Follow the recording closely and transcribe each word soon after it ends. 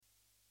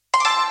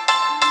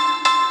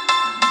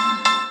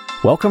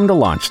Welcome to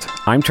Launched.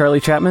 I'm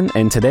Charlie Chapman,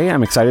 and today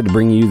I'm excited to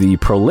bring you the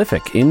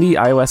prolific indie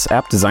iOS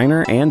app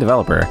designer and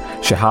developer,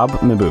 Shihab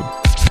Mahboob.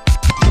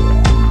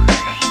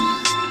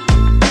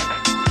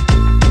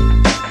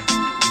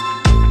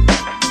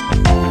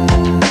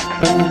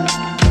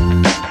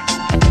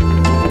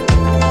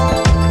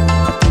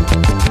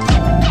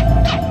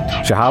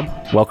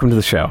 Shihab, welcome to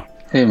the show.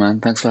 Hey man,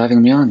 thanks for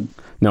having me on.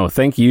 No,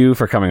 thank you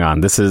for coming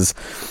on.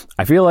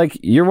 I feel like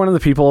you're one of the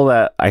people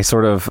that I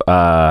sort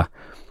of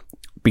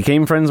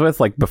became friends with,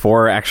 like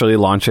before actually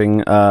launching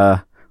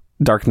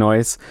Dark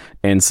Noise.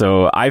 And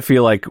so I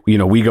feel like,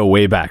 we go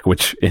way back,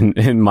 which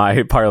in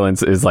my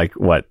parlance is like,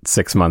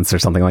 6 months or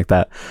something like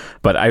that.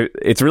 But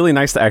it's really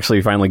nice to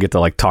actually finally get to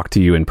like talk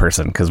to you in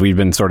person, because we've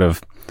been sort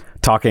of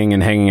talking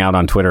and hanging out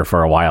on Twitter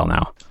for a while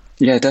now.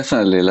 Yeah,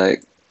 definitely.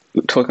 Like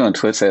talking on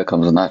Twitter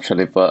comes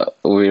naturally, but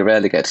we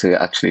rarely get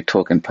to actually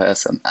talk in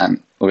person, and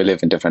we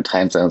live in different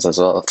time zones as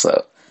well.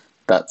 So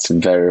that's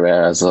very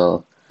rare as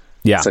well.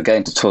 Yeah. So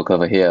getting to talk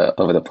over here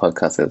over the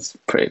podcast is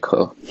pretty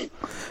cool.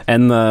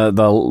 And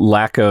the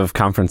lack of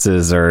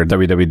conferences or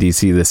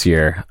WWDC this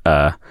year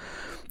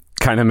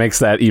kind of makes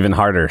that even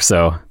harder.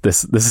 So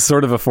this is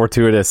sort of a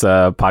fortuitous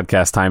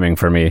podcast timing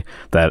for me,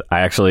 that I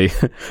actually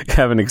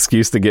have an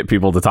excuse to get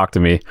people to talk to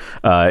me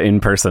in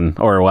person,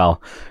 or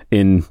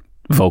in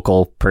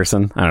vocal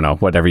person. I don't know,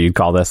 whatever you'd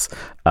call this.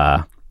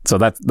 So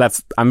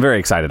that's I'm very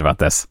excited about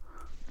this.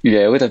 Yeah,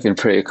 it would have been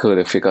pretty cool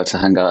if we got to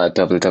hang out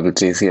at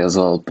WWDC as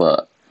well,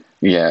 but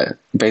yeah,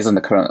 based on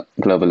the current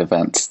global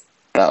events,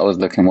 that was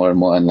looking more and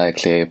more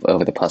unlikely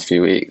over the past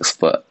few weeks,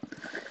 but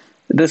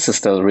this is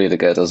still really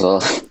good as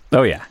well.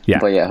 Oh yeah.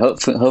 But yeah,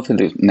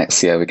 hopefully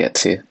next year we get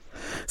to.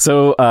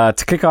 So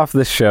to kick off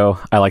this show,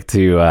 I like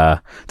to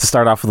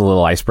start off with a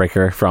little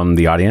icebreaker from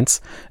the audience.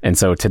 And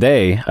so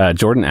today,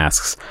 Jordan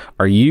asks,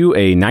 are you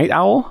a night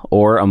owl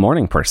or a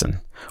morning person?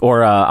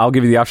 Or I'll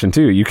give you the option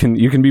too. You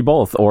can be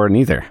both or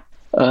neither.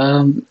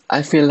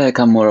 I feel like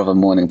I'm more of a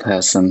morning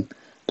person.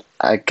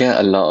 I get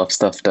a lot of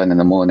stuff done in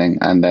the morning,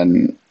 and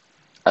then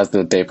as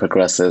the day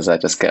progresses, I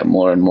just get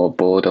more and more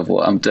bored of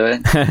what I'm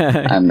doing,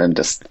 and then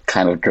just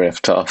kind of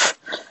drift off,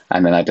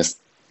 and then I just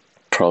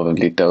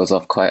probably doze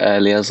off quite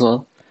early as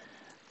well,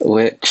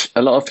 which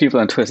a lot of people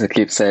on Twitter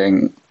keep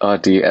saying, oh,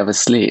 do you ever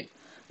sleep?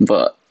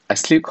 But I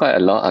sleep quite a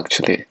lot,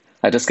 actually.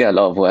 I just get a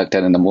lot of work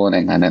done in the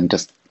morning and then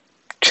just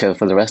chill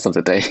for the rest of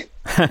the day.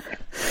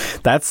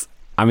 That's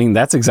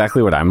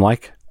exactly what I'm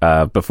like.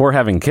 Before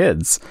having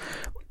kids,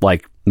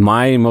 like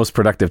my most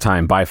productive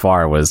time by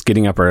far was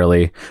getting up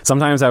early.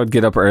 Sometimes I would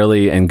get up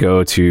early and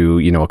go to,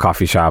 a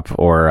coffee shop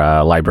or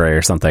a library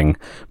or something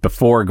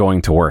before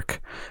going to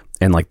work.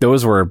 And like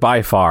those were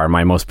by far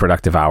my most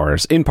productive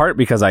hours, in part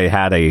because I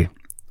had a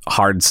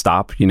hard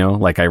stop,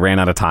 like I ran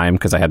out of time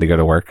because I had to go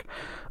to work.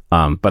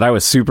 But I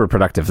was super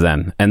productive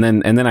then. And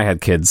then I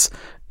had kids,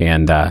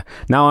 and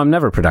now I'm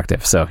never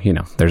productive. So,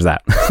 there's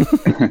that.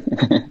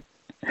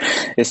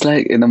 It's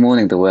like in the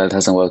morning, the world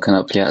hasn't woken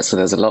up yet, so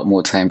there's a lot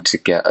more time to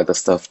get other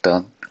stuff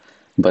done.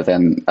 But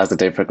then as the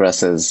day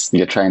progresses,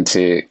 you're trying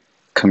to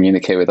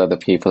communicate with other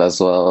people as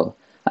well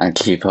and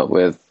keep up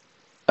with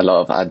a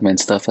lot of admin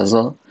stuff as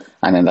well.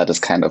 And then that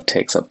just kind of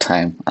takes up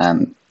time.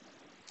 And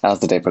as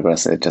the day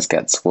progresses, it just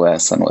gets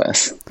worse and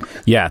worse.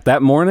 Yeah,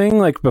 that morning,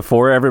 like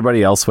before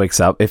everybody else wakes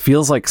up, it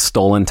feels like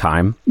stolen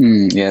time.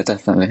 Yeah,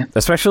 definitely.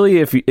 Especially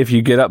if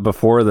you get up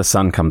before the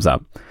sun comes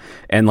up.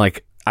 And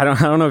like, I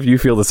don't know if you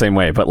feel the same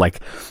way, but like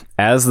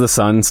as the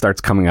sun starts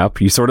coming up,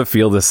 you sort of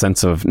feel this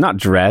sense of not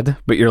dread,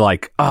 but you're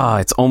like,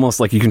 it's almost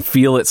like you can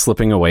feel it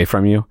slipping away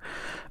from you.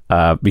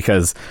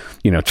 Because,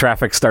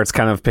 traffic starts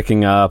kind of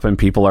picking up and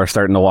people are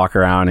starting to walk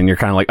around, and you're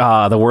kind of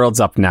like, the world's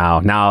up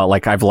now. Now,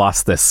 like I've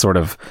lost this sort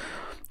of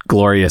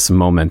glorious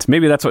moment.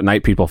 Maybe that's what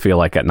night people feel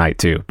like at night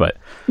too, but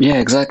yeah,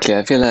 exactly.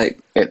 I feel like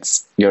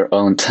it's your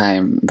own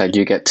time that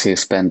you get to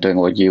spend doing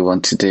what you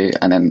want to do,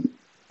 and then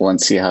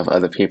once you have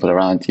other people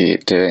around you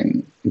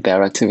doing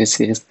their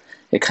activities,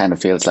 it kind of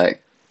feels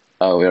like,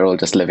 we're all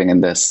just living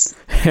in this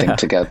thing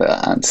together,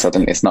 and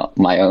suddenly it's not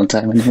my own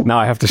time anymore. Now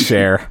I have to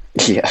share.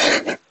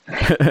 Yeah.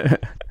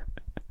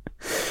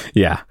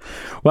 Yeah.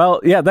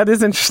 Well, yeah, that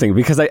is interesting,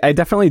 because I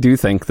definitely do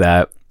think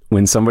that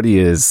when somebody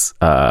is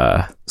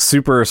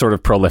super sort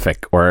of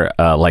prolific, or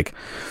like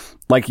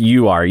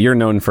you're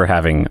known for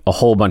having a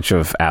whole bunch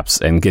of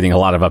apps and getting a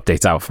lot of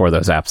updates out for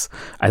those apps.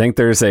 I think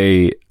there's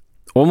a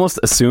almost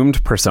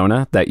assumed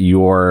persona that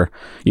you're,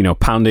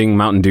 pounding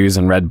Mountain Dews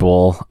and Red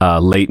Bull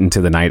late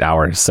into the night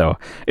hours. So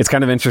it's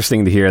kind of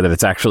interesting to hear that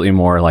it's actually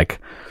more like,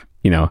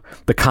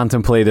 the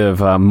contemplative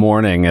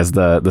morning as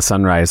the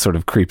sunrise sort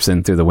of creeps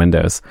in through the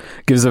windows.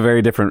 Gives a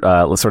very different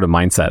sort of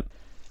mindset.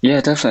 Yeah,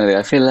 definitely.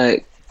 I feel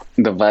like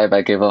the vibe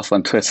I give off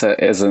on Twitter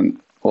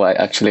isn't what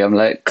I actually am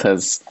like,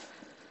 because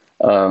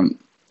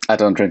I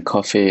don't drink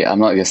coffee. I'm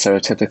not your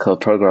stereotypical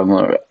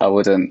programmer. I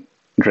wouldn't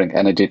drink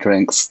energy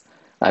drinks.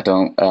 I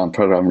don't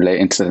program late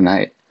into the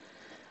night.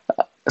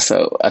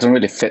 So I don't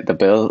really fit the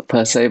bill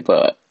per se,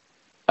 but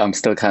I'm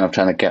still kind of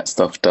trying to get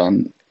stuff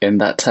done in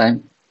that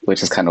time,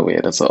 which is kind of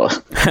weird as well.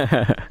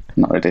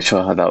 Not really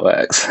sure how that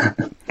works.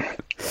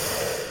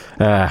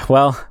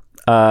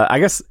 I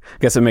guess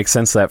it makes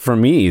sense that for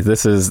me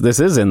this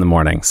is in the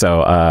morning.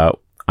 So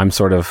I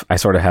sort of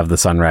have the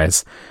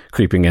sunrise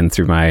creeping in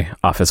through my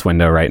office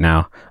window right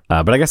now.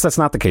 But I guess that's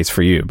not the case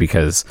for you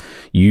because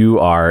you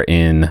are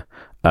in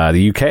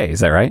the UK. Is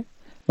that right?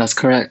 That's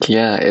correct.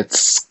 Yeah,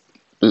 it's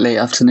late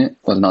afternoon.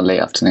 Well, not late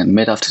afternoon,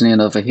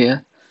 mid-afternoon over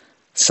here.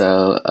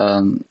 So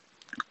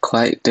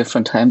quite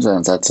different time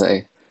zones, I'd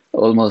say.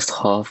 Almost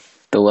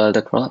half the world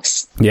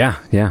across.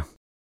 Yeah.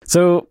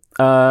 So,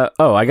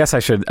 I guess I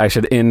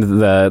should end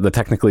the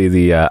technically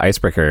the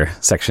icebreaker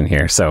section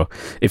here. So,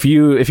 if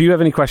you have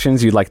any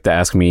questions you'd like to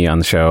ask me on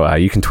the show,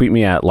 you can tweet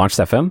me at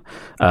LaunchedFM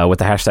with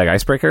the hashtag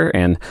icebreaker.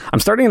 And I'm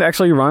starting to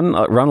actually run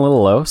a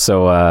little low.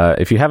 So,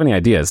 if you have any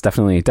ideas,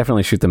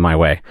 definitely shoot them my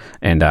way,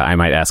 and I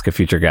might ask a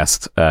future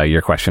guest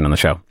your question on the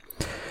show.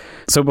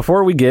 So,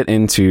 before we get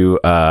into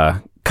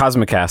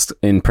Cosmocast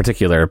in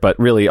particular, but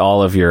really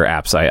all of your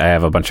apps, I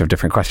have a bunch of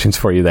different questions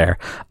for you there.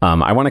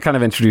 I want to kind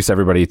of introduce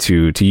everybody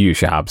to you,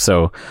 Shahab.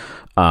 So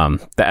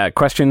the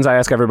questions I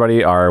ask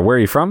everybody are, where are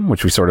you from,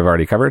 which we sort of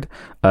already covered.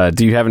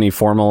 Do you have any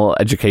formal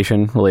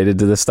education related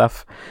to this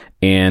stuff?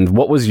 And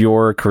what was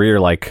your career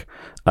like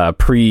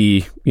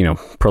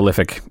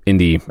prolific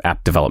indie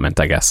app development,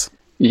 I guess?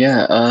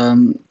 Yeah,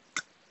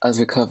 as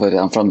we covered,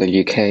 I'm from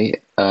the UK,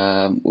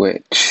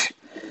 which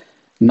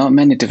not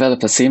many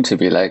developers seem to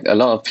be. Like, a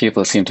lot of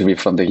people seem to be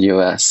from the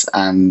US,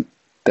 and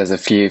there's a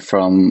few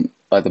from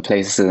other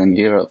places in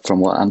Europe from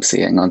what I'm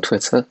seeing on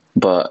Twitter.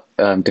 But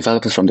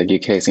developers from the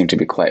UK seem to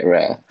be quite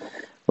rare,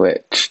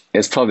 which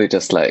is probably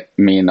just like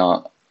me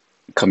not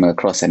coming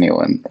across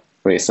anyone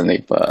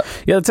recently. But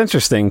yeah, that's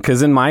interesting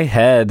because in my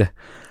head,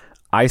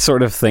 I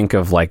sort of think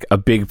of like a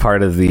big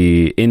part of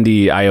the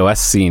indie iOS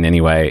scene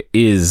anyway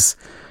is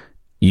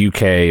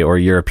UK or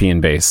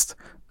European based.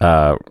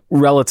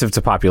 Relative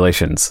to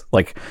populations.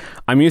 Like,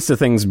 I'm used to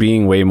things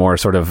being way more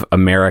sort of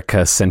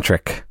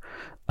America-centric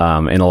in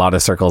a lot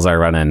of circles I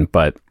run in,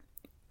 but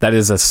that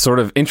is a sort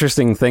of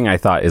interesting thing I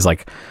thought is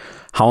like,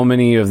 how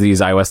many of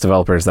these iOS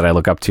developers that I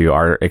look up to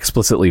are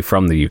explicitly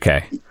from the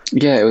UK?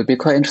 Yeah, it would be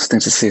quite interesting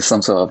to see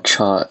some sort of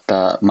chart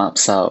that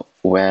maps out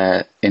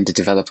where indie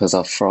developers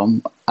are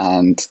from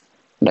and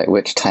like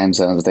which time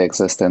zones they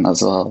exist in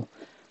as well.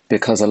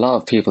 Because a lot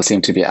of people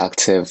seem to be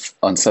active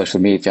on social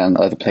media and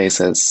other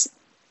places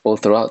all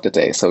throughout the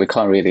day, so we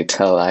can't really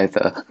tell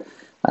either.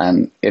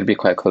 And it'd be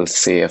quite cool to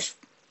see if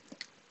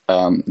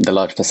the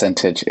large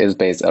percentage is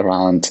based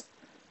around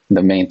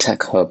the main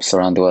tech hubs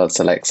around the world,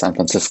 so like San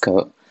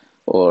Francisco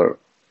or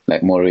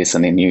like more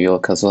recently New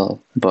York as well.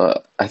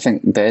 But I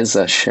think there's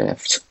a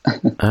shift.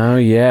 Oh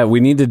yeah, we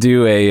need to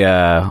do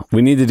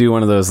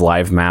one of those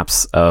live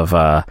maps of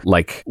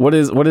like what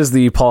is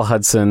the Paul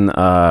Hudson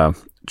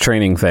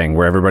training thing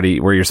where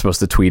you're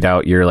supposed to tweet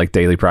out your like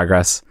daily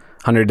progress.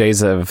 100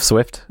 Days of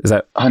Swift, is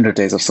that 100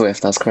 Days of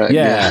Swift? That's correct.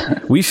 Yeah.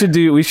 we should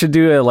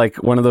do like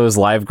one of those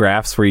live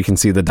graphs where you can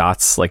see the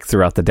dots like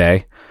throughout the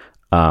day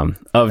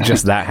of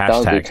just that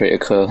hashtag. That would be pretty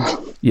cool.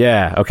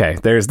 Yeah. Okay.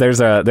 There's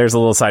a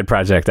little side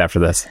project after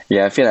this.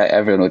 Yeah, I feel like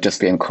everyone would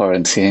just be in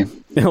quarantine.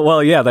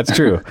 Well, yeah, that's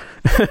true.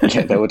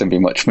 Yeah, there wouldn't be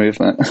much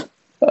movement.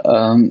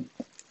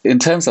 In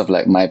terms of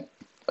like my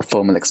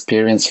formal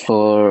experience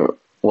for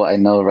what I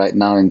know right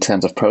now in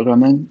terms of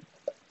programming,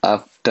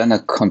 I've done a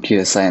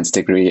computer science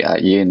degree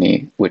at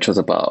uni, which was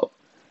about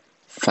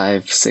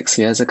 5-6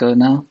 years ago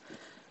now.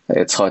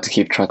 It's hard to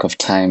keep track of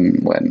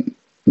time when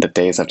the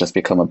days have just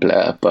become a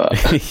blur,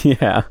 but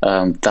yeah,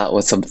 that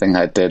was something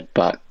I did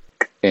back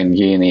in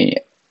uni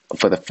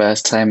for the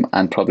first time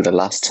and probably the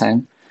last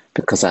time,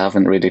 because I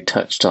haven't really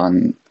touched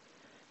on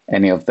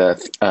any of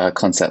the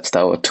concepts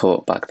that were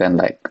taught back then,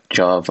 like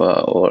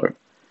Java or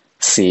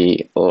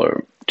C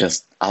or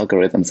just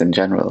algorithms in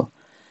general.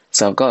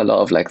 So I've got a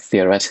lot of like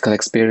theoretical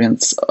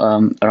experience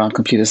around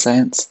computer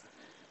science,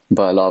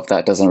 but a lot of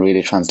that doesn't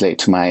really translate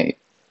to my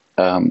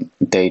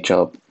day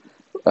job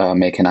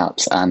making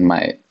apps and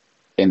my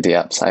indie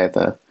apps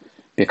either,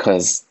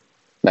 because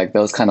like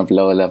those kind of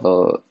lower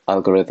level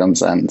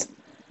algorithms and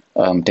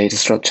data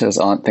structures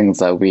aren't things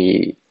that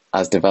we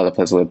as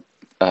developers would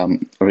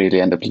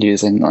really end up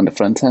using on the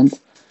front end.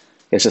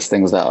 It's just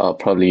things that are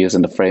probably used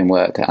in the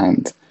framework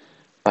and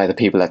by the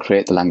people that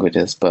create the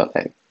languages, but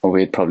like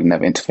we'd probably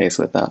never interface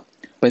with that.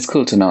 But it's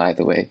cool to know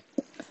either way.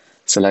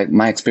 So like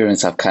my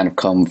experience have kind of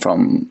come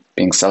from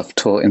being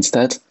self-taught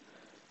instead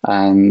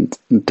and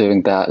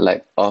doing that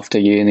like after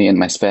uni in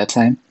my spare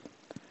time.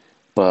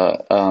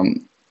 But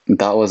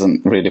that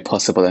wasn't really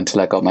possible until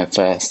I got my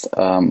first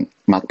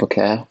MacBook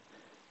Air,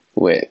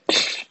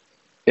 which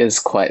is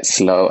quite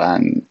slow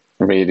and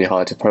really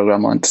hard to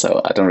program on,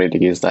 so I don't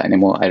really use that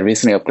anymore. I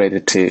recently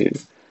upgraded to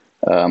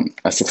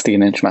a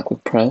 16-inch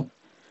MacBook Pro,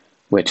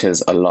 which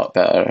is a lot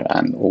better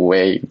and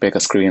way bigger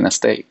screen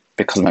estate,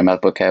 because my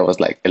MacBook Air was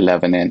like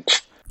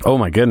 11-inch. Oh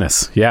my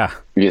goodness, yeah.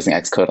 Using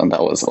Xcode on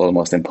that was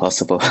almost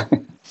impossible.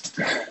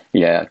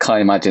 Yeah,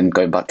 can't imagine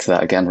going back to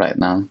that again right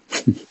now.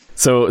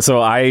 So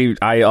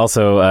I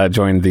also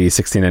joined the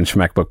 16-inch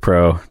MacBook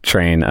Pro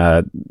train.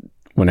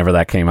 whenever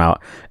that came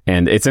out.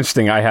 And it's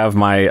interesting. I have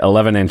my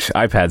 11-inch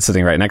iPad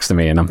sitting right next to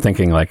me, and I'm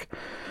thinking like,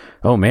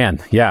 oh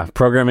man, yeah,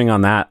 programming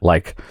on that,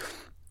 like,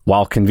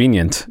 while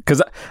convenient,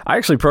 because I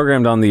actually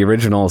programmed on the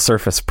original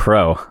Surface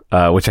Pro,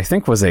 which I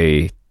think that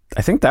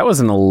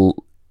was a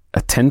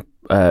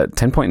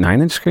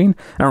 10.9 inch screen.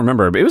 I don't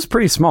remember, but it was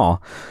pretty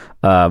small,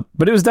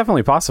 but it was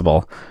definitely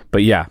possible.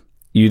 But yeah,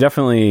 you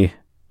definitely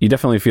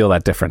feel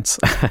that difference.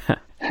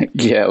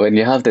 Yeah, when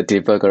you have the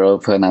debugger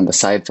open and the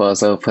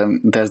sidebars open,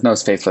 there's no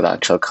space for the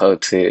actual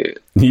code to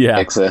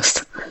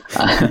exist.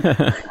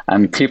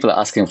 And people are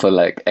asking for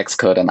like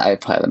Xcode and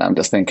iPad, and I'm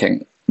just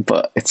thinking,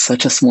 but it's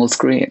such a small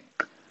screen.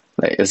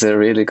 Like, is it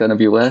really going to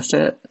be worth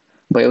it?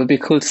 But it would be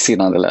cool to see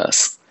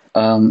nonetheless.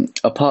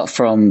 Apart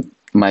from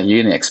my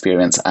uni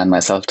experience and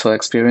my self-taught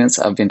experience,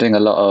 I've been doing a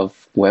lot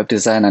of web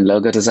design and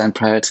logo design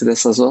prior to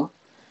this as well.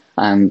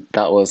 And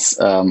that was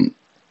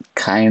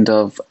kind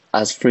of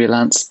as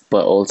freelance,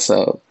 but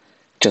also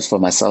just for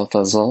myself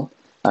as well,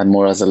 and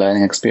more as a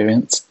learning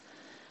experience.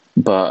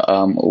 But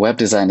web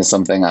design is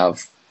something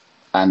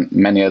and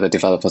many other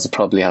developers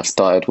probably have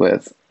started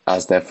with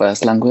as their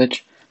first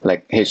language,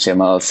 like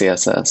HTML,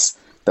 CSS.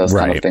 Those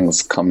kind of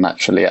things come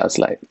naturally as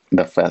like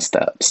the first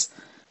steps,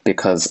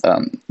 because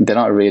they're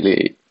not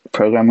really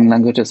programming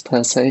languages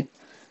per se,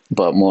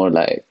 but more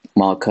like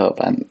markup,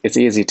 and it's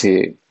easy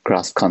to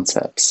grasp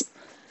concepts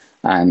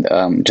and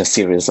just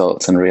see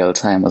results in real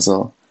time as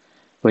well,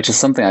 which is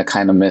something I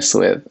kind of miss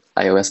with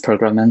iOS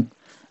programming,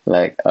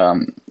 like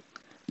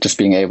just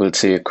being able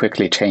to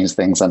quickly change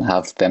things and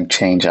have them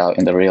change out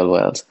in the real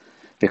world,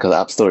 because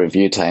App Store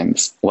review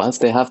times,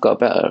 whilst they have got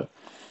better,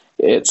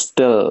 it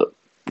still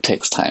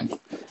takes time.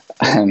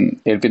 And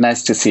it'd be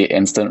nice to see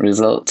instant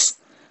results.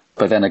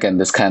 But then again,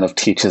 this kind of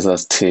teaches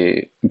us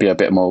to be a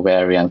bit more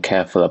wary and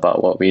careful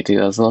about what we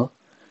do as well.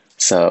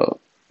 So,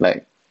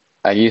 like,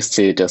 I used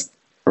to just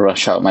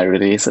rush out my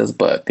releases,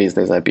 but these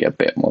days I'd be a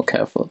bit more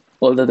careful.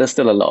 Although there's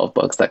still a lot of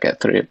bugs that get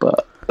through,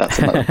 but that's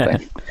another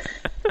thing.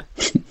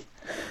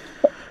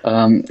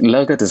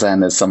 Logo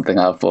design is something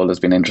I've always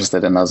been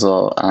interested in as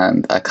well.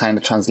 And I kind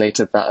of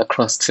translated that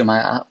across to my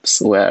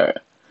apps, where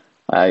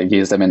I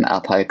use them in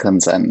app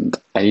icons, and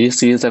I used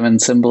to use them in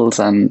symbols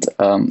and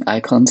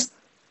icons,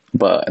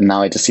 but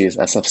now I just use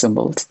SF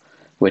symbols,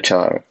 which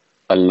are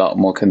a lot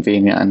more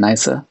convenient and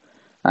nicer.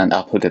 And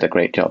Apple did a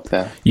great job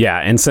there. Yeah,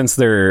 and since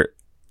they're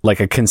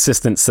like a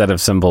consistent set of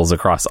symbols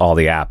across all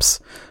the apps,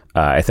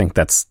 I think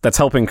that's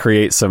helping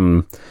create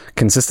some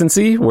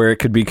consistency where it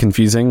could be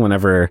confusing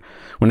whenever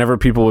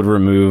people would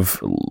remove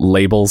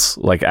labels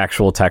like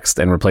actual text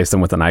and replace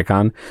them with an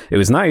icon. It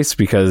was nice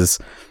because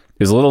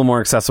it was a little more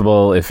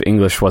accessible if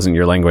English wasn't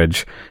your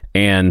language,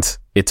 and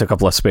it took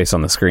up less space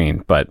on the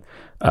screen. But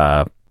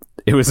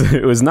it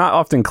was not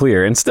often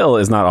clear, and still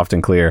is not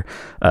often clear,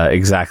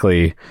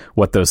 exactly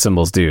what those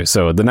symbols do.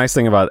 So the nice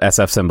thing about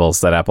SF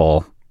symbols that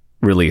Apple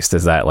released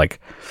is that like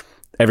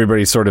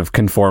everybody's sort of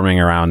conforming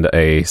around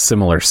a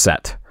similar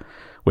set,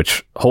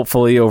 which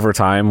hopefully over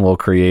time will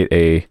create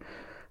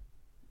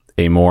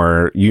a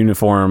more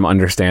uniform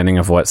understanding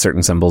of what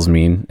certain symbols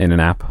mean in an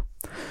app.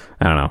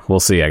 I don't know. We'll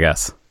see, I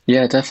guess.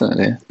 Yeah,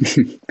 definitely.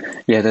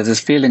 Yeah, there's this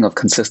feeling of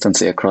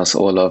consistency across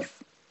all of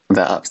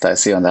the apps that I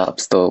see on the App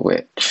Store,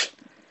 which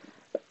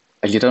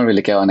you don't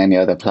really get on any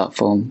other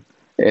platform.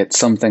 It's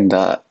something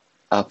that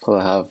Apple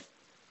have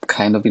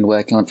kind of been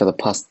working on for the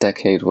past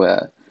decade,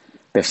 where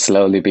they've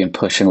slowly been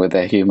pushing with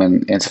their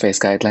human interface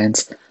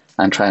guidelines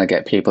and trying to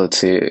get people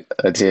to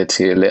adhere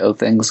to little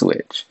things,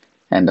 which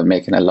end up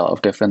making a lot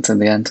of difference in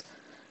the end.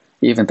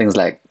 Even things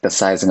like the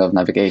sizing of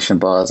navigation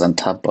bars and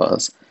tab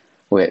bars,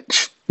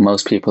 which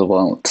most people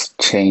won't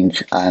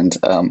change and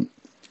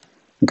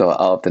go out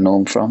of the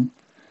norm from.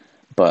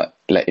 But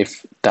like,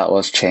 if that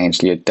was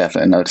changed, you'd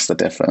definitely notice the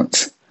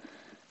difference.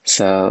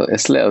 So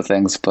it's little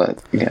things,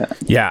 but yeah.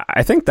 Yeah,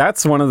 I think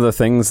that's one of the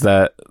things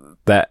that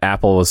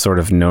Apple was sort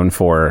of known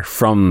for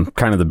from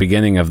kind of the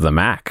beginning of the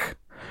Mac,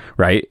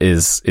 right?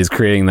 Is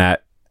creating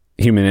that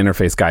human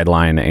interface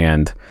guideline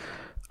and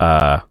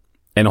a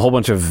whole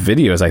bunch of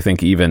videos, I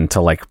think, even to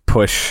like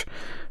push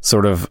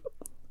sort of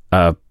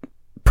a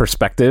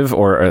perspective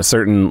or a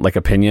certain like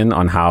opinion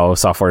on how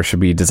software should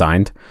be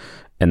designed.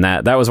 And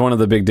that was one of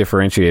the big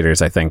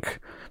differentiators, I think,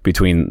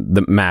 between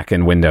the Mac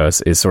and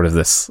Windows, is sort of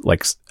this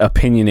like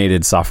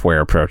opinionated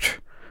software approach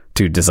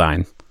to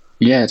design.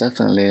 Yeah,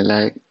 definitely.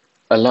 Like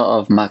a lot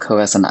of Mac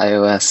OS and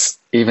iOS,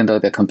 even though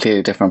they're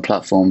completely different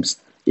platforms,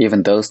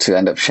 even those two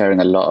end up sharing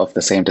a lot of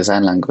the same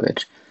design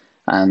language.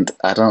 And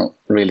I don't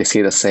really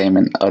see the same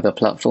in other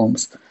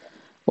platforms.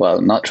 Well,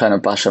 not trying to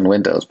bash on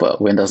Windows, but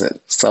Windows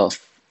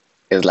itself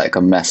is like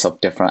a mess of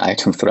different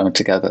items thrown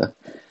together.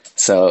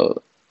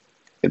 So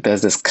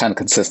there's this kind of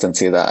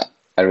consistency that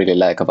I really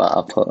like about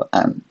Apple,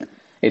 and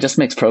it just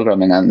makes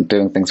programming and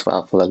doing things for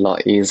Apple a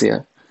lot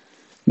easier,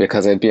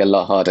 because it'd be a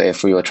lot harder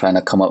if we were trying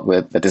to come up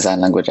with the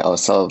design language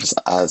ourselves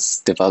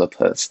as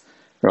developers,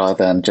 rather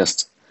than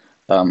just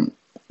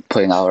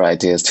putting our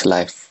ideas to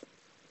life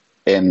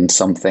in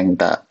something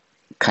that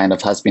kind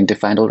of has been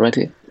defined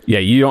already. Yeah,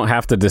 you don't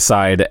have to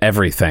decide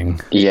everything.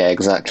 Yeah,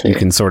 exactly. You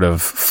can sort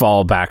of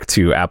fall back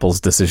to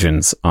Apple's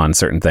decisions on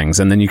certain things,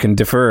 and then you can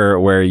defer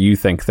where you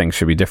think things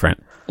should be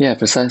different. Yeah,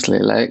 precisely.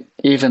 Like,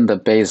 even the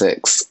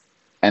basics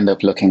end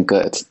up looking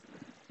good.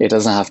 It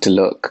doesn't have to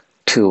look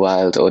too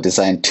wild or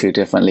designed too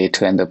differently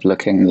to end up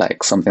looking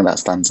like something that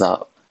stands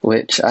out,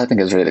 which I think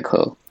is really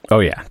cool. Oh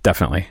yeah,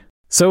 definitely.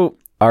 So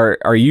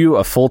are you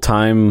a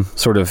full-time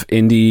sort of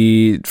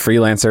indie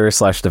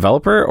freelancer /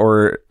 developer,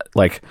 or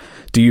like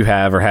do you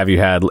have or have you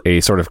had a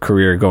sort of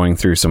career going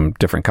through some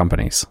different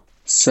companies?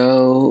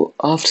 So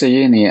after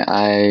uni,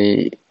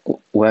 I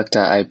worked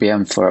at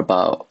IBM for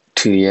about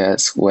 2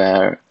 years,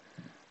 where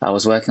I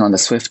was working on the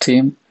Swift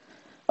team.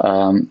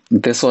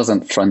 This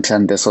wasn't front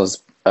end. This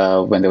was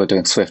when they were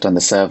doing Swift on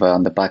the server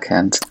on the back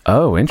end.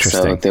 Oh,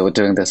 interesting. So they were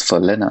doing this for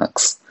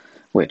Linux,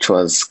 which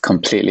was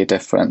completely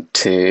different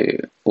to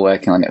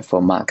working on it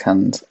for Mac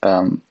and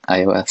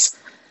iOS.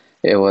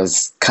 It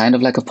was kind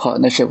of like a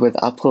partnership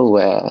with Apple,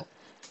 where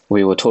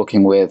we were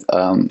talking with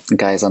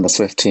guys on the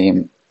Swift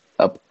team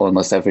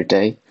almost every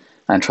day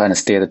and trying to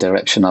steer the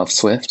direction of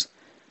Swift.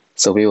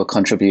 So we were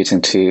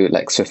contributing to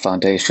like Swift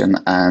Foundation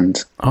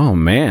and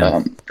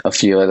a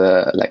few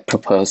other like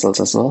proposals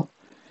as well.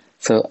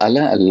 So I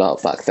learned a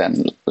lot back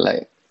then,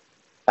 like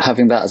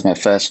having that as my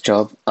first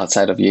job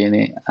outside of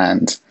uni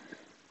and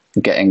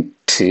getting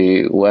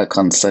to work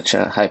on such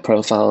a high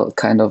profile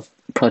kind of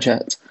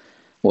project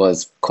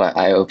was quite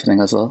eye-opening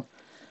as well.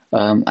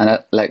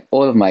 Like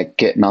all of my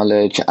Git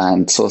knowledge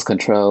and source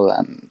control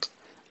and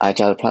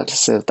agile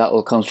practices, that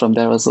all comes from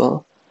there as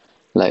well.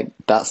 Like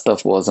that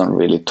stuff wasn't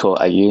really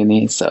taught at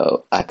uni,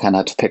 so I kind of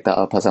had to pick that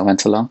up as I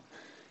went along.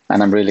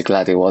 And I'm really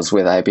glad it was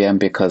with IBM,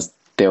 because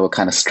they were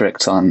kind of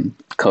strict on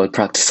code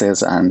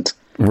practices and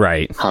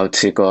how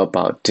to go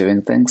about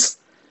doing things.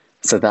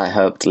 So that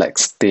helped like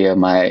steer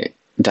my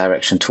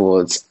direction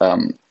towards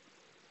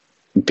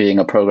being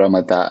a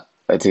programmer that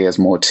adheres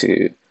more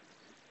to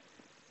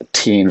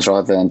teams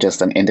rather than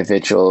just an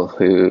individual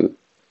who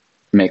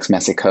makes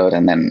messy code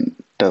and then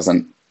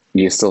doesn't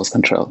use source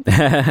control.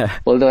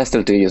 Although I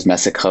still do use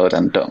messy code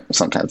and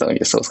sometimes don't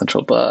use source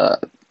control,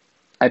 but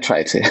I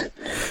try to.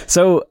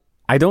 So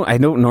I don't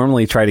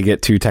normally try to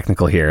get too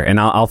technical here, and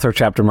I'll throw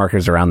chapter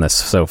markers around this,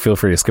 so feel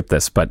free to skip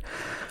this, but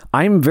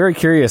I'm very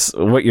curious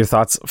what your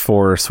thoughts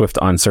for Swift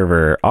on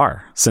server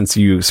are, since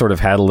you sort of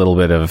had a little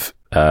bit of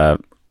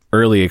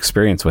early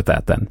experience with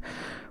that then.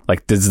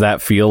 Like, does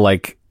that feel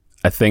like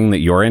a thing that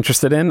you're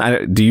interested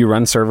in? Do you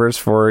run servers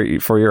for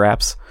your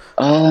apps?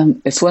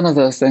 It's one of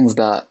those things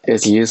that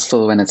is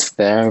useful when it's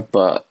there,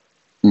 but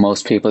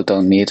most people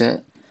don't need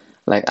it.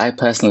 Like, I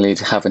personally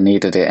haven't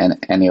needed it in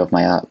any of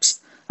my apps.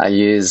 I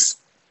use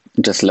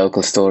just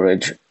local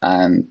storage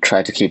and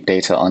try to keep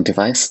data on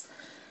device.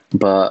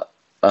 But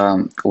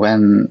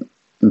when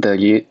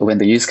the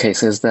use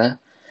case is there,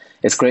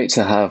 it's great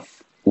to have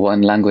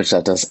one language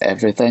that does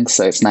everything.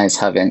 So it's nice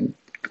having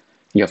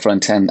your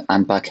front end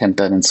and back end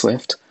done in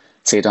Swift,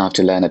 so you don't have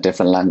to learn a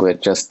different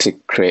language just to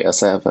create a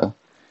server.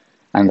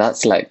 And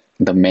that's like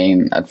the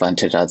main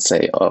advantage, I'd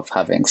say, of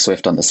having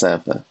Swift on the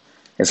server,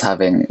 is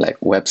having like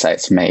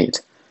websites made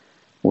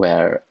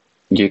where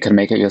you can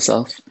make it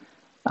yourself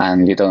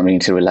and you don't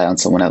need to rely on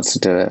someone else to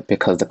do it,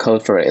 because the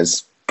code for it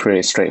is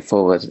pretty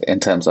straightforward in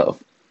terms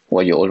of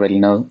what you already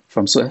know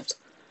from Swift.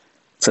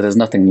 So there's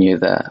nothing new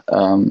there.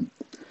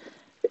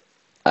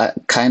 I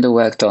kind of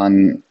worked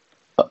on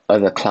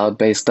other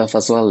cloud-based stuff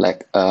as well,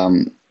 like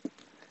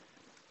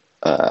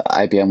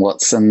IBM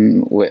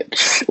Watson,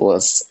 which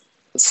was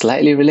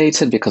slightly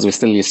related because we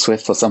still use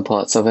Swift for some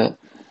parts of it,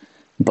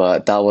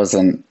 but that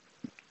wasn't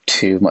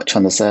too much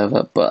on the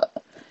server. But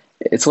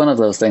it's one of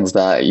those things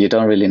that you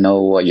don't really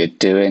know what you're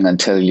doing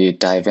until you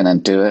dive in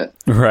and do it.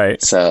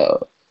 Right.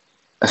 So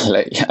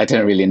like, I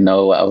didn't really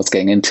know what I was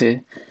getting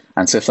into.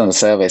 And Swift on the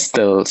server is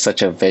still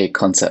such a vague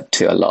concept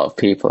to a lot of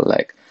people.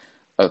 Like,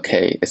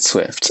 okay, it's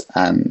Swift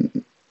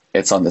and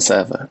it's on the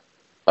server.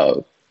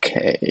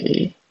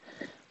 Okay,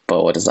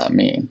 but what does that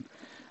mean?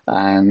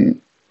 And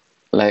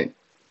like,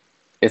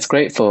 it's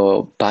great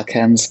for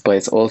backends, but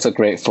it's also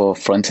great for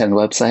front-end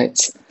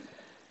websites.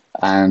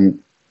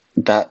 And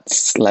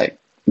that's like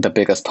the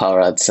biggest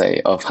power, I'd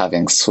say, of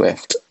having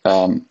Swift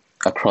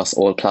across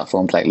all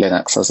platforms like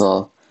Linux as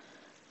well.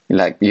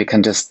 Like, you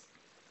can just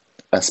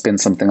spin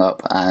something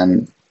up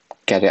and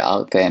get it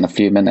out there in a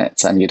few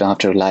minutes, and you don't have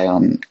to rely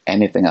on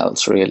anything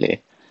else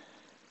really.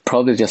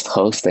 Probably just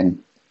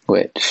hosting,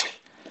 which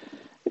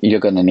you're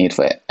going to need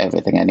for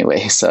everything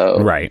anyway.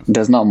 So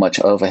there's not much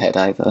overhead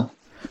either.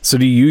 So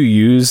do you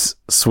use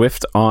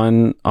Swift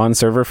on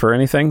server for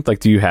anything? Like,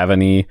 do you have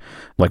any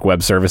like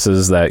web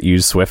services that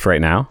use Swift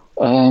right now?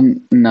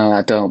 No,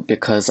 I don't,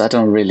 because I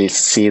don't really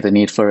see the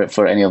need for it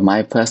for any of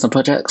my personal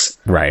projects.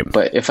 Right.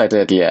 But if I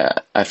did, yeah,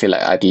 I feel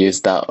like I'd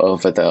use that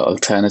over the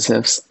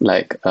alternatives,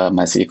 like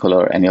MySQL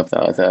or any of the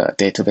other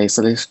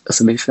database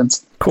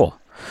solutions. Cool.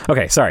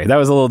 Okay, sorry, that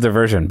was a little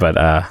diversion, but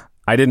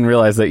I didn't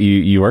realize that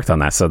you worked on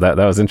that, so that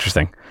was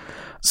interesting.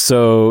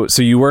 So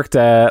you worked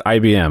at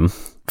IBM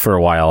for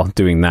a while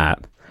doing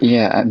that.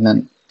 Yeah,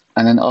 and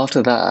And then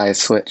after that, I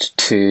switched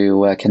to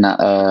working at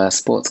a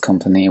sports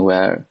company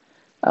where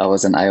I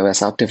was an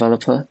iOS app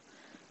developer,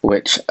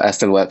 which I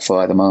still work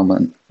for at the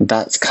moment.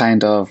 That's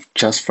kind of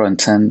just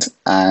front end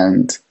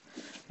and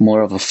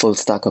more of a full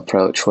stack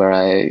approach where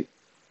I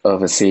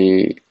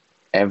oversee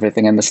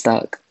everything in the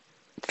stack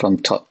from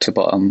top to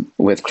bottom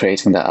with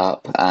creating the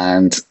app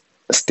and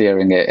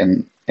steering it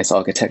in its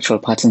architectural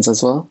patterns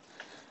as well,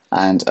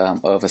 and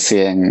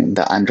overseeing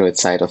the Android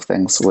side of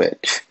things,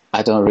 which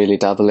I don't really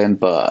dabble in,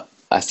 but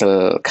I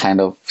still kind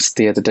of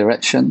steer the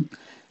direction.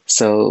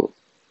 So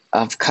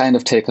I've kind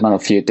of taken on a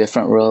few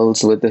different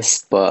roles with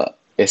this, but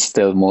it's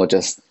still more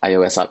just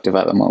iOS app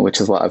development, which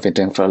is what I've been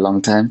doing for a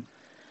long time.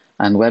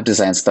 And web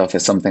design stuff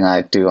is something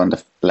I do on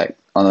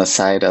the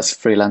side as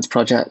freelance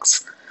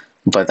projects,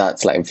 but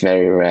that's like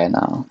very rare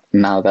now.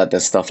 Now that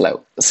there's stuff like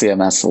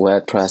CMS,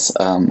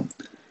 WordPress,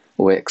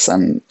 Wix,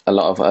 and a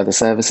lot of other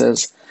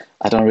services,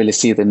 I don't really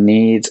see the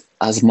need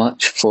as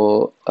much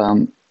for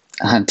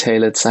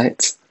hand-tailored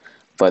sites,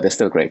 but they're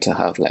still great to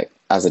have like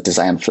as a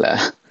design flair.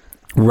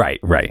 Right.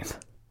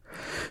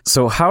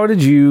 So how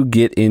did you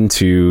get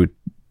into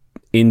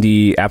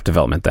indie app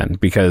development then?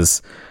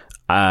 Because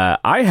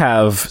I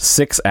have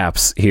 6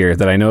 apps here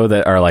that I know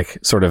that are like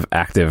sort of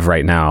active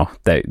right now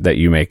that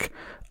you make.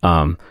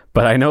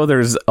 But I know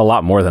there's a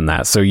lot more than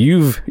that. So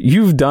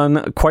you've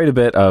done quite a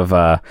bit of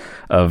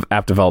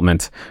app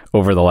development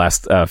over the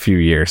last few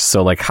years.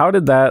 So like, how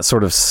did that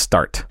sort of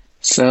start?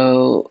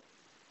 So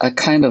I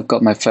kind of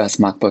got my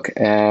first MacBook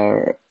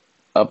Air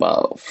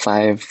about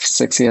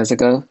 5-6 years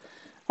ago.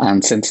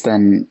 And since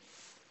then,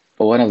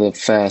 one of the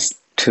first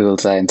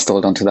tools I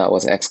installed onto that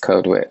was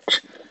Xcode,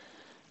 which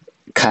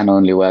can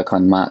only work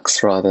on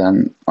Macs rather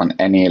than on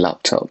any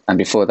laptop. And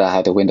before that, I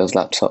had a Windows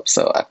laptop,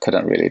 so I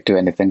couldn't really do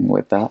anything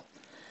with that.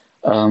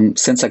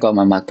 Since I got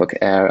my MacBook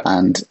Air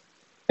and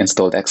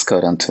installed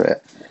Xcode onto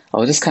it, I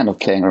was just kind of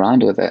playing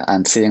around with it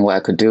and seeing what I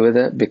could do with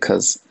it,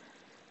 because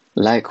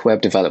like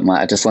web development,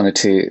 I just wanted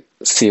to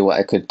see what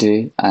I could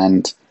do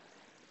and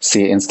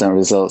see instant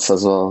results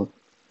as well.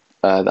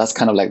 That's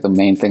kind of like the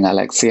main thing I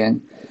like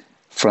seeing.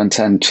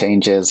 Front-end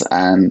changes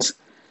and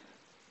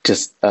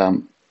just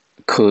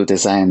cool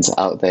designs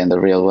out there in the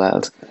real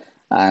world.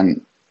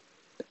 And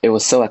it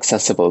was so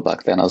accessible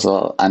back then as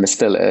well, and it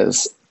still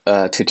is,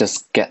 to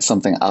just get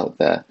something out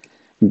there.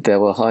 There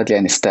were hardly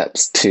any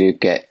steps to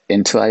get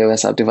into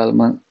iOS app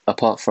development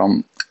apart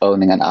from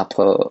owning an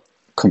Apple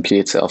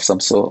computer of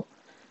some sort.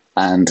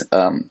 And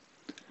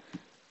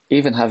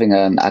even having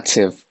an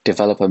active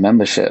developer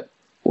membership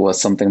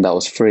was something that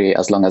was free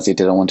as long as you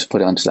didn't want to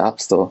put it onto the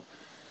App Store.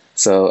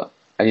 So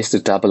I used to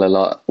dabble a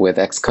lot with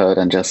Xcode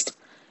and just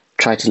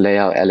try to lay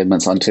out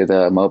elements onto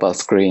the mobile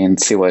screen,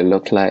 see what it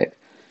looked like.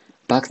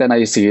 Back then I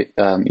used to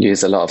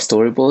use a lot of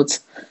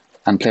storyboards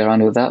and play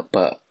around with that,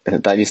 but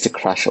that used to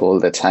crash all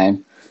the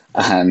time.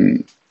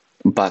 And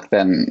back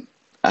then,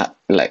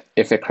 like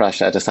if it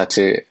crashed, I just had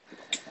to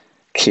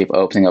keep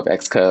opening up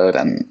Xcode,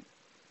 and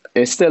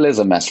it still is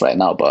a mess right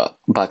now, but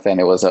back then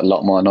it was a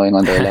lot more annoying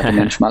on the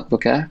 11-inch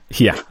MacBook Air.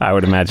 Yeah, I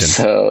would imagine.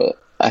 So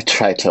I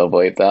tried to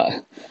avoid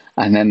that.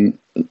 And then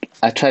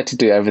I tried to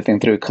do everything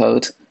through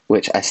code,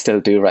 which I still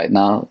do right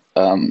now.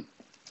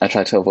 I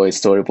try to avoid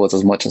storyboards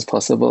as much as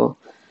possible.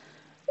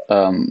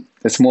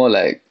 It's more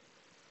like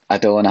I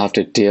don't want to have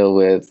to deal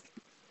with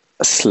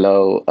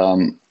slow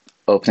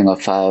opening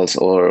of files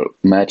or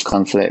merge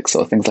conflicts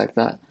or things like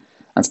that.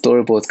 And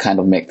storyboards kind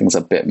of make things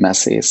a bit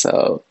messy.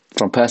 So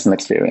from personal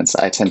experience,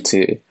 I tend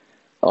to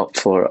opt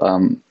for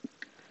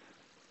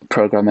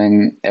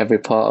programming every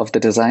part of the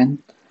design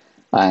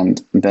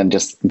and then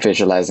just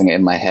visualizing it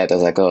in my head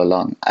as I go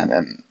along, and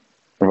then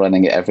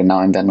running it every now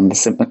and then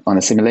on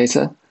a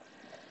simulator.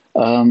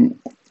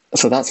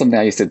 So that's something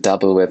I used to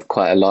dabble with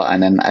quite a lot.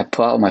 And then I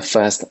put out my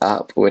first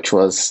app, which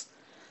was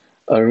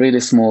a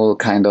really small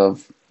kind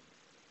of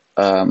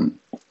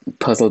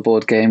puzzle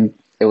board game.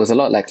 It was a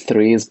lot like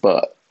threes,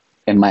 but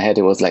in my head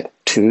it was like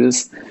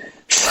twos.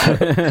 So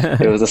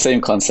it was the same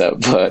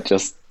concept, but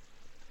just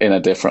in a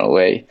different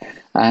way.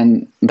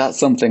 And that's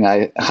something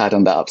I had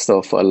on the App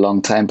Store for a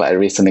long time, but I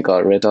recently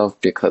got rid of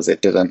because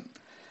it didn't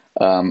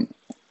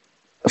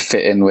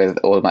fit in with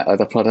all my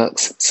other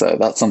products. So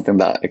that's something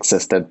that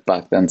existed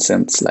back then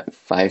since like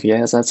 5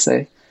 years, I'd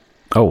say.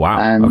 Oh, wow.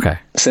 And okay.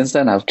 Since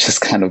then, I've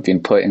just kind of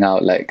been putting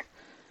out like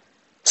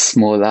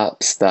small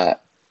apps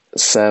that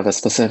serve a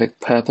specific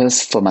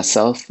purpose for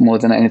myself more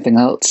than anything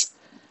else.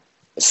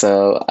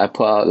 So I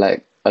put out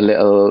like a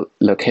little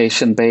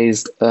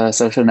location-based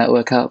social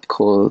network app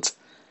called...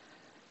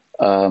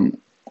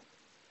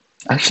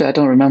 actually, I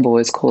don't remember what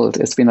it's called.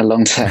 It's been a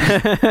long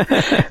time.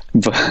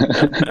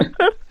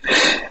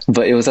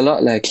 But it was a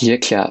lot like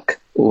Yik Yak,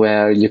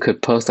 where you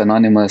could post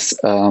anonymous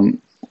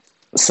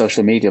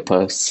social media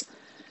posts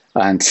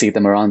and see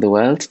them around the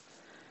world.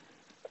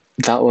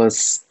 That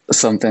was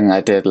something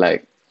I did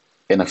like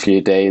in a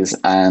few days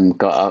and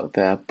got out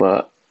there,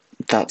 but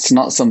that's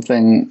not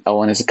something I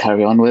wanted to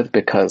carry on with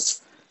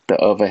because the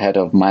overhead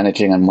of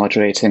managing and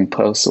moderating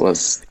posts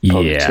was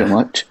probably too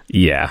much.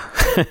 Yeah.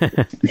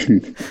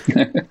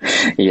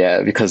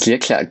 Yeah, because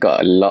Yikyak got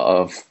a lot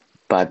of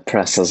bad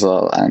press as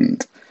well,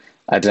 and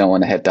I didn't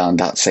want to head down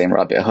that same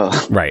rabbit hole.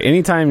 Right.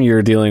 Anytime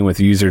you're dealing with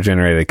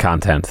user-generated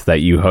content that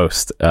you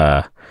host,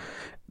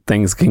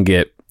 things can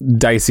get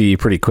dicey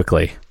pretty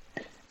quickly.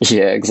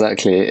 Yeah,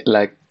 exactly.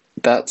 Like,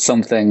 that's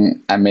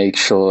something I made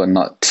sure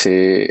not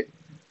to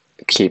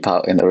keep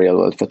out in the real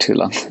world for too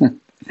long.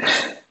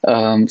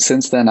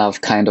 Since then,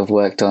 I've kind of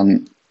worked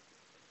on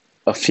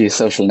a few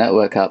social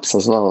network apps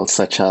as well,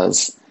 such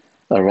as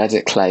a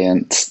Reddit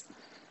client,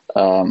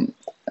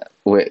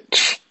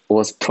 which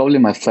was probably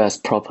my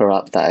first proper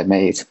app that I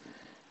made.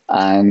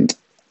 And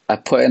I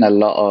put in a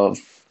lot of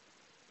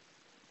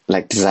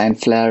like design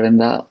flair in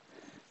that,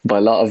 but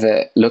a lot of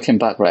it, looking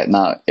back right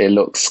now, it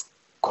looks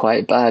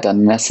quite bad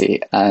and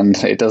messy, and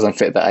it doesn't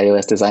fit the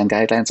iOS design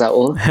guidelines at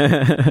all.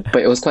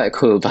 But it was quite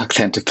cool back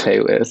then to play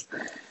with.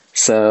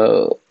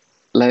 So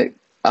like,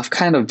 I've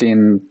kind of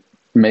been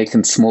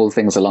making small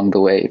things along the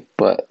way,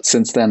 but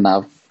since then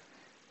I've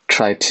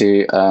tried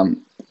to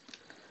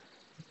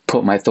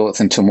put my thoughts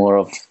into more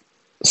of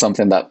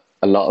something that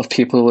a lot of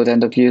people would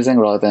end up using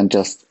rather than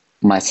just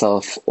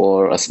myself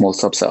or a small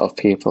subset of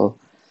people.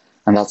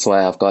 And that's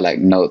why I've got like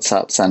notes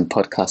apps and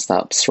podcast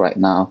apps right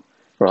now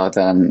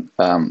rather than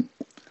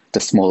the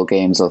small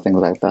games or things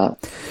like that.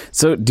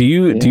 So do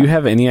you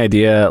have any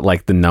idea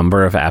like the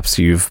number of apps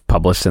you've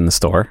published in the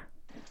store?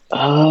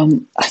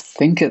 I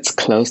think it's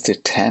close to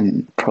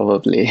 10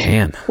 probably.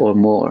 Man. Or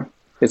more.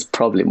 It's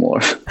probably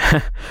more.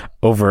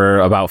 Over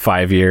about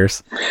 5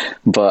 years.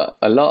 But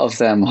a lot of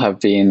them have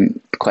been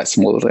quite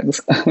small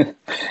things.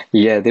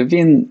 Yeah, they've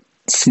been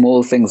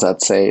small things,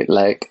 I'd say.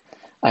 Like,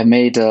 I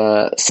made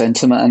a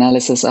sentiment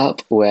analysis app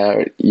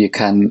where you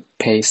can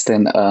paste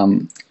in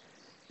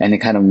any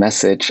kind of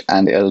message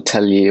and it'll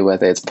tell you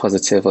whether it's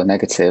positive or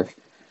negative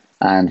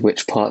and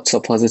which parts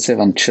are positive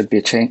and should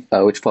be changed,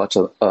 which parts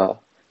are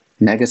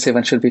negative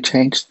and should be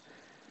changed.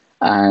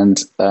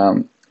 And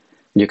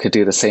you could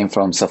do the same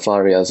from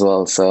Safari as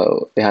well.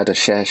 So it had a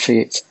share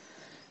sheet.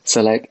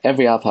 So like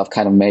every app I've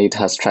kind of made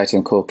has tried to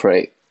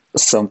incorporate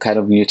some kind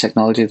of new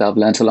technology that I've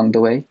learned along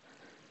the way.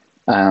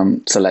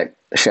 So like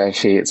share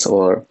sheets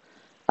or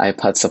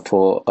iPad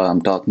support,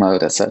 dark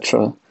mode,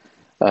 etc.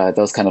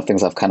 Those kind of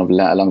things I've kind of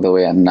learned along the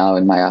way. And now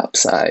in my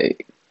apps, I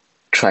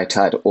try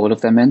to add all of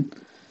them in.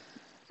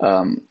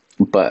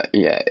 But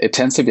yeah, it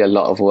tends to be a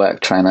lot of work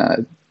trying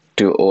to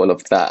do all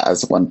of that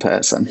as one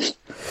person.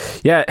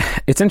 Yeah,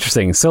 it's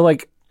interesting. So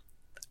like,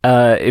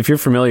 if you're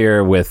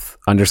familiar with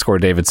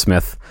 _David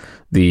Smith,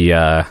 the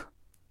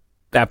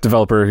app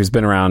developer who's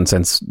been around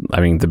since,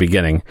 the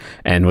beginning,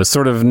 and was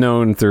sort of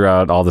known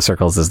throughout all the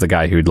circles as the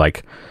guy who'd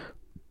like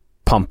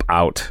pump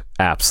out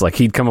apps. Like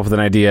he'd come up with an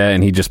idea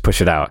and he'd just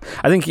push it out.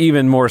 I think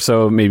even more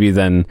so maybe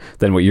than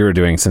what you were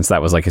doing, since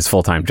that was like his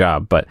full-time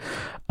job. But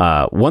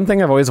one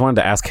thing I've always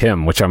wanted to ask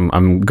him, which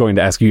I'm going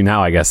to ask you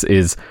now, I guess,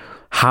 is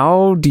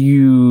how do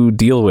you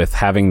deal with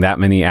having that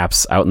many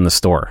apps out in the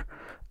store?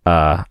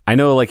 I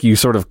know like you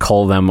sort of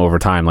cull them over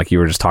time, like you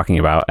were just talking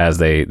about, as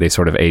they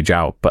sort of age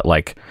out, but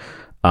like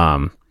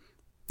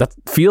that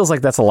feels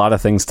like that's a lot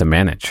of things to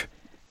manage.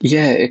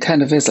 Yeah, it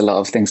kind of is a lot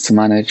of things to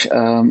manage.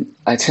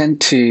 I tend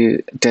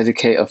to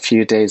dedicate a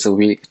few days a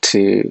week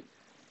to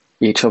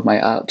each of my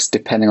apps,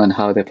 depending on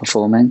how they're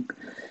performing.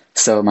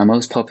 So my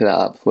most popular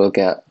app will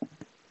get,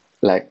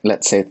 like,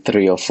 let's say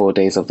 3 or 4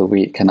 days of the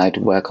week, and I'd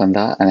work on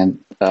that and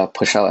then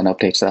push out an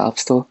update to the App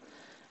Store.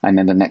 And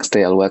then the next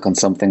day I'll work on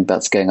something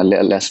that's getting a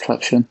little less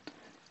traction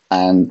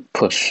and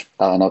push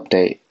out an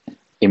update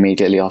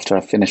immediately after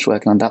I've finished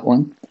working on that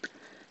one.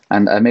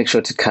 And I make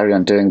sure to carry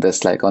on doing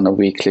this like on a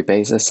weekly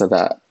basis so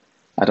that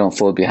I don't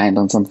fall behind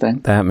on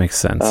something. That makes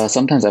sense.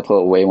 Sometimes I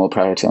put way more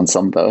priority on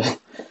some though.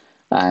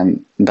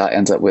 And that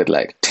ends up with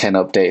like 10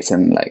 updates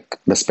in like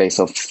the space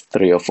of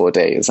 3 or 4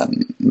 days.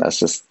 And that's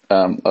just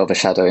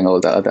overshadowing all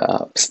the other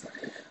apps.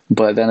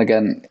 But then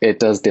again, it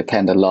does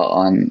depend a lot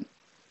on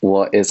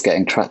what is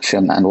getting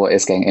traction and what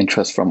is getting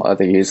interest from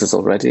other users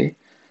already.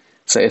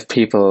 So if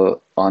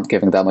people aren't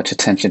giving that much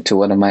attention to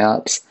one of my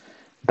apps,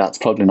 that's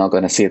probably not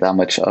going to see that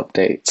much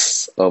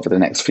updates over the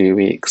next few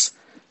weeks,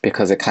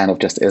 because it kind of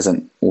just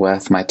isn't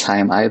worth my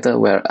time either,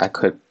 where I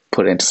could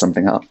put it into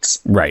something else.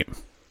 Right.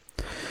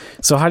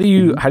 So how do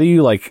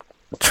you like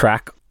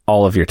track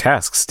all of your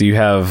tasks? Do you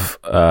have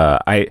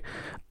I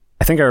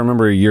think I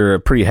remember you're a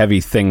pretty heavy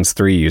Things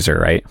 3 user,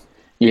 right?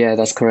 Yeah,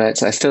 that's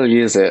correct. I still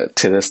use it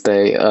to this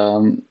day.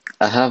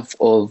 I have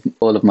all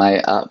of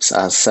my apps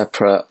as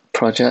separate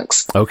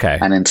projects. Okay.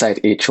 And inside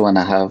each one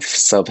I have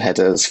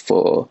subheaders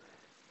for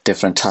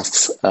different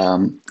tasks.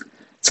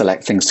 So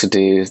like things to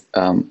do,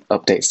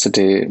 updates to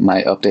do,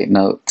 my update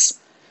notes,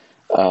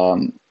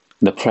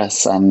 the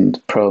press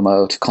and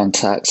promo to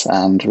contact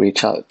and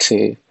reach out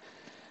to,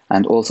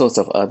 and all sorts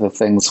of other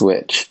things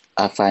which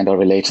I find are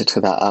related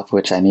to that app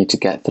which I need to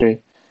get through.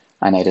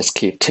 And I just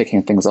keep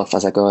ticking things off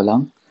as I go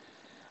along.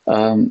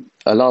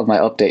 A lot of my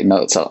update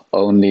notes are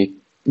only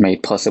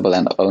made possible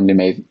and only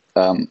made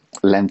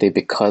lengthy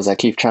because I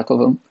keep track of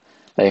them.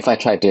 Like if I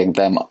tried doing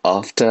them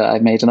after I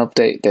made an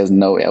update, there's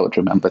no way I would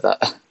remember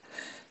that.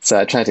 So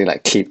I try to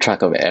like keep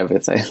track of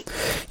everything.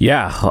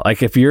 Yeah,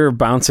 like if you're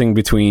bouncing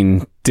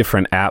between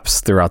different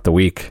apps throughout the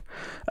week,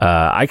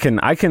 I can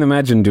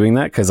imagine doing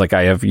that because like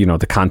I have, you know,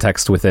 the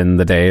context within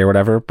the day or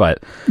whatever.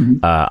 But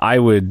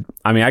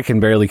I can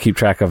barely keep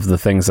track of the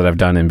things that I've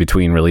done in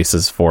between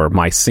releases for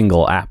my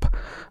single app.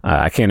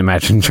 I can't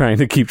imagine trying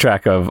to keep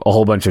track of a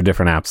whole bunch of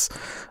different apps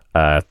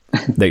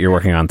that you're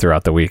working on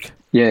throughout the week.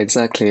 Yeah,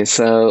 exactly.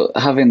 So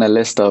having a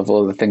list of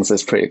all the things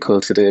is pretty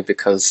cool to do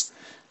because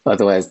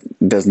otherwise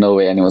there's no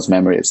way anyone's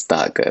memory is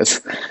that good.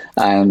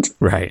 And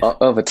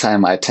over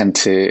time, I tend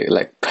to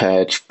like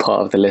purge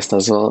part of the list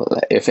as well.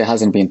 Like, if it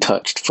hasn't been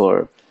touched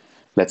for,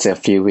 let's say, a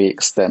few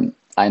weeks, then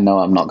I know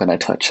I'm not going to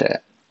touch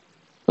it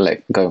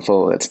like going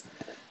forward.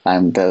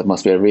 And there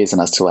must be a reason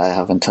as to why I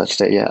haven't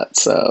touched it yet.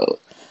 So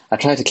I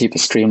try to keep it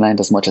streamlined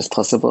as much as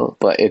possible,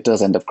 but it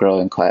does end up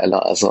growing quite a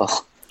lot as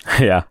well.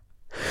 Yeah.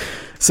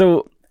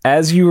 So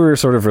as you were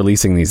sort of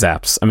releasing these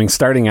apps, I mean,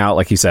 starting out,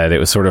 like you said, it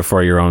was sort of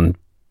for your own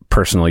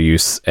personal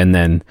use, and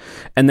then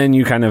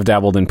you kind of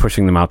dabbled in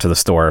pushing them out to the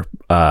store.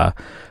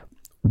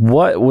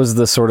 What was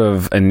the sort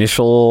of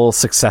initial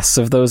success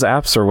of those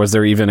apps, or was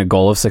there even a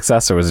goal of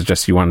success, or was it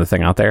just you wanted the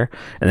thing out there?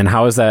 And then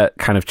how has that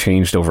kind of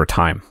changed over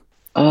time?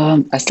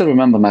 I still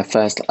remember my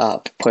first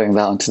app, putting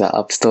that onto the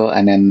App Store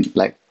and then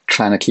like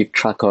trying to keep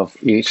track of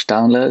each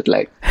download.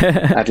 Like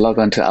I'd log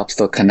on to App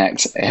Store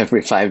Connect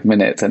every 5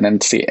 minutes and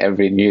then see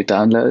every new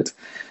download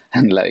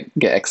and like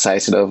get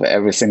excited over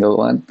every single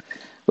one,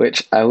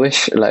 which I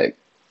wish like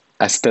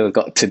I still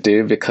got to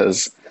do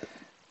because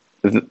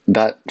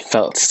that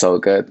felt so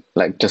good.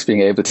 Like just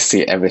being able to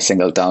see every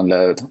single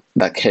download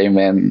that came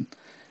in,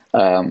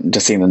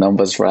 just seeing the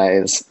numbers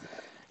rise.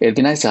 It'd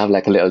be nice to have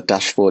like a little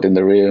dashboard in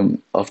the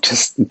room of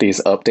just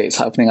these updates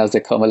happening as they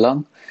come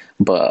along.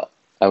 But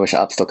I wish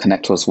App Store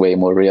Connect was way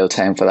more real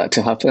time for that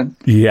to happen.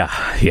 Yeah.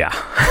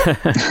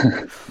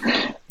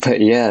 But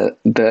yeah,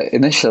 the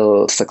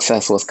initial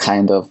success was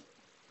kind of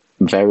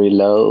very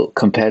low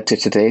compared to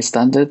today's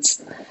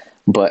standards,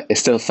 but it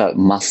still felt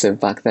massive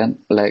back then.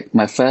 Like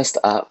my first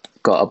app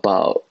got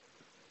about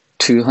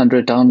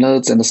 200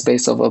 downloads in the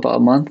space of about a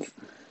month.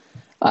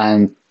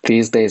 And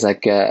these days I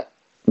get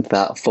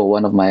that for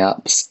one of my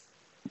apps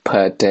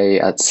per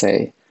day, I'd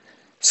say.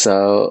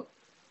 So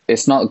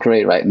it's not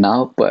great right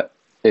now, but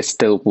it's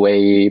still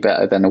way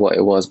better than what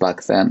it was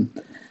back then.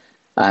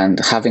 And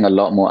having a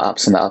lot more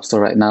apps in the App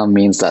Store right now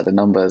means that the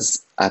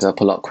numbers add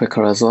up a lot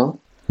quicker as well.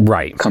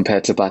 Right.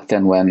 Compared to back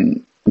then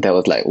when there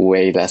was like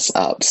way less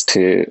apps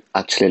to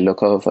actually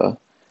look over.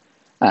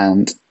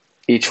 And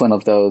each one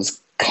of those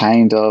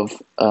kind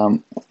of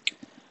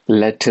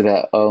led to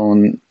their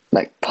own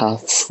like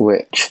paths,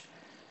 which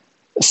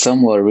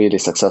some were really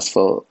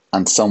successful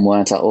and some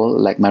weren't at all.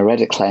 Like my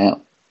Reddit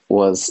client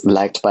was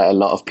liked by a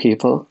lot of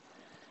people,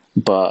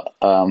 but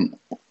all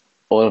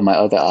of my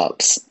other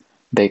apps,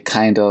 they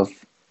kind of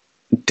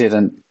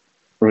didn't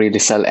really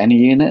sell any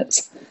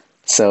units.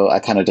 So I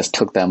kind of just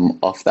took them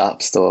off the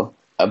App Store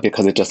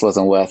because it just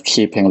wasn't worth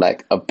keeping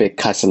like a big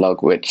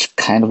catalog, which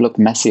kind of looked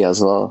messy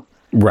as well.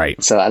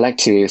 Right. So I like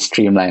to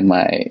streamline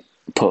my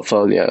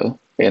portfolio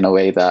in a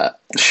way that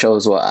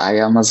shows what I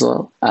am as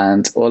well.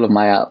 And all of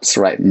my apps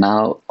right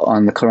now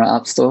on the current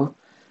App Store,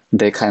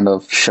 they kind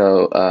of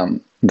show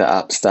the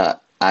apps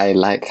that I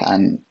like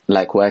and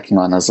like working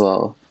on as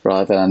well,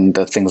 rather than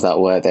the things that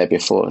were there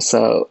before.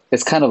 So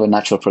it's kind of a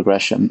natural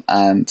progression,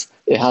 and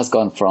it has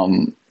gone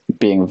from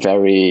being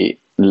very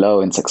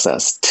low in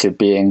success to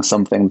being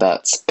something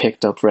that's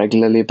picked up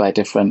regularly by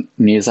different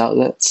news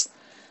outlets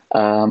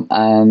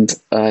and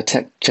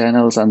tech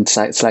journals and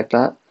sites like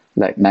that,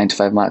 like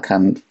 9to5Mac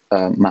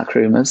and Mac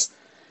Rumors,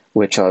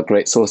 which are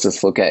great sources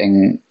for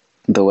getting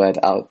the word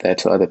out there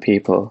to other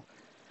people.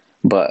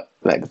 But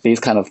like these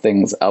kind of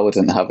things, I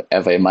wouldn't have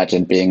ever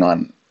imagined being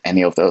on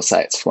any of those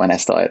sites when I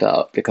started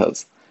out,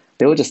 because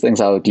they were just things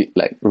I would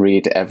like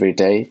read every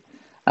day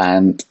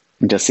and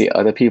just see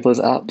other people's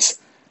apps.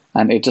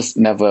 And it just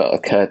never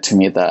occurred to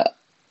me that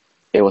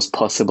it was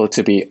possible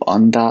to be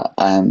on that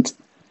and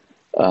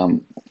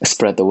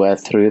spread the word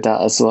through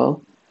that as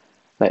well.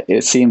 Like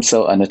it seemed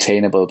so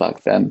unattainable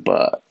back then,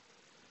 but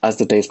as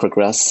the days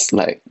progress,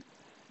 like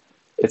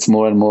it's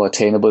more and more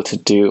attainable to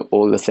do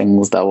all the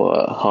things that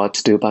were hard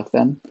to do back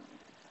then.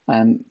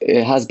 And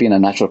it has been a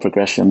natural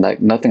progression.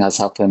 Like nothing has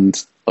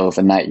happened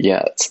overnight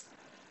yet.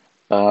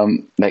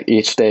 Like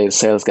each day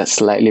sales get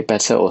slightly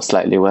better or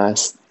slightly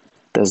worse.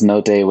 There's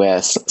no day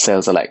where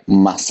sales are like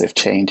massive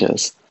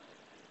changes.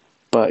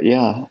 But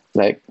yeah,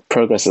 like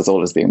progress is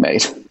always being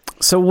made.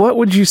 So what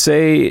would you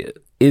say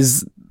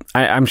is,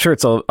 I'm sure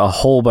it's a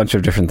whole bunch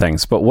of different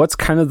things, but what's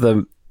kind of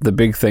the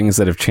big things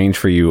that have changed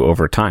for you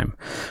over time?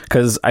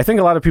 Because I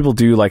think a lot of people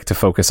do like to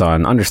focus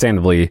on,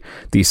 understandably,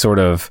 these sort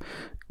of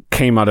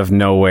came out of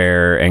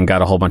nowhere and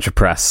got a whole bunch of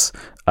press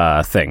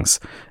things.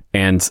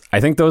 And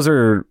I think those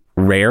are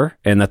rare,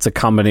 and that's a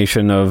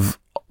combination of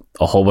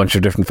a whole bunch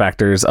of different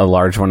factors, a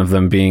large one of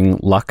them being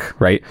luck,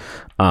 right?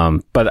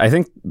 But I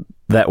think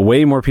that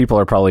way more people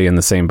are probably in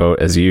the same boat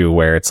as you,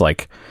 where it's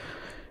like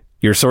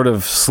you're sort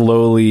of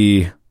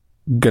slowly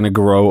going to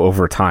grow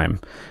over time.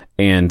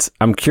 And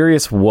I'm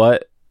curious,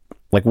 what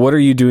are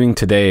you doing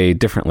today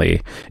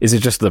differently? Is it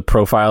just the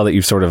profile that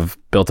you've sort of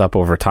built up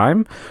over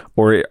time,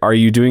 or are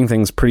you doing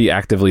things pretty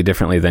actively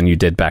differently than you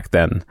did back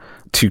then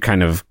to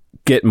kind of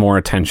get more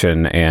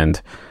attention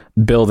and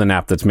build an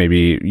app that's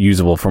maybe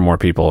usable for more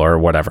people or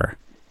whatever?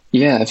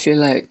 Yeah, I feel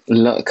like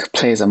luck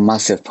plays a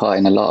massive part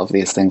in a lot of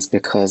these things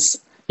because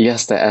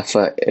yes, the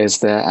effort is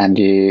there and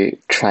you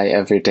try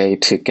every day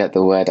to get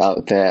the word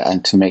out there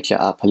and to make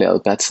your app a little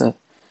better.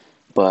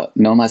 But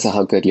no matter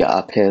how good your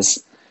app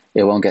is,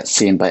 it won't get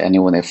seen by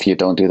anyone if you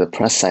don't do the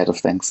press side of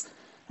things.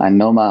 And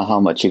no matter how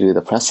much you do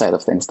the press side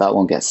of things, that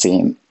won't get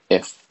seen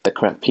if the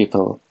correct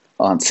people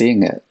aren't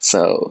seeing it.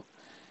 So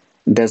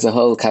there's a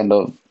whole kind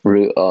of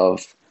route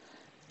of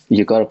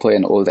you got to put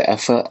in all the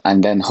effort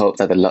and then hope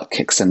that the luck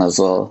kicks in as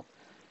well.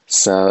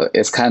 So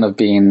it's kind of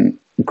been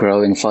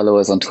growing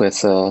followers on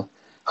Twitter,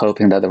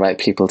 hoping that the right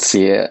people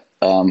see it,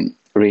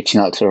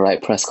 reaching out to the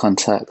right press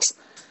contacts,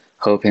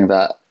 hoping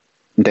that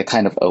they're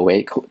kind of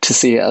awake to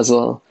see it as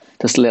well.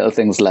 Just little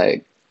things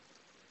like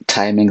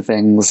timing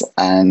things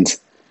and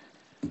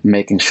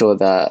making sure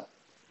that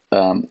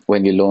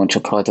when you launch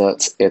a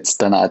product, it's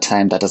done at a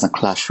time that doesn't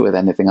clash with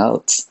anything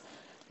else.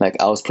 Like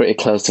I was pretty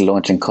close to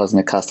launching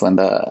Cosmic Cast when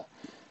the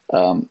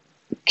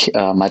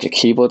Magic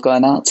Keyboard got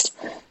announced.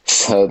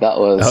 So that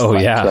was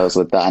close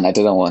with that, and I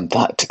didn't want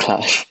that to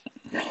clash.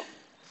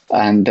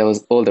 And there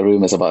was all the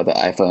rumors about the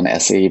iPhone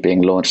SE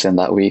being launched in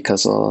that week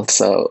as well.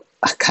 So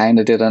I kind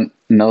of didn't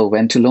know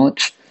when to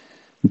launch,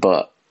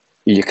 but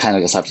you kind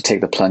of just have to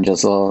take the plunge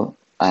as well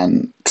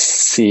and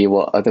see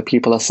what other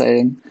people are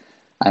saying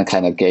and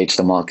kind of gauge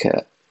the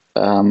market.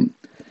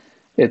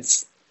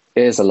 It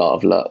is a lot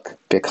of luck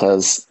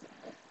because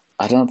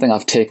I don't think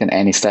I've taken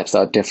any steps that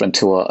are different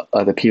to what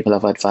other people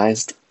have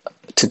advised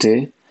to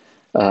do,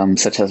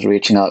 such as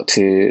reaching out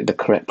to the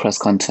correct press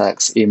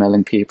contacts,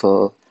 emailing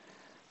people,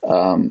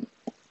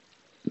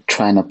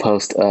 trying to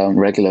post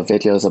regular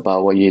videos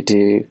about what you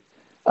do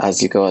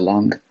as you go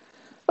along,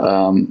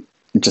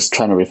 just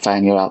trying to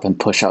refine your app and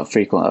push out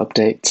frequent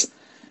updates.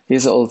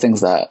 These are all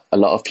things that a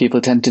lot of people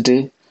tend to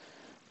do,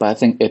 but I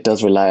think it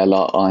does rely a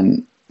lot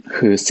on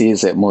who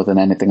sees it more than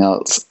anything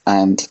else.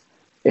 And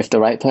if the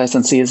right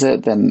person sees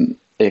it, then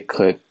it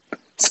could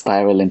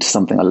spiral into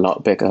something a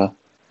lot bigger.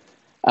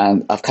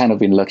 And I've kind of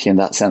been lucky in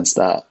that sense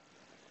that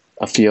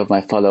a few of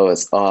my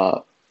followers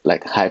are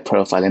like high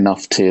profile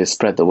enough to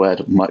spread the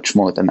word much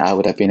more than I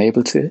would have been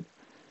able to.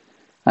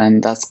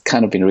 And that's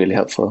kind of been really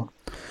helpful.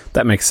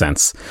 That makes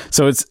sense.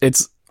 So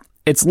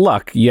it's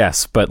luck,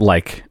 yes, but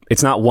like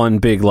it's not one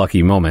big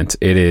lucky moment.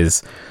 It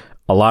is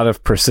a lot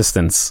of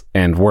persistence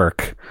and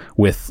work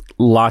with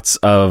lots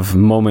of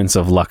moments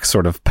of luck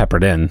sort of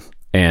peppered in.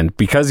 And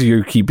because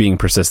you keep being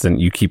persistent,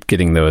 you keep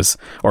getting those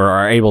or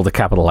are able to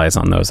capitalize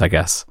on those, I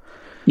guess.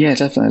 Yeah,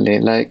 definitely.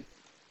 Like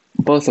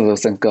both of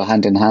those things go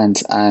hand in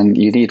hand and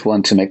you need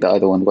one to make the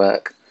other one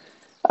work.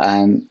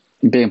 And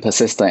being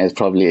persistent is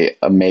probably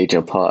a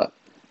major part.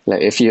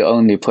 Like if you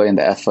only put in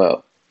the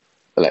effort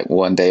like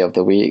one day of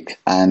the week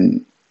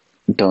and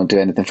don't do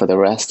anything for the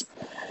rest,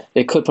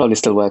 it could probably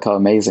still work out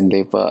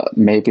amazingly, but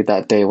maybe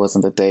that day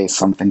wasn't the day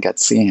something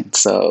gets seen.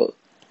 So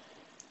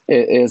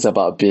it is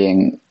about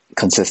being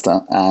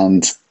consistent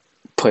and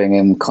putting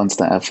in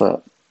constant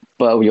effort,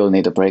 but we all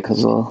need a break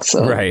as well.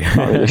 So right.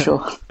 Not really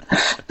sure.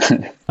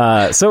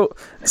 So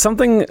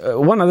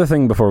one other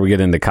thing before we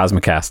get into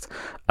Cosmicast,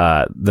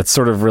 that's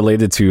sort of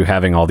related to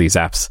having all these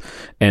apps.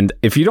 And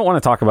if you don't want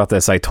to talk about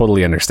this, I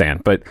totally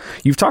understand, but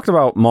you've talked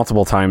about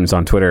multiple times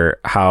on Twitter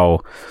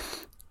how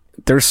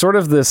there's sort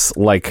of this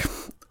like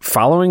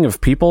following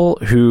of people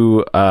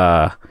who,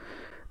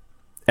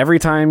 every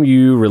time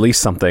you release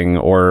something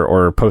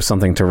or post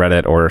something to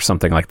Reddit or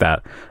something like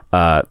that,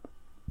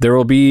 there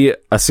will be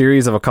a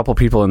series of a couple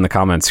people in the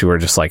comments who are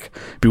just like,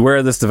 beware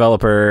of this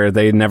developer.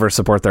 They never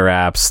support their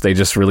apps. They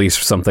just release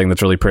something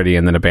that's really pretty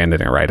and then abandon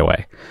it right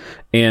away.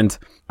 And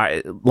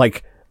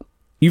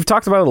you've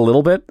talked about it a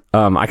little bit.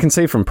 I can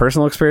say from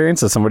personal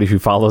experience as somebody who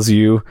follows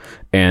you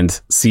and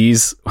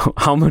sees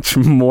how much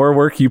more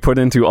work you put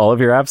into all of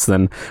your apps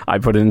than I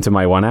put into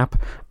my one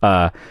app.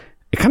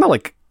 It kind of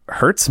like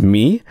hurts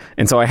me.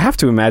 And so I have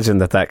to imagine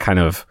that kind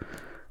of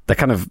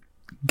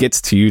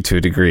gets to you to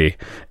a degree.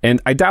 And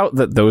I doubt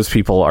that those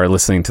people are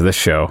listening to this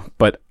show,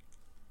 but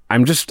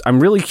I'm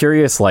really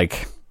curious,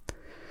 like,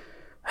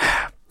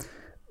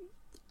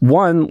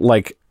 one,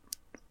 like,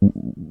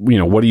 you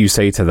know, what do you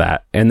say to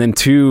that? And then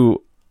two,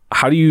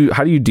 how do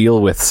you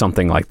deal with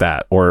something like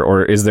that?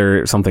 Or is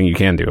there something you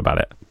can do about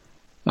it?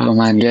 Oh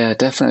man, yeah,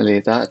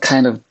 definitely. That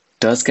kind of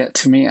does get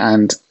to me,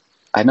 and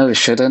I know it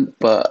shouldn't,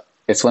 but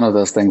it's one of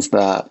those things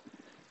that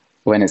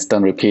when it's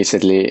done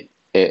repeatedly,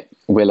 it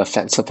will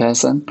affect a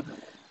person.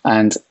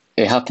 And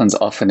it happens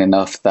often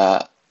enough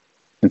that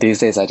these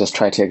days I just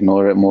try to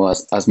ignore it more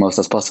as most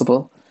as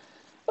possible.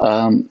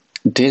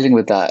 Dealing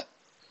with that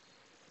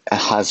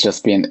has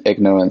just been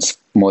ignorance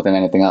more than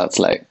anything else.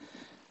 Like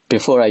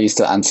before, I used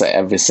to answer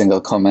every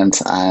single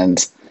comment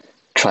and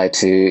try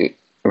to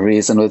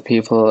reason with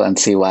people and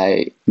see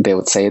why they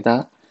would say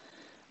that.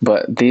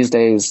 But these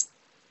days,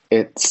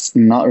 it's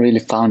not really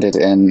founded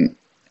in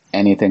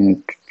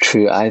anything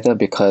true either,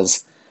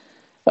 because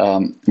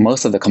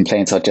most of the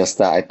complaints are just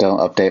that I don't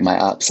update my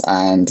apps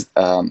and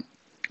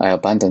I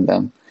abandon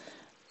them.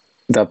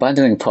 The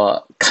abandoning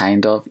part,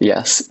 kind of,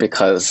 yes,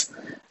 because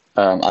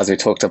as we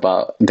talked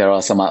about, there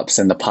are some apps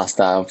in the past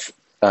that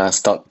I've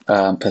stopped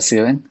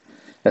pursuing,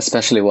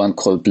 especially one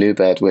called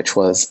Bluebird, which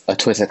was a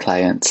Twitter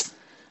client,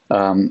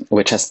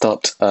 which I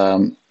stopped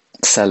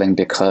selling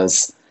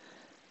because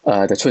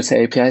the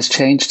Twitter APIs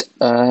changed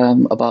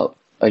about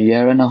a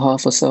year and a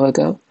half or so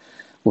ago,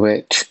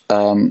 which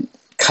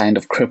kind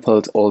of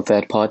crippled all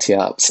third-party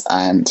apps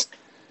and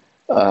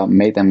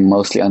made them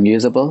mostly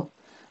unusable.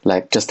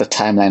 Like, just the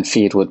timeline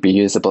feed would be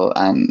usable,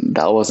 and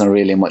that wasn't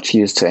really much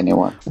use to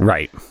anyone.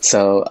 Right.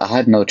 So I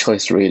had no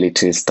choice really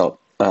to stop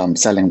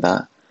selling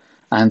that.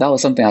 And that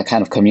was something I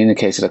kind of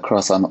communicated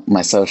across on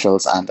my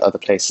socials and other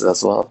places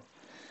as well.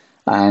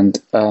 And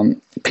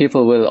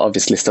people will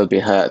obviously still be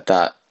hurt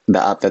that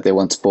the app that they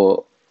once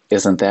bought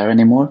isn't there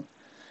anymore.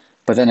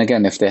 But then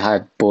again, if they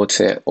had bought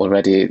it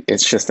already,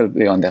 it should still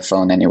be on their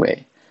phone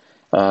anyway.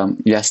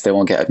 Yes, they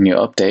won't get new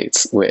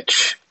updates,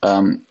 which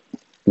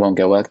won't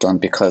get worked on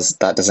because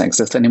that doesn't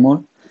exist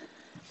anymore.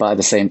 But at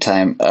the same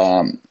time,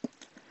 the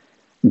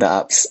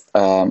apps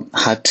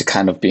had to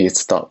kind of be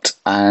stopped.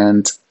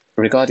 And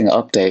regarding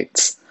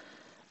updates,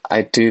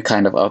 I do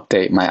kind of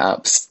update my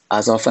apps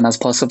as often as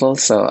possible.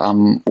 So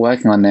I'm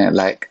working on it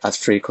like as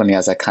frequently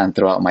as I can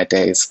throughout my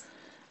days.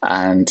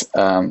 And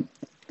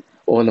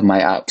all of my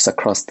apps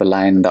across the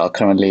line that are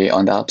currently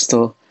on the App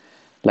Store,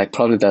 like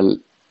probably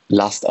the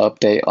last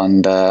update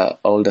on the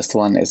oldest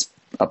one is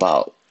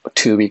about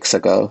 2 weeks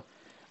ago.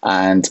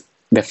 And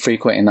they're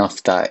frequent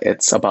enough that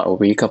it's about a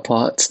week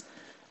apart.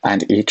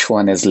 And each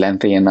one is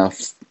lengthy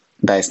enough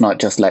that it's not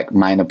just like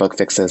minor bug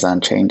fixes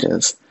and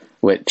changes,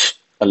 which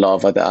a lot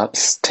of other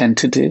apps tend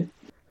to do.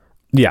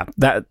 Yeah,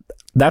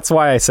 that's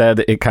why I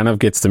said it kind of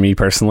gets to me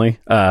personally,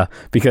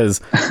 because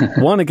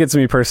one, it gets to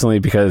me personally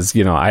because,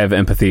 you know, I have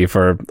empathy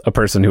for a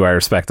person who I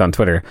respect on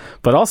Twitter,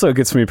 but also it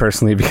gets to me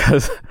personally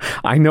because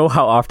I know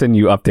how often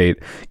you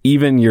update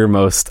even your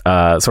most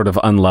sort of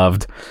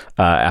unloved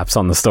apps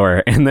on the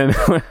store. And then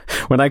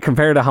when I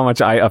compare to how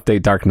much I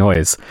update Dark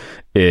Noise,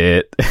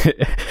 it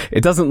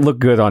doesn't look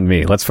good on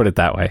me. Let's put it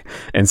that way.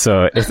 And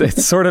so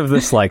it's sort of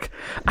this like,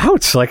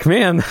 ouch, like,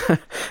 man,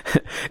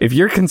 if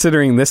you're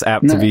considering this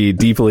app to be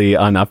deeply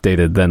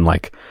unupdated, then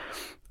like,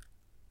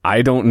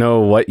 I don't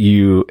know what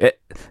I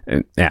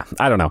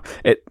don't know.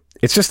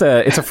 It's just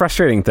it's a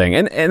frustrating thing.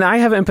 And I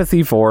have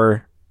empathy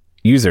for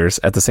users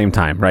at the same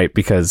time, right?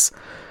 Because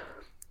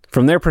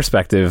from their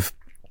perspective,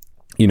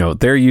 you know,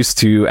 they're used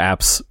to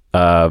apps,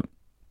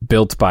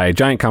 built by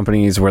giant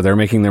companies where they're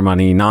making their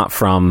money not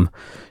from,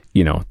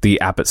 you know, the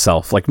app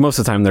itself. Like most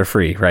of the time they're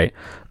free, right?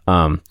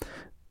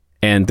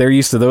 And they're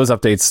used to those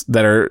updates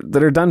that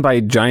are done by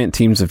giant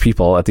teams of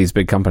people at these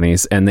big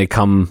companies, and they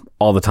come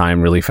all the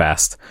time really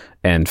fast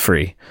and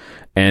free.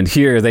 And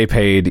here they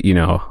paid, you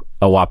know,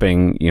 a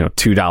whopping, you know,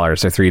 $2 or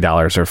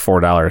 $3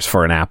 or $4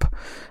 for an app.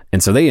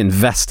 And so they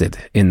invested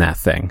in that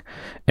thing.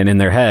 And in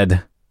their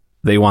head,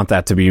 they want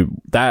that to be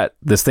that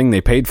this thing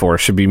they paid for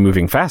should be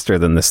moving faster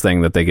than this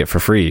thing that they get for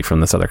free from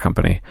this other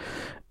company.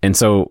 And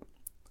so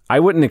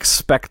I wouldn't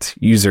expect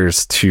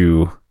users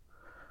to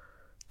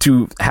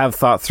have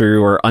thought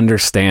through or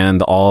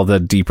understand all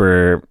the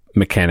deeper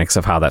mechanics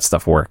of how that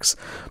stuff works.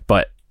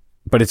 But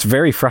it's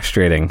very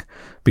frustrating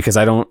because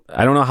I don't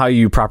know how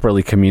you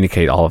properly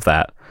communicate all of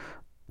that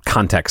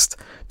context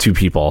to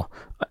people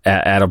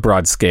at a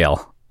broad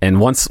scale.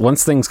 And once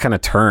things kind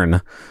of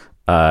turn,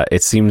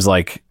 it seems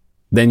like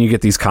then you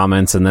get these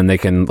comments and then they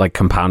can like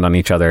compound on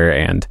each other,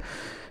 and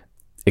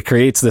it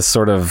creates this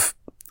sort of,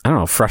 I don't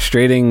know,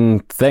 frustrating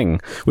thing,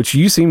 which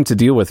you seem to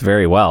deal with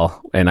very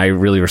well. And I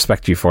really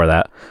respect you for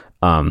that.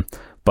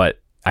 But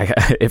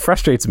it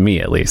frustrates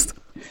me at least.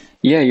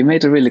 Yeah, you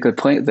made a really good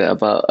point there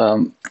about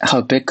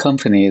how big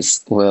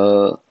companies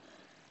will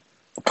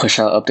push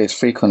out updates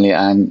frequently,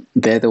 and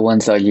they're the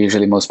ones that are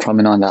usually most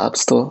prominent on the App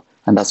Store,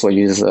 and that's what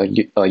users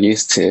are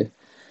used to.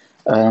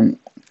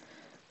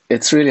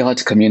 It's really hard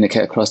to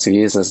communicate across to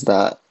users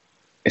that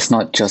it's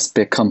not just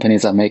big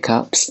companies that make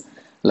apps.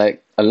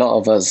 Like, a lot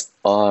of us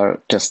are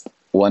just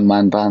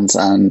one-man bands,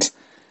 and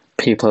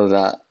people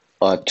that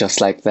are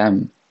just like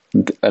them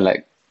are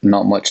like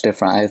not much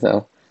different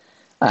either.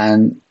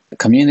 And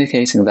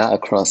communicating that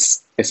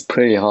across is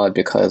pretty hard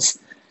because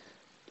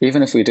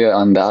even if we do it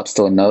on the App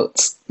Store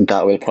notes,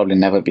 that will probably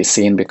never be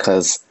seen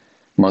because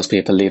most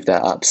people leave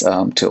their apps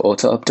to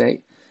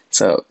auto-update.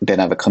 So they're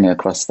never coming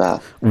across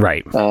that.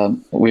 Right.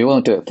 We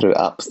won't do it through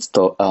App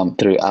Store,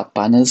 through app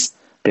banners,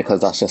 because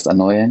that's just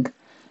annoying.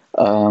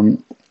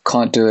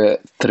 Can't do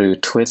it through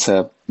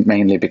Twitter,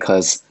 mainly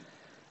because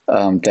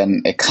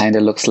then it kind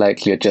of looks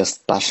like you're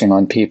just bashing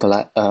on people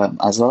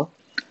as well.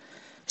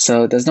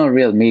 So there's no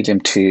real medium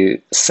to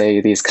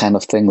say these kind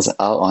of things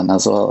out on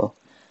as well.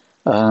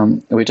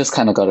 We just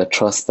kind of got to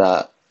trust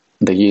that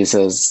the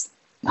users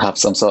have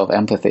some sort of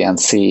empathy and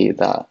see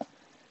that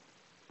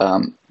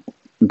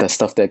the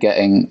stuff they're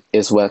getting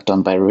is worked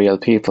on by real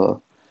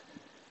people.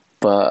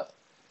 But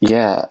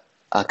yeah,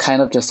 I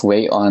kind of just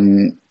wait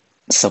on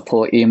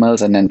support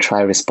emails and then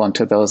try respond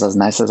to those as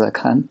nice as I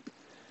can.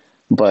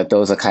 But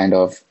those are kind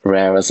of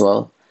rare as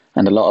well.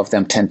 And a lot of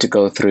them tend to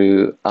go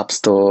through App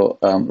Store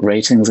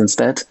ratings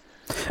instead.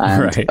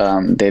 And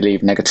Right. they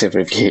leave negative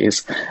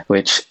reviews,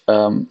 which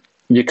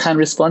you can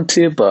respond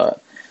to,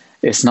 but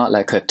it's not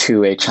like a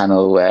two-way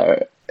channel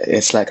where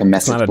it's like a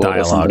message not a board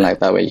or something dialogue. like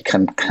that where you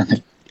can kind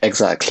of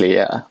exactly,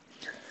 yeah.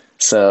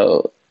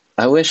 So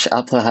I wish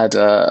Apple had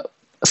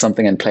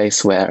something in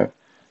place where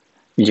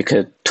you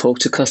could talk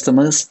to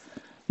customers,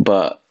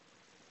 but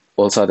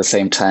also at the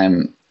same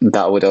time,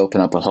 that would open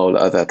up a whole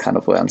other kind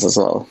of worms as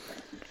well.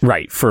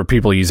 Right. For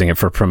people using it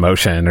for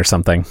promotion or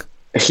something.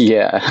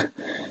 Yeah,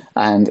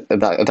 and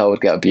that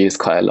would get abused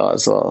quite a lot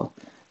as well.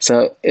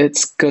 So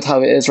it's good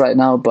how it is right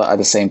now, but at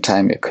the same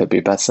time, it could be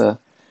better.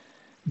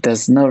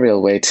 There's no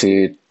real way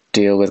to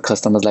deal with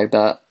customers like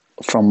that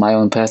from my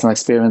own personal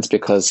experience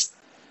because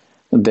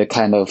they're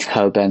kind of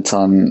hell-bent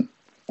on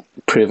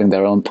proving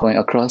their own point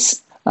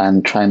across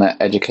and trying to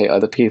educate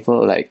other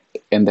people. Like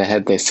in their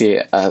head, they see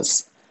it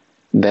as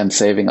them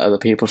saving other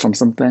people from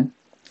something.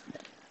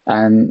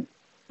 And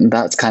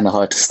that's kind of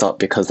hard to stop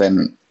because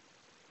then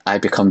I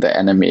become the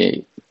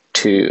enemy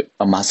to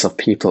a mass of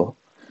people.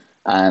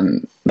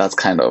 And that's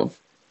kind of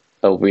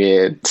a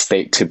weird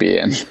state to be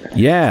in.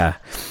 Yeah.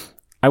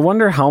 I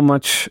wonder how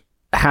much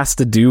has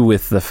to do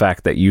with the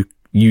fact that you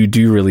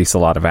do release a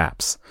lot of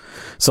apps.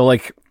 So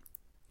like,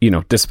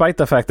 despite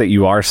the fact that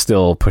you are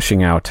still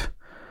pushing out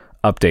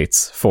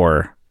updates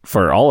for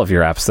all of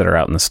your apps that are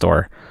out in the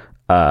store,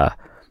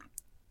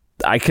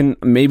 I can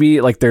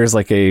maybe like there's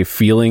like a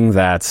feeling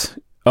that,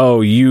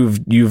 oh,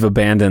 you've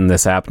abandoned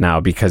this app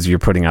now because you're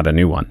putting out a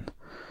new one.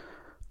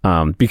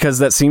 Because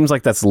that seems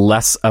like that's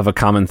less of a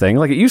common thing.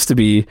 Like it used to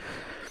be,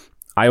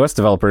 iOS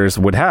developers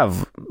would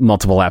have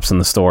multiple apps in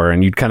the store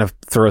and you'd kind of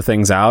throw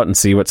things out and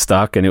see what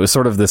stuck. And it was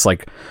sort of this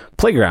like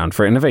playground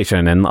for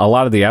innovation. And a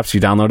lot of the apps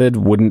you downloaded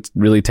wouldn't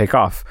really take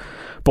off,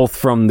 both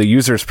from the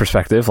user's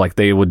perspective, like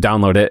they would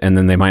download it and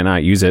then they might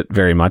not use it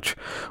very much.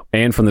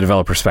 And from the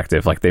developer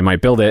perspective, like they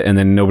might build it and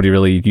then nobody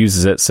really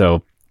uses it.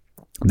 So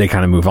they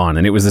kind of move on.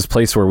 And it was this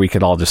place where we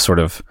could all just sort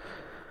of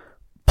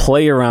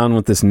play around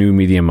with this new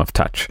medium of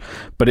touch.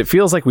 But it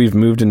feels like we've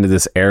moved into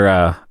this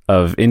era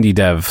of indie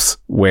devs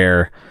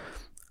where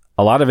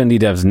a lot of indie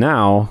devs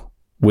now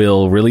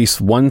will release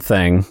one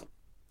thing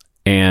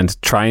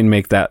and try and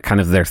make that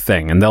kind of their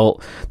thing. And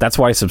that's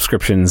why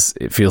subscriptions,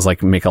 it feels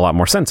like, make a lot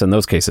more sense in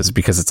those cases,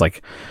 because it's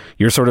like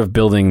you're sort of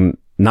building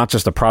not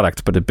just a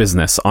product, but a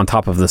business on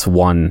top of this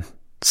one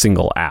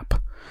single app.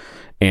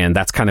 And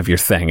that's kind of your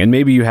thing. And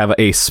maybe you have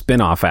a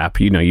spin-off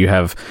app, you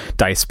have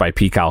Dice by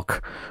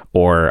Pcalc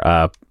or,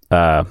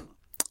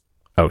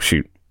 oh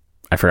shoot,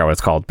 I forgot what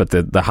it's called, but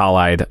the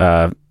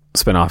Halide,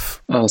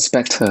 spin-off. Oh,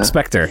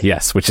 Spectre,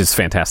 yes, which is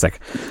fantastic.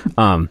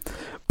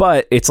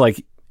 But it's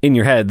like in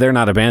your head, they're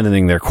not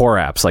abandoning their core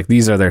apps. Like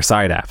these are their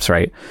side apps,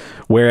 right?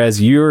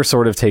 Whereas you're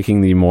sort of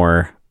taking the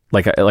more,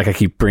 like I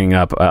keep bringing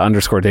up,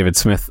 underscore David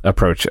Smith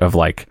approach of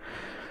like,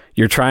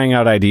 you're trying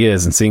out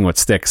ideas and seeing what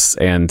sticks.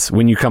 And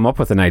when you come up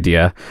with an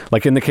idea,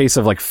 like in the case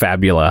of like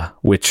Fabula,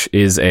 which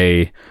is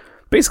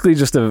basically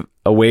just a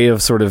way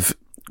of sort of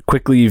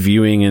quickly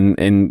viewing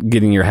and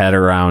getting your head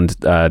around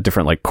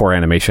different like core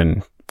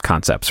animation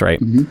concepts, right?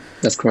 Mm-hmm.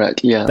 That's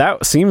correct. Yeah.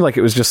 That seemed like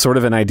it was just sort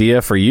of an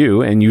idea for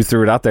you and you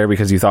threw it out there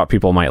because you thought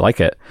people might like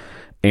it.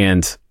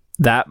 And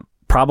that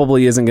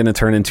probably isn't going to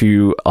turn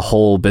into a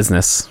whole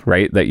business,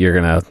 right? That you're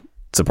going to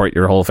support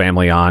your whole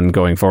family on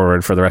going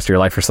forward for the rest of your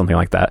life or something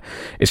like that.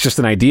 It's just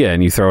an idea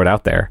and you throw it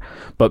out there.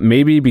 But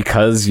maybe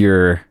because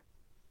your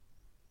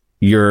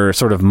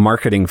sort of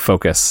marketing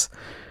focus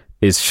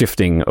is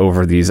shifting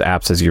over these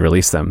apps as you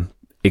release them,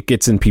 it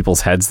gets in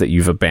people's heads that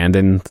you've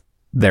abandoned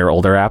their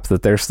older app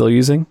that they're still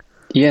using.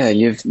 Yeah,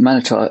 you've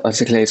managed to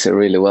articulate it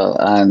really well.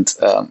 And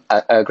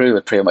I agree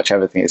with pretty much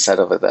everything you said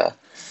over there.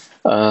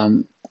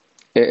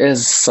 It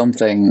is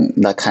something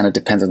that kind of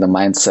depends on the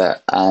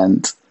mindset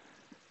and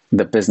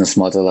the business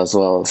model as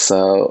well.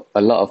 So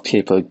a lot of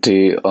people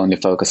do only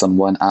focus on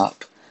one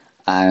app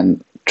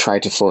and try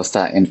to force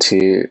that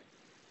into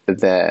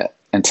their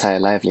entire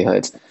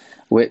livelihood,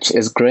 which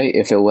is great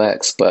if it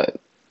works, but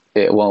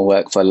it won't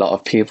work for a lot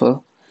of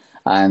people.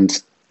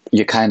 And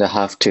you kind of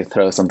have to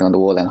throw something on the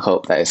wall and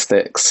hope that it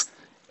sticks,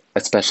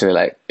 especially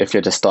like if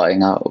you're just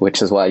starting out,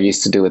 which is what I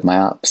used to do with my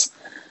apps.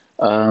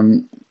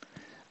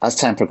 As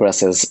time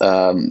progresses,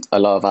 a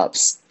lot of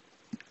apps,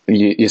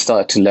 you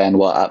start to learn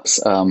what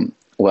apps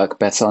work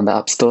better on the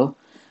App Store.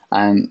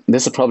 And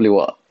this is probably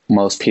what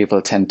most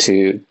people tend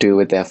to do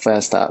with their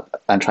first app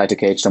and try to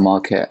gauge the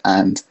market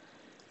and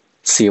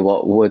see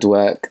what would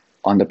work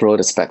on the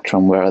broader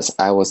spectrum, whereas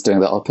I was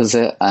doing the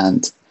opposite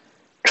and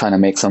trying to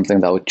make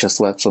something that would just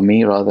work for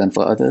me rather than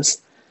for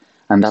others.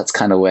 And that's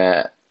kind of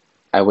where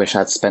I wish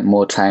I'd spent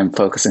more time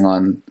focusing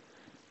on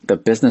the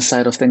business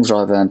side of things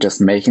rather than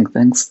just making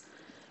things.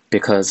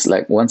 Because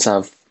like once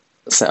I've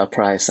set a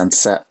price and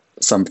set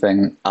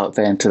something out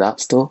there into the App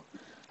Store,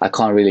 I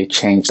can't really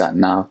change that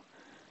now.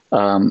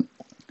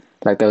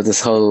 Like there was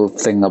this whole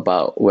thing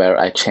about where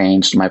I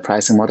changed my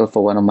pricing model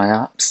for one of my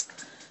apps.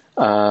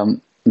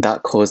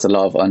 That caused a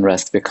lot of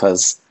unrest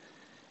because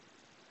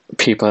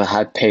people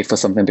had paid for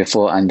something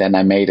before and then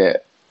I made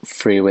it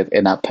free with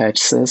in-app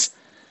purchases.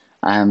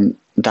 And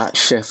that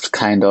shift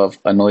kind of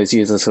annoys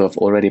users who have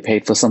already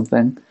paid for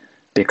something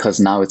because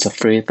now it's a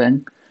free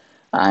thing.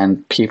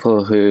 And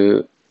people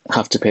who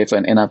have to pay for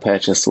an in-app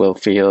purchase will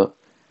feel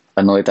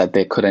annoyed that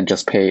they couldn't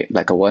just pay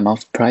like a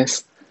one-off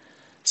price.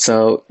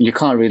 So you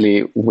can't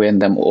really win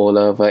them all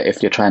over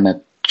if you're trying to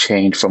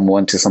change from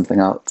one to something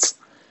else.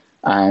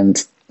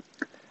 And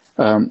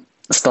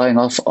starting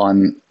off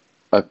on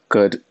a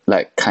good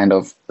like kind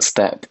of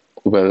step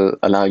will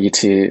allow you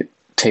to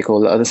take all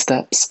the other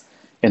steps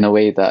in a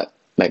way that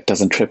like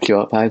doesn't trip you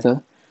up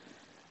either.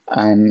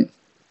 And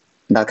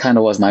that kind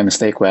of was my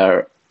mistake,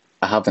 where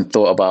I haven't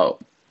thought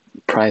about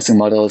pricing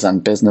models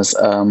and business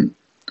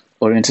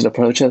oriented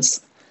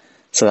approaches.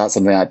 So that's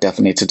something I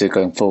definitely need to do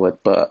going forward.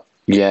 But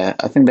yeah,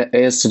 I think that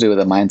is to do with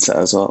the mindset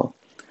as well.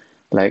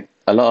 Like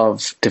a lot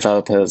of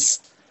developers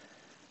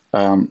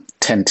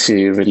tend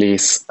to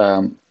release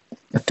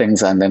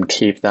things and then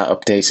keep that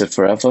updated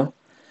forever,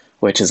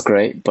 which is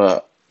great.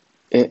 But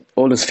it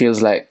always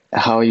feels like,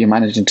 how are you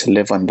managing to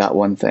live on that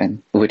one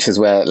thing? Which is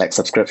where like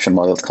subscription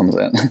models comes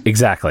in.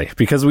 Exactly,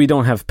 because we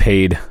don't have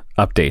paid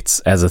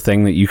updates as a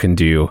thing that you can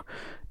do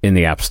in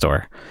the App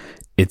Store.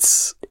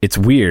 It's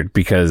weird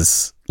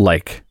because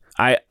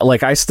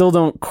I still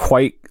don't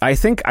quite, I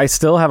think I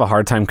still have a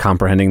hard time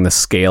comprehending the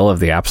scale of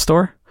the App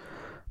Store.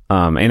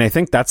 And I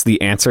think that's the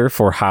answer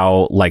for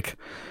how like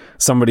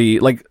somebody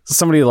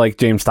like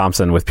James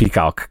Thompson with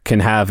Peacock can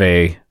have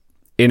a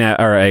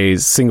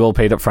single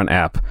paid upfront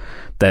app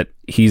that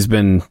he's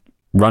been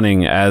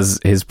running as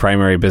his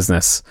primary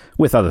business,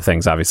 with other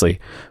things obviously,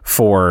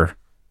 for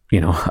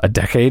a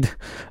decade,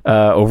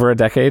 over a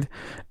decade.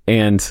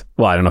 And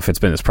well, I don't know if it's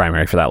been his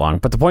primary for that long,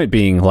 but the point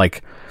being,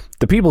 like,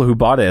 the people who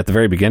bought it at the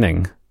very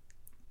beginning,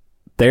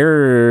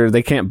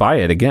 they can't buy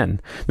it again.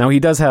 Now he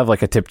does have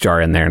like a tip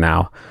jar in there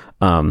now,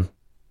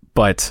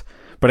 but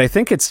I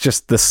think it's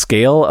just the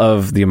scale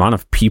of the amount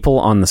of people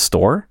on the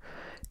store.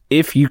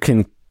 If you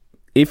can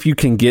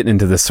get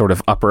into this sort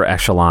of upper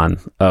echelon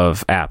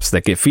of apps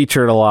that get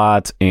featured a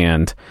lot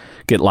and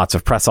get lots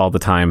of press all the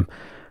time,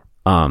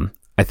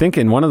 I think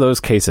in one of those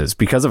cases,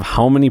 because of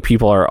how many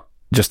people are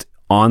just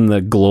on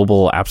the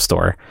global app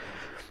store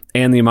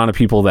and the amount of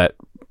people that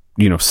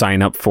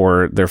sign up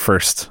for their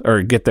first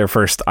or get their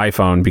first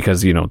iPhone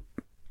because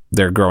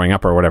they're growing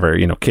up or whatever,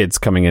 kids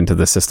coming into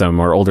the system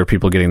or older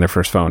people getting their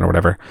first phone or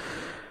whatever,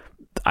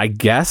 I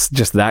guess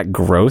just that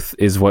growth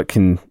is what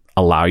can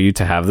allow you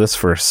to have this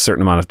for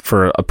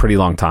for a pretty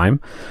long time.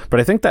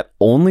 But I think that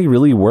only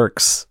really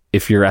works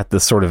if you're at the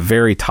sort of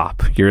very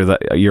top. You're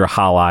a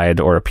Halide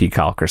or a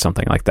Peacock or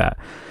something like that.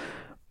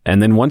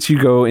 And then once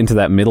you go into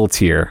that middle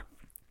tier,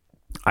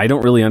 I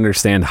don't really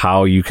understand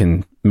how you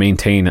can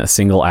maintain a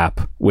single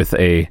app with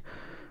a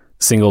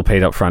single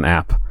paid upfront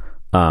app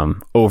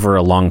over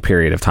a long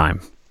period of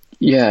time.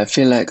 Yeah, I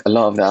feel like a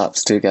lot of the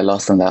apps do get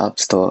lost in the App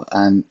Store,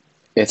 and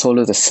it's all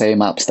of the same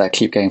apps that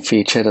keep getting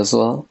featured as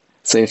well.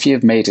 So if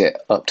you've made it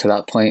up to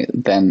that point,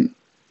 then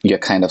you're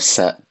kind of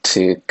set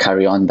to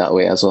carry on that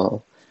way as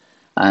well.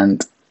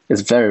 And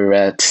it's very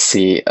rare to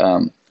see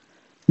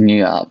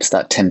new apps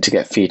that tend to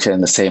get featured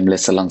in the same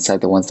list alongside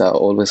the ones that are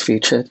always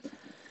featured.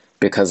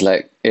 Because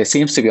like it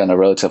seems to be on a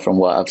rota from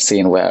what I've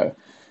seen, where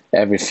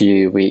every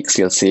few weeks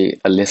you'll see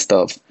a list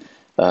of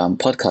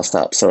podcast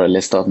apps or a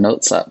list of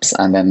notes apps,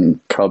 and then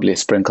probably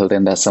sprinkled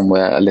in there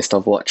somewhere a list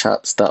of watch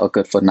apps that are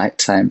good for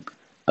nighttime,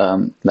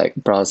 like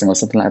browsing or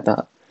something like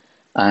that.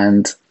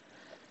 And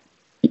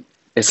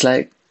it's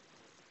like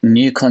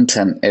new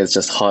content is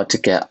just hard to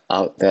get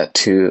out there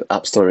to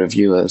App Store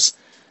reviewers.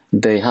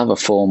 They have a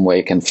form where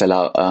you can fill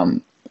out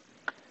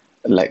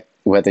like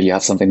whether you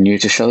have something new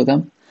to show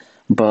them,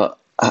 but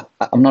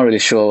I'm not really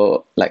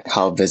sure like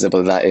how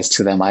visible that is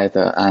to them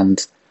either.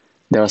 And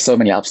there are so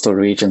many App Store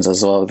regions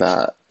as well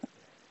that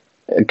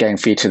getting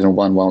featured in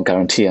one won't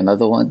guarantee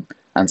another one.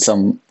 And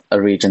some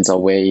regions are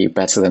way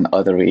better than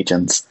other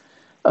regions.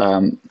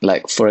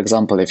 Like, for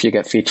example, if you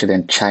get featured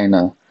in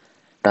China,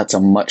 that's a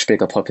much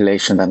bigger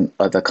population than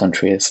other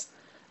countries.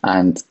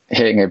 And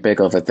hitting it big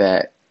over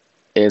there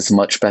is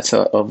much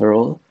better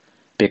overall,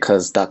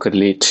 because that could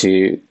lead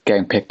to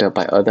getting picked up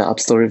by other App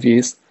Store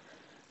reviews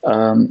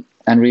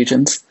and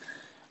regions.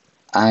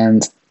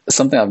 And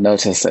something I've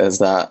noticed is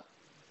that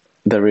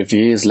the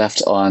reviews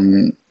left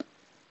on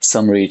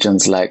some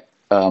regions, like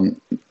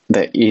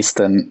the East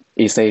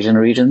Asian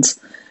regions,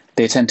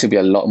 they tend to be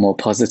a lot more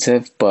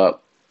positive,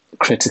 but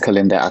critical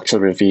in their actual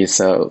review.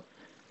 So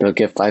they'll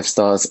give 5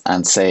 stars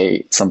and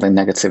say something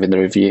negative in the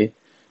review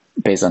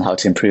based on how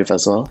to improve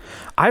as well.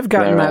 I've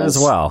gotten that as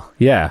well.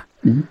 Yeah.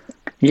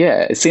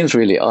 Yeah, it seems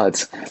really odd,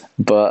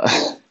 but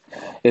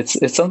it's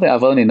something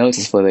I've only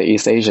noticed for the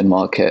East Asian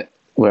market.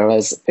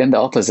 Whereas in the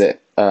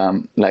opposite,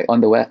 like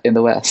in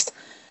the West,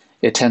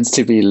 it tends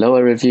to be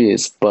lower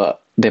reviews,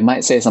 but they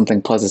might say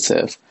something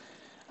positive.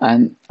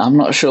 And I'm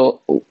not sure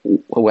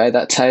where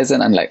that ties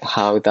in and like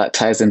how that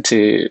ties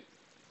into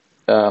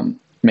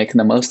making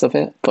the most of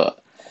it,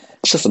 but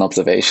it's just an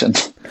observation.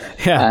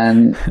 Yeah.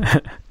 And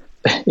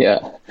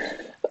yeah.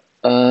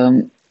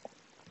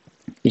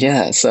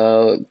 Yeah,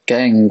 so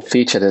getting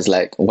featured is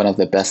like one of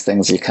the best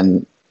things you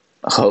can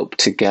hope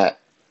to get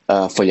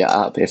for your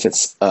app if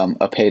it's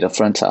a paid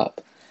upfront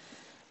app.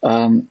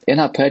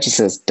 In-app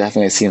purchases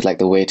definitely seems like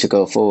the way to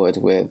go forward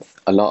with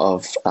a lot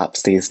of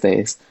apps these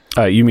days.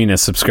 You mean a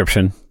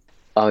subscription?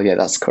 Oh yeah,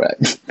 that's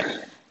correct.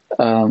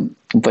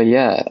 But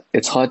yeah,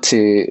 it's hard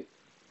to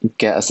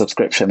get a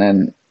subscription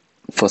in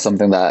for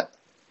something that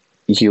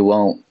you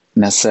won't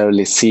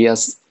necessarily see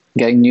as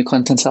getting new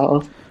content out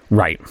of.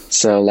 Right.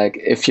 So like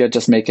if you're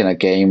just making a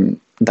game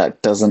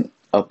that doesn't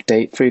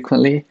update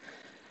frequently,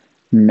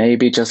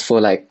 maybe just for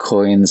like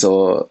coins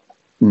or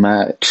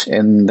merch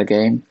in the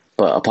game.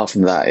 But apart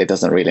from that, it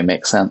doesn't really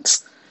make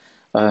sense.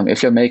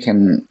 If you're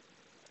making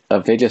a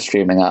video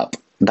streaming app,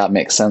 that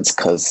makes sense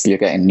because you're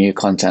getting new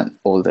content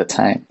all the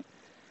time.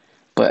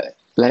 But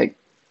like,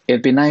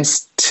 it'd be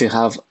nice to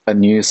have a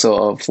new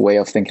sort of way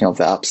of thinking of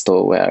the App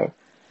Store where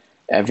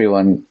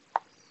everyone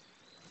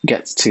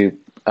gets to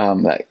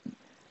like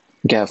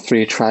get a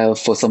free trial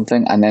for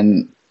something and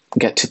then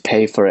get to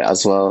pay for it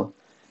as well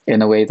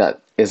in a way that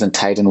isn't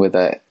tied in with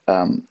a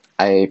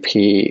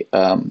IAP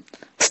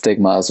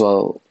stigma as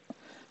well.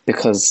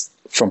 Because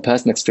from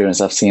personal experience,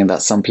 I've seen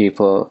that some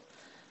people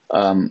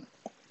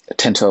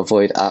tend to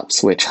avoid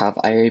apps which have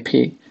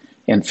IAP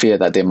in fear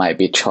that they might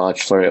be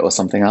charged for it or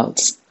something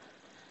else,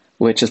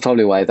 which is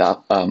probably why the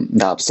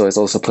App Store is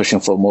also pushing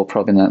for more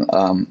prominent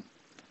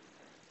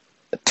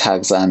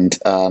tags and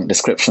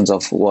descriptions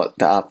of what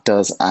the app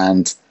does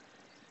and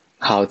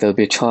how they'll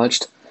be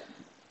charged.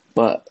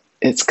 But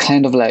it's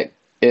kind of like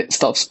it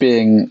stops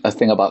being a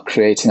thing about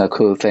creating a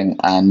cool thing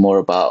and more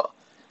about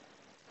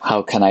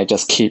how can I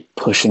just keep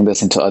pushing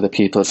this into other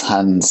people's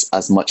hands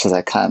as much as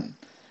I can.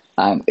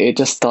 And it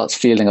just starts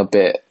feeling a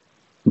bit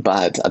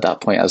bad at that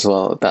point as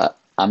well, that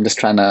I'm just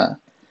trying to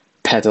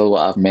peddle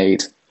what I've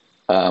made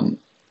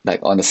like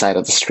on the side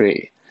of the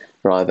street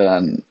rather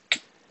than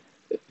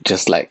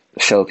just like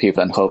show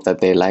people and hope that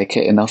they like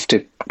it enough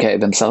to get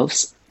it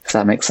themselves. If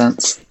that makes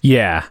sense.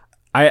 Yeah.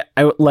 I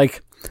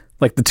like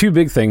the two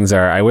big things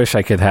are I wish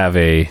I could have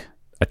a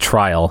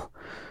trial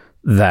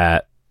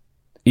that,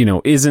 you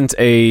know, isn't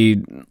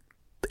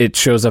it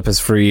shows up as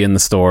free in the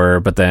store,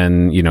 but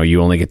then, you know,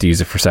 you only get to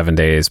use it for 7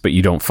 days, but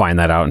you don't find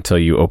that out until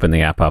you open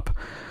the app up.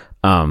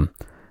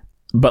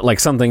 But like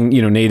something,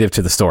 you know, native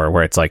to the store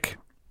where it's like,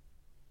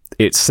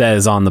 it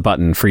says on the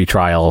button, free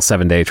trial,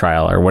 7-day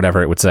trial, or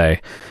whatever it would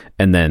say.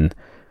 And then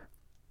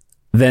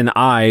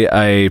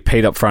a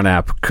paid upfront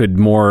app could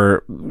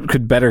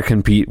better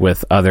compete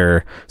with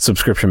other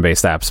subscription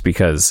based apps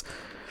because,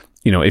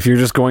 you know, if you're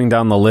just going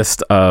down the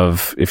list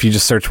of, if you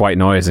just search white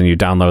noise and you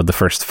download the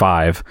first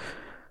 5,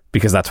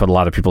 because that's what a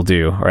lot of people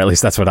do, or at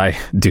least that's what I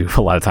do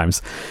a lot of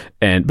times.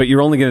 But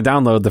you're only going to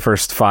download the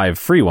first 5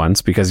 free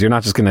ones because you're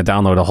not just going to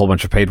download a whole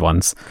bunch of paid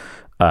ones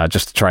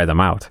just to try them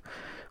out.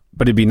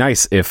 But it'd be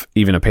nice if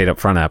even a paid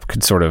upfront app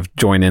could sort of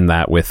join in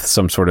that with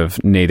some sort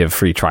of native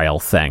free trial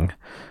thing.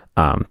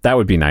 That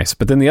would be nice.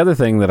 But then the other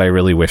thing that I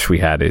really wish we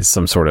had is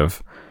some sort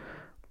of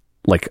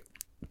like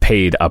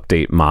paid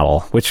update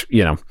model, which,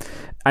 you know,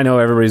 I know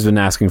everybody's been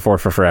asking for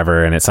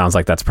forever, and it sounds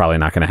like that's probably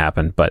not going to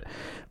happen. But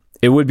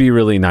it would be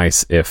really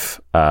nice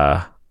if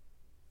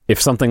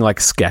something like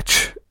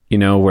Sketch, you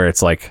know, where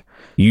it's like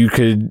you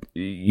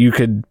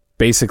could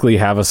basically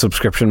have a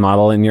subscription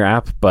model in your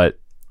app, but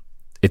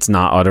it's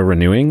not auto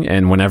renewing,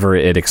 and whenever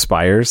it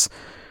expires,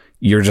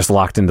 you're just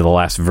locked into the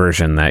last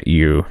version that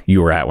you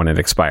were at when it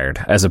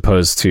expired, as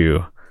opposed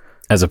to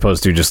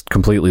just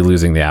completely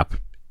losing the app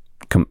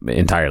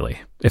entirely,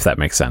 if that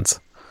makes sense.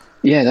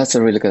 Yeah, that's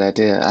a really good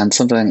idea, and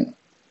something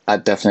I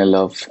definitely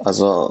love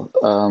as well.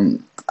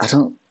 I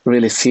don't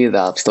really see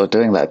the App Store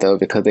doing that though,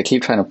 because they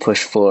keep trying to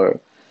push for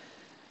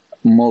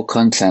more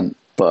content,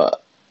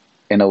 but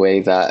in a way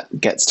that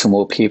gets to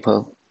more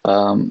people,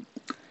 and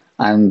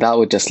that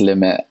would just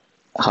limit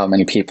how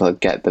many people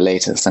get the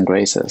latest and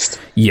greatest.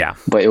 Yeah.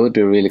 But it would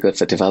be really good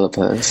for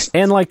developers.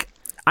 And like,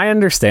 I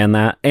understand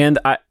that. And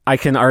I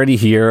can already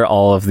hear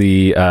all of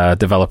the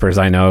developers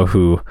I know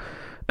who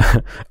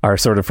are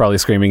sort of probably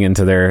screaming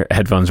into their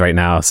headphones right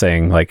now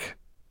saying like,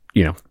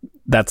 you know,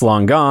 that's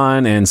long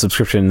gone and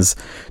subscriptions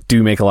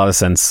do make a lot of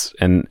sense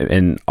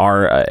and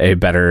are a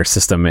better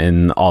system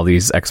in all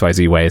these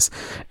XYZ ways.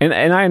 And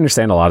I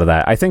understand a lot of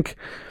that. I think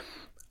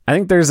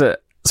there's a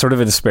sort of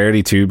a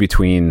disparity too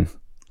between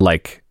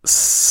like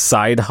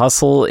side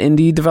hustle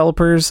indie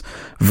developers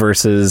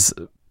versus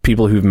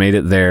people who've made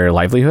it their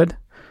livelihood.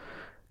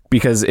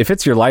 Because if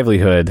it's your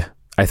livelihood,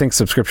 I think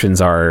subscriptions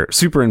are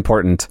super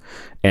important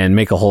and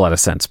make a whole lot of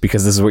sense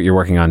because this is what you're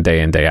working on day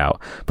in, day out.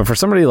 But for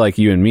somebody like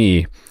you and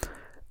me,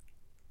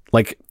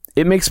 like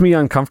it makes me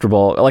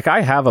uncomfortable. Like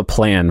I have a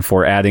plan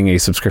for adding a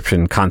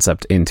subscription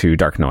concept into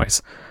Dark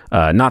Noise,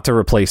 not to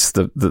replace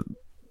the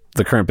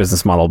the current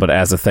business model, but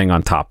as a thing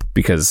on top,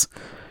 because,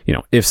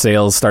 if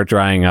sales start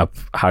drying up,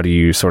 how do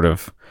you sort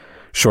of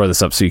shore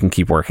this up so you can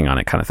keep working on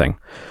it, kind of thing.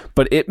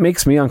 But it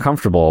makes me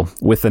uncomfortable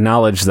with the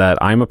knowledge that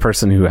I'm a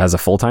person who has a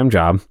full-time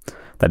job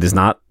that is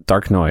not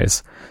dark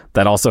noise,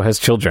 that also has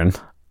children,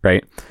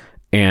 right?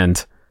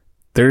 And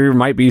there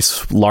might be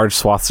large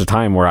swaths of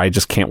time where I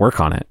just can't work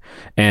on it.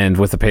 And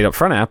with the paid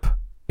upfront app,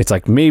 it's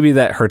like, maybe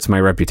that hurts my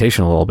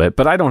reputation a little bit,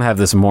 but I don't have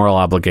this moral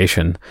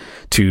obligation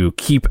to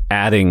keep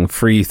adding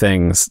free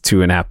things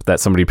to an app that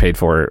somebody paid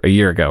for a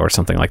year ago or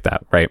something like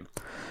that, right?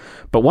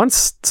 But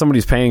once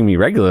somebody's paying me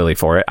regularly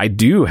for it, I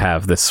do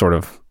have this sort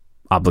of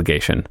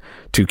obligation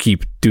to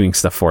keep doing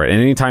stuff for it.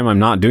 And anytime I'm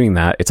not doing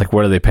that, it's like,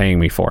 what are they paying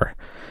me for?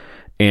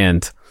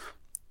 And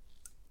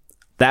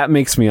that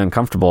makes me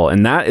uncomfortable.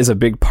 And that is a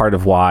big part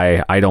of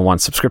why I don't want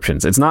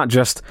subscriptions. It's not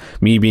just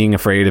me being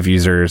afraid of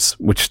users,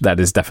 which that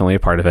is definitely a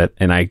part of it.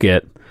 And I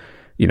get,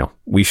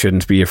 we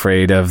shouldn't be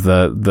afraid of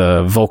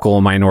the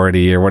vocal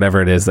minority or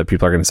whatever it is that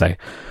people are going to say.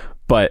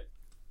 But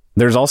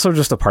there's also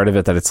just a part of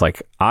it that it's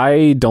like,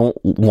 I don't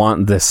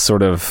want this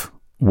sort of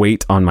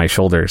weight on my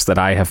shoulders that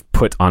I have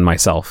put on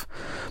myself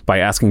by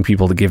asking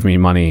people to give me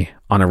money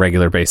on a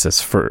regular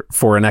basis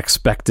for an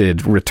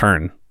expected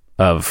return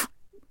of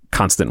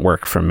constant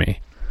work from me.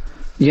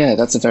 Yeah,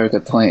 that's a very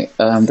good point.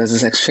 There's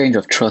this exchange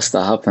of trust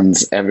that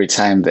happens every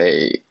time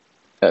that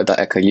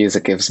a user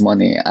gives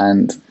money,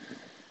 and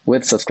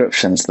with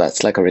subscriptions,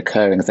 that's like a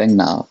recurring thing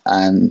now,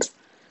 and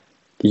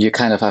you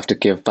kind of have to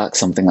give back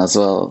something as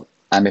well.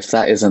 And if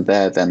that isn't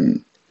there,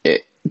 then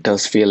it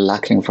does feel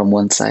lacking from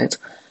one side,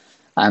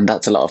 and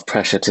that's a lot of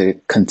pressure to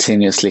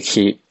continuously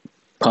keep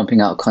pumping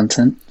out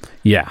content.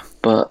 Yeah,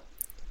 but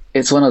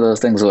it's one of those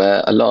things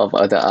where a lot of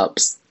other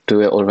apps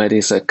do it already,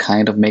 so it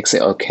kind of makes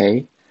it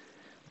okay.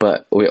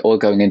 But we're all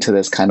going into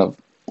this kind of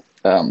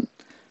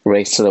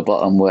race to the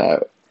bottom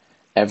where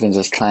everyone's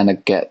just trying to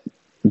get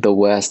the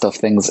worst of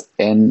things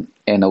in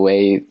a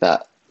way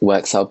that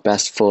works out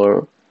best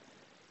for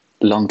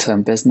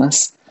long-term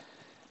business.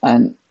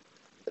 And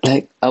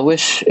I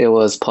wish it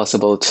was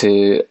possible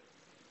to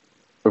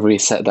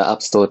reset the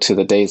App Store to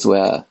the days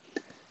where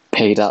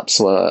paid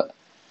apps were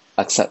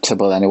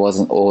acceptable and it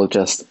wasn't all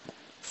just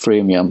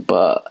freemium,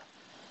 but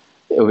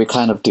we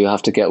kind of do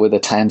have to get with the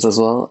times as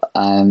well.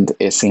 And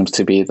it seems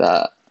to be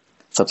that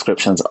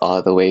subscriptions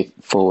are the way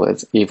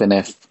forward, even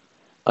if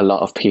a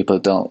lot of people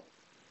don't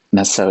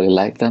necessarily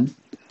like them.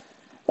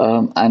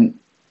 And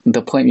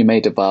the point you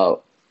made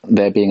about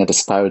there being a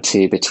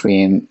disparity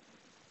between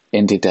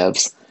indie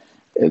devs,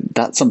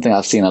 that's something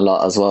I've seen a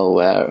lot as well,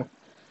 where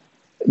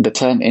the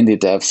term indie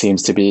dev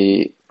seems to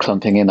be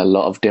clumping in a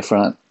lot of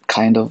different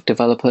kind of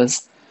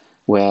developers,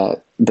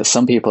 where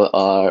some people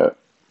are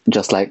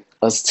just like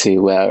us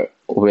two, where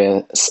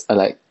we're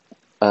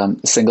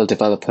single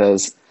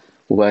developers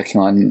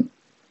working on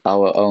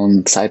our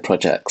own side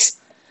projects.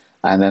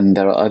 And then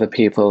there are other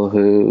people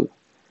who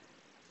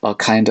are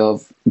kind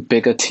of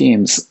bigger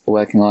teams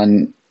working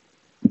on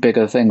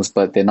bigger things,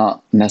 but they're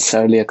not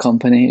necessarily a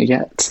company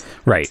yet.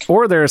 Right.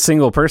 Or they're a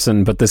single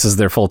person, but this is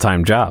their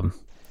full-time job.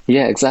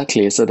 Yeah,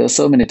 exactly. So there's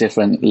so many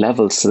different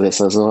levels to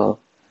this as well.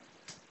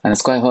 And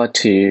it's quite hard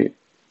to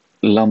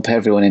lump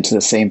everyone into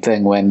the same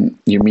thing when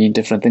you mean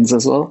different things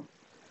as well.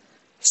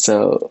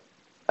 So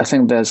I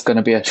think there's going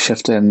to be a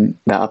shift in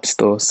the App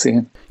Store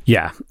soon.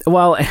 Yeah.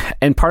 Well,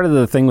 and part of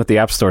the thing with the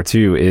App Store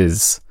too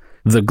is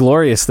the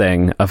glorious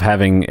thing of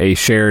having a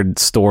shared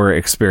store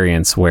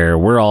experience where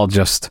we're all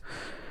just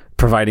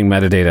providing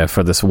metadata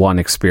for this one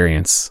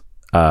experience,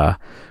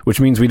 which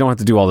means we don't have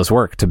to do all this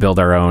work to build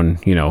our own,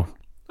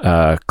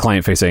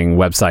 client-facing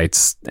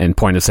websites and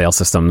point-of-sale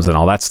systems and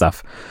all that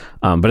stuff.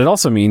 But it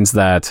also means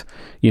that,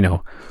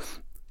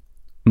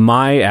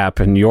 my app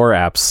and your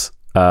apps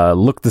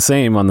look the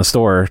same on the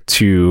store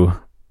to,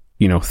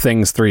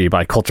 Things 3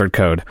 by Cultured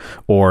Code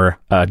or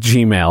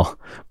Gmail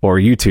or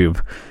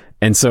YouTube.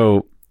 And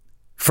so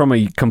from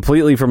a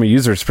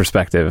user's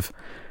perspective,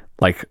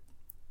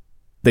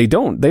 they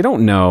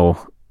don't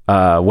know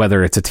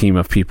whether it's a team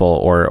of people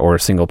or a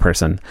single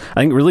person.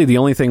 I think really the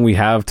only thing we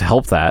have to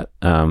help that,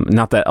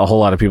 not that a whole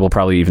lot of people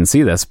probably even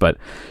see this, but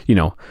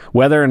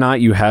whether or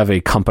not you have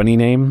a company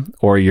name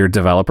or your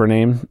developer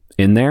name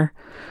in there,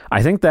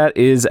 I think that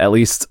is at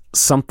least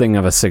something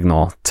of a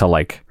signal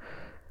to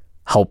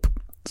help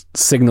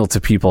signal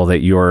to people that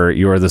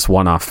you're this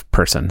one-off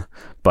person.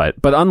 But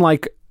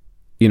unlike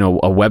a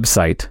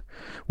website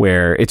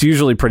where it's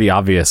usually pretty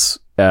obvious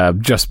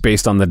just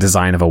based on the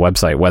design of a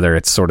website, whether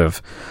it's sort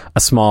of a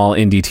small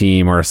indie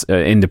team or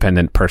an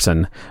independent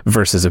person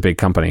versus a big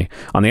company.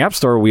 On the App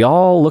Store, we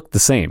all look the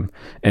same.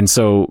 And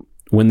so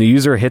when the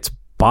user hits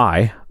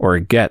buy or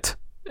get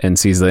and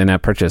sees the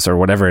in-app purchase or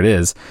whatever it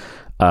is,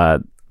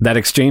 that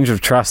exchange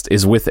of trust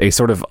is with a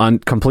sort of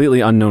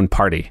completely unknown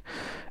party.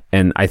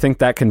 And I think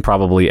that can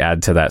probably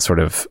add to that sort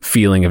of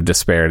feeling of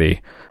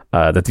disparity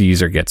that the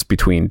user gets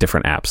between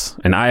different apps.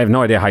 And I have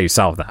no idea how you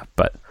solve that,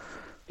 but...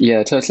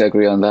 Yeah, I totally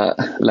agree on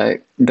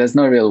that. There's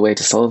no real way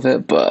to solve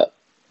it, but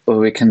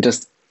we can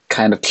just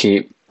kind of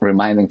keep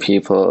reminding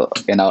people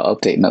in our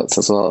update notes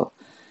as well.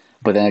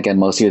 But then again,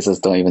 most users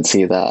don't even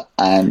see that.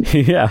 And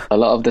Yeah. a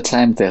lot of the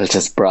time, they'll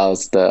just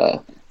browse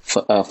the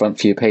front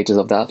few pages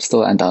of the App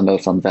Store and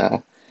download from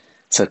there.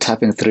 So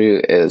tapping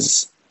through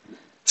is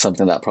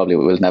something that probably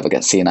will never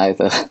get seen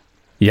either.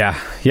 Yeah.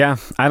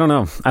 I don't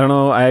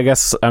know. I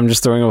guess I'm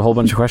just throwing a whole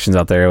bunch of questions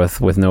out there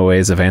with no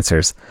ways of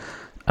answers.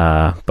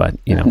 But,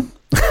 you know.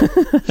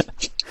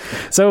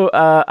 So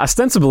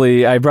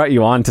ostensibly, I brought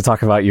you on to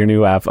talk about your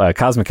new app,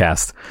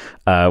 Cosmicast,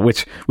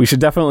 which we should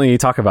definitely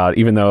talk about,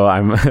 even though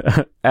I'm,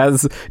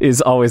 as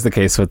is always the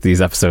case with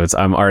these episodes,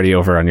 I'm already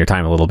over on your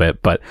time a little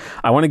bit. But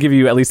I want to give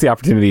you at least the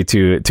opportunity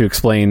to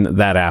explain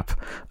that app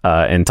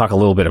and talk a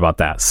little bit about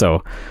that.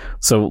 So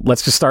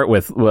let's just start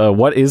with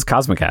what is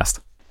Cosmicast?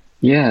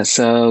 Yeah,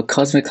 so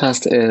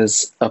Cosmicast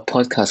is a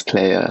podcast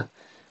player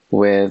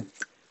with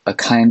a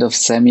kind of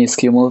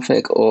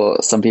semi-skeuomorphic, or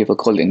some people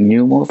call it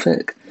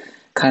neumorphic,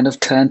 kind of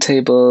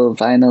turntable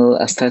vinyl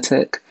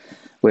aesthetic,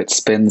 which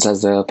spins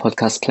as the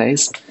podcast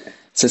plays.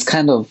 So it's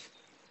kind of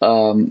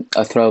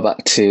a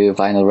throwback to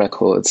vinyl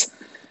records,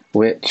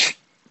 which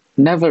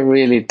never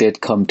really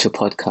did come to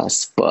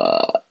podcasts,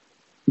 but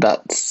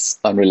that's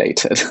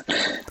unrelated.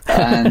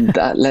 And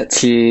that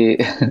lets you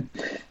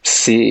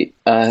see,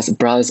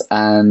 browse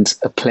and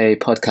play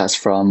podcasts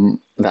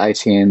from the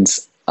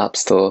iTunes App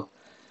Store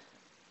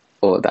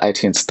or the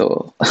iTunes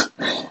Store.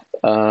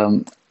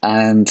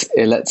 And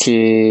it lets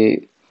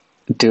you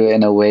do it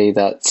in a way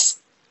that's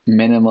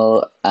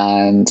minimal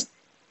and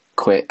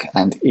quick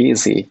and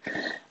easy.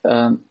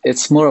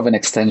 It's more of an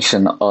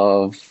extension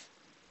of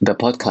the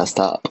podcast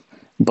app,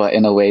 but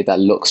in a way that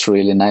looks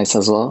really nice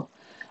as well.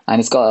 And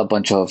it's got a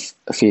bunch of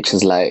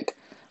features like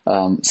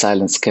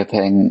silent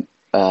skipping,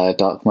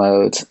 dark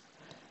mode,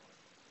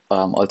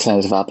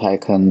 alternative app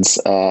icons,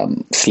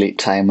 sleep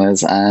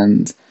timers,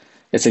 and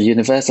it's a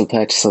universal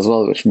purchase as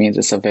well, which means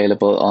it's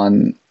available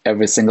on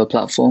every single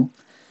platform,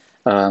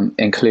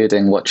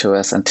 including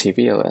watchOS and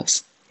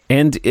tvOS.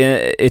 And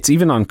it's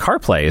even on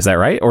CarPlay, is that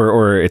right?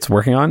 Or it's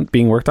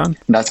being worked on?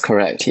 That's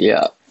correct,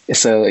 yeah.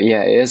 So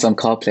yeah, it is on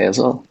CarPlay as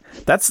well.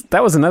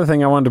 That was another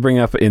thing I wanted to bring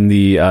up in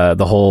the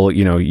whole,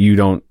 you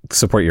don't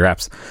support your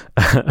apps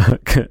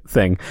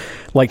thing.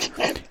 Like,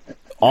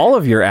 all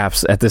of your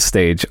apps at this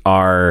stage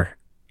are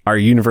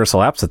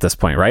universal apps at this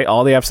point, right?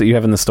 All the apps that you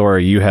have in the store,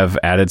 you have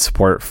added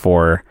support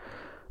for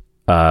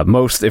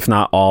most, if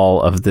not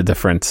all, of the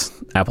different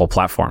Apple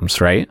platforms,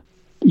 right?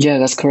 Yeah,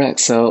 that's correct.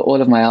 So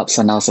all of my apps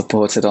are now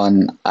supported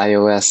on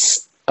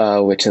iOS,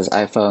 which is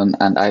iPhone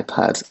and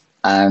iPad,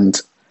 and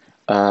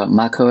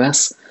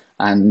macOS,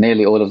 and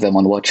nearly all of them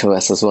on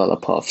watchOS as well,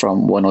 apart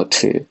from one or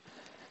two.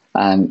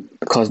 And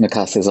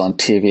Cosmicast is on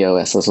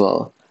tvOS as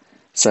well.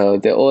 So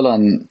they're all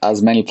on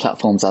as many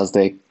platforms as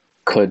they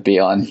could be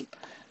on.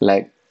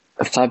 Like,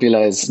 Fabula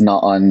is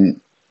not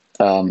on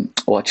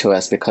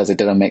watchOS because it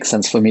didn't make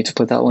sense for me to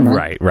put that one on.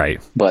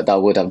 Right. But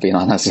that would have been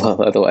on as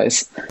well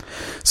otherwise.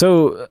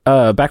 So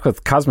back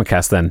with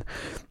Cosmicast then.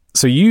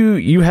 So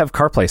you have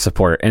CarPlay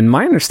support, and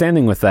my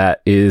understanding with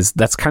that is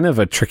that's kind of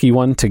a tricky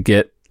one to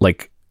get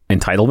like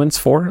entitlements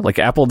for. Like,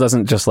 Apple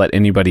doesn't just let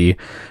anybody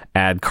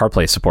add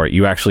CarPlay support.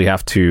 You actually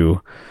have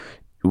to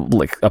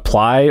like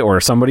apply,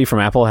 or somebody from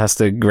Apple has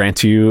to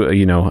grant you,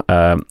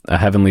 a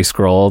heavenly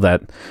scroll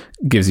that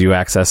gives you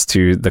access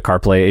to the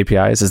CarPlay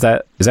APIs. Is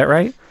that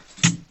right?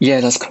 Yeah,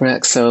 that's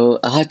correct. So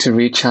I had to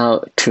reach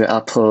out to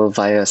Apple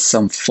via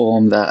some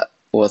form that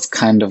was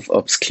kind of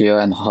obscure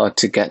and hard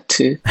to get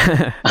to.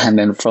 And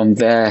then from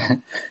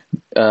there,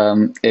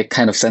 it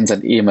kind of sends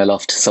an email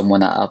off to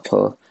someone at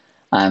Apple,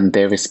 and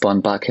they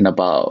respond back in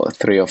about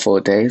 3 or 4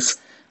 days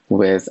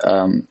with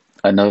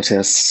a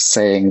notice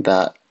saying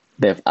that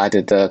they've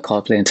added the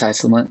CarPlay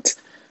entitlement.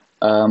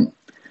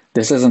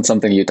 This isn't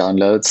something you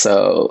download,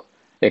 so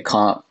it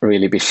can't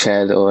really be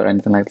shared or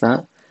anything like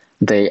that.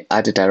 They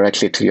add it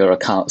directly to your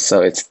account,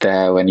 so it's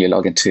there when you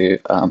log into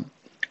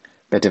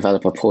the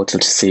developer portal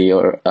to see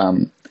your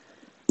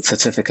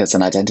certificates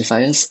and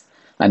identifiers.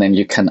 And then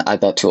you can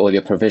add that to all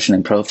your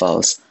provisioning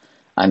profiles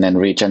and then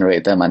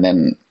regenerate them, and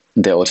then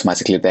they're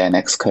automatically there in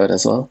Xcode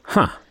as well.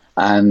 Huh.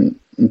 And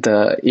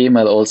the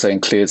email also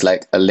includes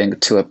like a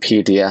link to a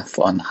PDF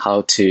on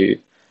how to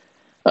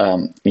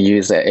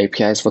use their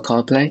APIs for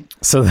CarPlay.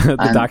 So the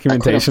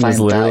documentation is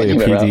literally a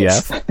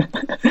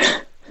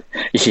PDF?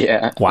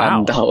 Yeah. Wow.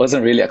 And that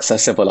wasn't really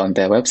accessible on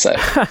their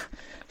website.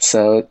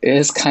 So it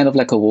is kind of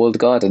like a walled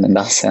garden in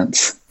that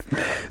sense.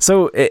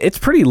 So it's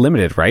pretty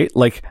limited, right?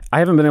 Like, I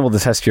haven't been able to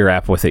test your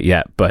app with it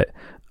yet, but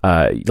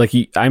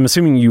I'm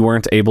assuming you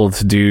weren't able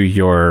to do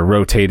your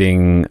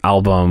rotating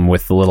album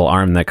with the little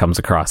arm that comes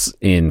across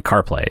in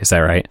CarPlay. Is that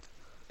right?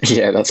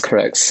 Yeah, that's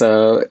correct.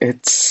 So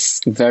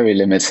it's very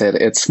limited.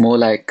 It's more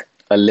like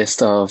a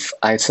list of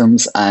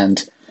items,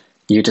 and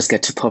you just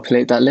get to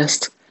populate that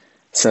list.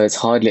 So it's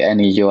hardly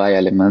any UI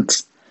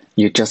elements.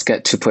 You just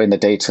get to put in the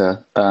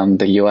data.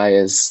 The UI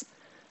is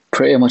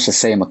pretty much the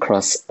same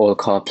across all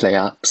CarPlay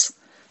apps,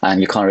 and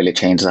you can't really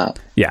change that.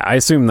 Yeah, I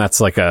assume that's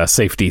like a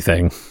safety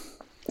thing.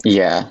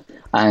 Yeah,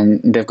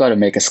 and they've got to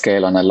make a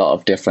scale on a lot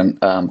of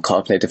different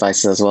CarPlay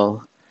devices as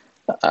well.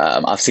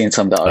 I've seen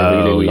some that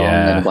are really long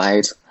and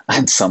wide,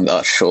 and some that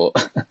are short.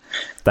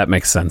 That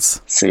makes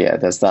sense. So yeah,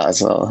 there's that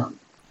as well.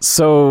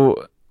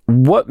 So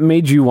what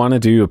made you want to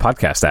do a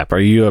podcast app? Are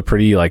you a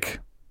pretty like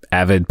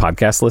avid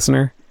podcast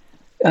listener?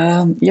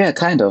 Yeah,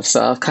 kind of.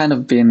 So I've kind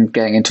of been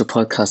getting into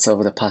podcasts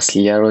over the past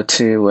year or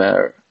two,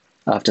 where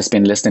I've just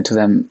been listening to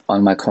them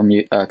on my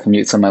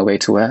commutes on my way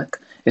to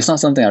work. It's not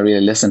something I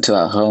really listen to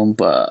at home,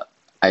 but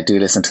I do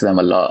listen to them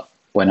a lot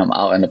when I'm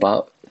out and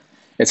about.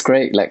 It's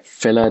great, like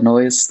filler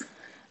noise,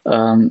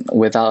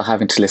 without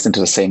having to listen to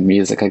the same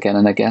music again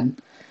and again.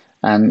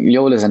 And you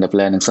always end up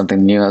learning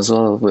something new as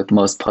well with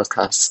most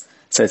podcasts.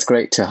 So it's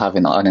great to have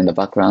it on in the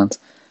background.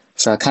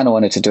 So I kind of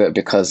wanted to do it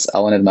because I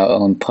wanted my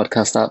own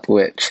podcast app,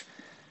 which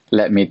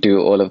let me do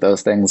all of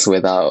those things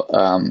without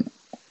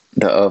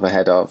the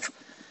overhead of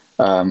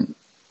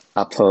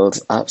Apple's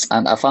apps.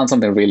 And I found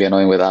something really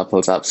annoying with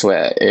Apple's apps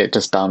where it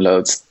just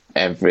downloads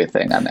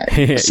everything, and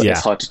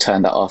it's hard to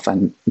turn that off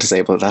and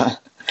disable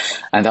that.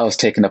 And that was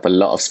taking up a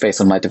lot of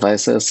space on my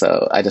devices.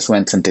 So I just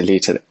went and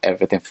deleted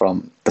everything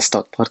from the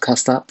stock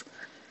podcast app.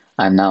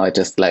 And now I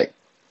just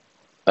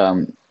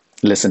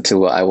listen to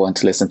what I want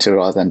to listen to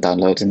rather than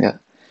downloading it.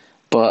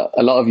 But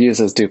a lot of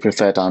users do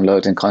prefer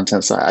downloading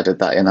content, so I added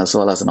that in as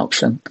well as an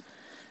option.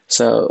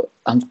 So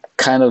I'm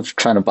kind of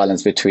trying to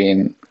balance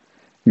between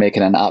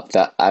making an app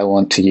that I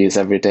want to use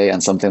every day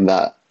and something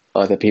that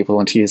other people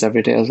want to use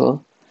every day as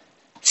well.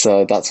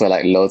 So that's where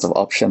like loads of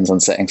options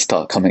and settings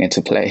start coming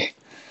into play.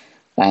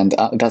 And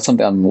that's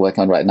something I'm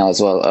working on right now as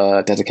well,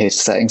 a dedicated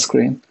settings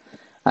screen.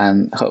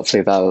 And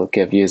hopefully that'll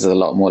give users a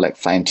lot more like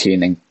fine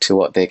tuning to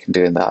what they can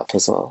do in the app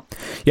as well.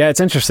 Yeah, it's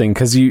interesting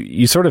because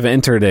you sort of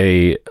entered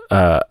a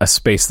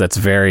space that's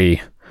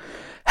very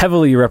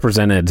heavily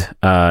represented,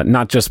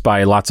 not just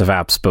by lots of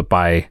apps, but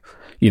by,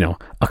 you know,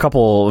 a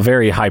couple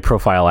very high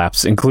profile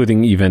apps,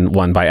 including even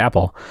one by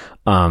Apple.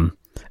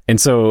 And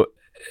so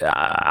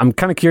I'm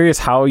kind of curious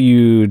how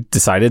you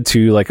decided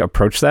to like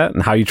approach that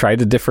and how you tried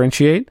to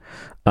differentiate.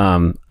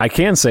 I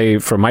can say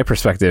from my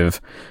perspective,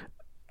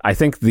 I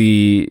think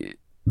the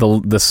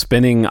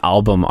spinning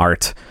album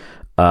art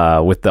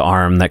with the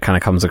arm that kind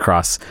of comes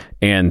across,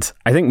 and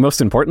I think most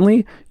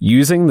importantly,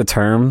 using the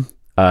term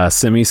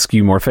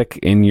semi-skeuomorphic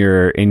in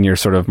your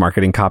sort of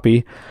marketing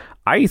copy,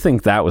 I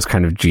think that was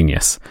kind of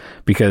genius,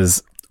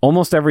 because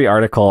almost every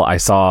article I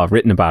saw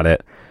written about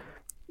it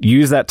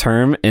use that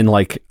term, and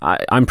like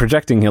I'm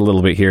projecting a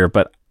little bit here,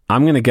 but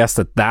I'm going to guess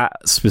that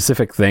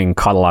specific thing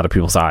caught a lot of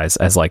people's eyes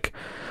as like,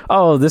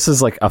 oh, this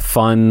is like a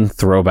fun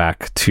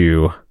throwback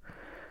to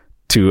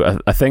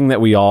a thing that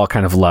we all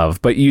kind of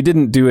love. But you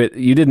didn't do it.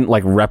 You didn't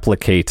like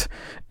replicate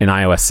an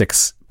iOS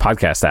 6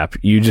 podcast app.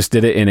 You just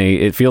did it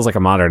it feels like a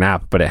modern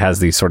app, but it has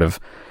these sort of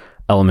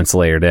elements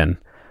layered in.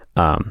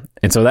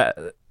 And so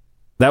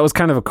that was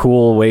kind of a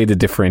cool way to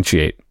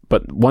differentiate.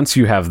 But once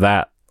you have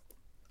that,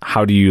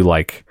 how do you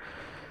like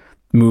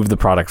move the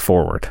product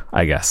forward,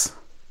 I guess?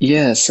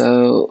 Yeah,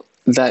 so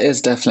that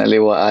is definitely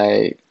what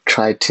I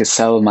tried to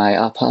sell my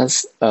app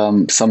as,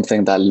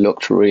 something that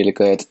looked really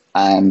good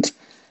and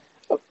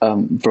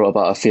brought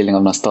about a feeling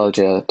of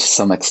nostalgia to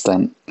some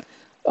extent.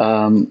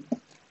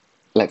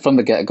 Like from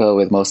the get-go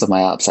with most of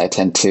my apps, I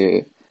tend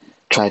to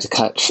try to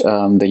catch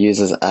the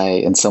user's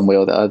eye in some way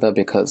or the other,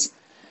 because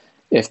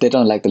if they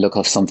don't like the look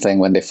of something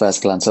when they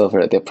first glance over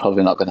it, they're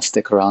probably not going to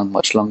stick around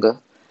much longer.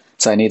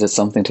 So I needed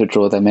something to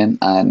draw them in,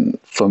 and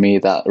for me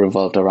that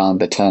revolved around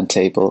the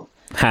turntable.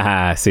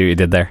 Haha, I see what you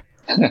did there.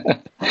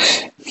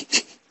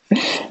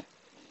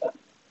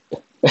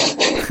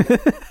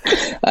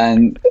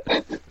 And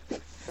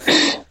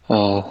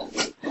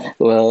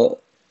well,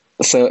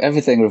 so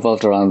everything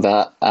revolved around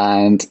that,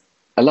 and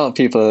a lot of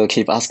people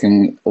keep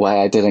asking why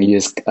I didn't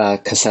use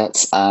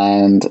cassettes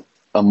and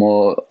a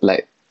more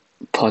like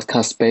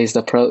podcast based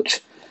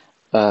approach,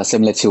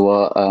 similar to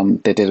what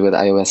they did with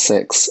iOS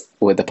 6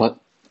 with the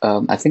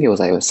I think it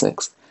was iOS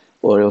 6,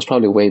 or it was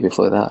probably way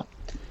before that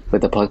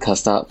with the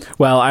podcast app.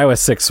 Well, iOS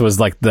 6 was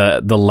like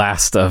the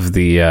last of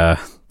the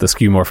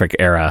skeuomorphic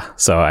era,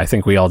 so I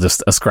think we all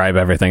just ascribe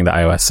everything to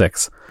iOS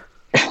 6.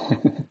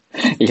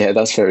 Yeah,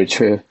 that's very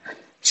true.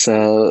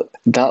 So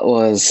that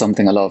was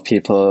something a lot of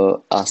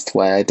people asked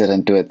why I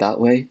didn't do it that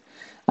way.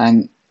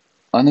 And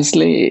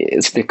honestly,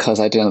 it's because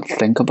I didn't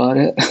think about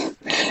it.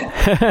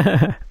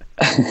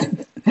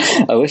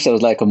 I wish there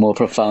was like a more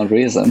profound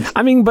reason.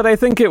 I mean, but I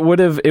think it would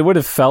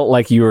have felt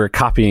like you were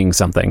copying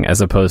something as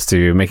opposed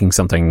to making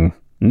something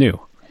new.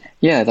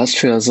 Yeah, that's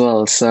true as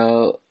well.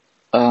 So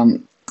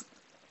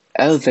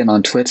Elvin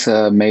on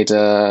Twitter made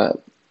an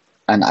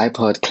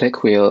iPod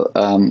click wheel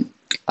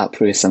app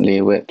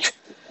recently, which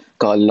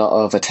got a lot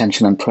of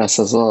attention and press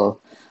as well.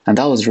 And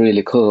that was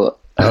really cool.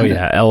 Oh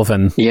yeah,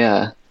 Elvin.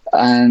 Yeah.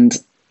 And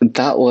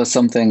that was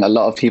something a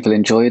lot of people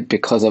enjoyed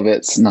because of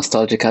its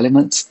nostalgic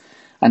elements.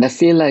 And I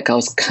feel like I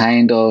was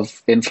kind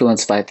of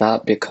influenced by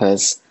that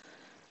because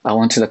I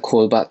wanted a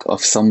callback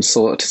of some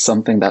sort to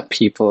something that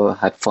people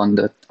had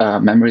fond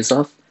memories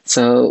of.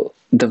 So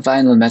the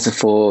vinyl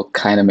metaphor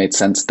kind of made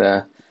sense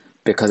there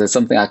because it's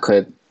something I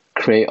could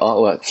create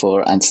artwork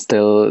for and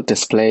still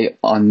display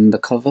on the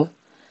cover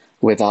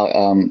without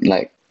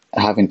like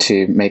having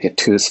to make it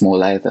too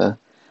small either.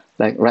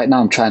 Like right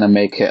now I'm trying to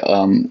make it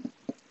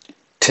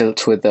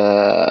tilt with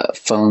the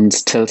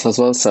phone's tilt as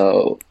well.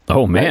 So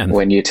Oh man.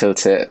 when you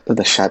tilt it,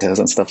 the shadows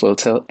and stuff will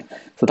tilt.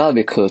 So that would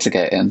be cool to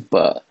get in.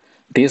 But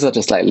these are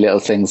just like little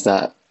things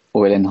that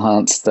will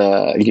enhance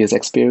the user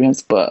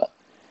experience, but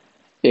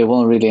it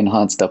won't really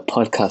enhance the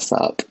podcast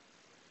app.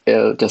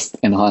 It'll just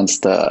enhance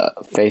the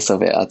face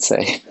of it, I'd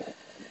say.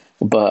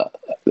 But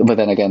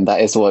then again,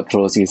 that is what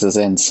draws users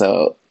in.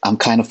 So I'm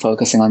kind of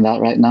focusing on that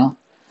right now.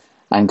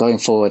 And going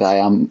forward, I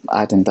am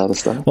adding the other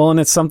stuff. Well, and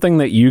it's something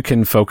that you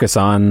can focus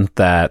on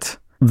that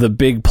the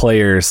big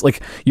players,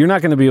 like, you're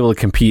not going to be able to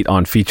compete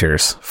on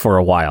features for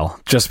a while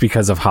just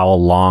because of how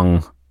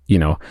long, you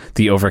know,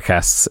 the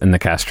Overcasts and the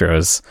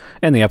Castros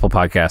and the Apple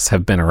Podcasts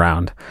have been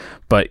around.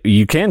 But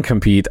you can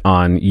compete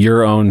on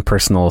your own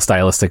personal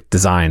stylistic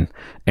design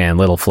and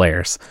little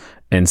flares.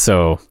 And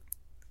so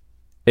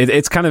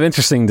it's kind of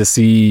interesting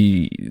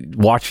to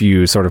watch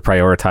you sort of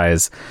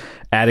prioritize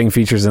adding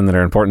features in that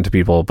are important to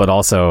people, but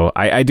also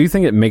I do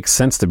think it makes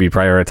sense to be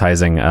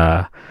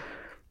prioritizing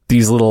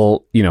these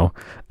little, you know,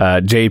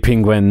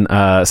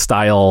 JPenguin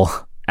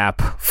style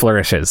app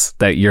flourishes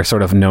that you're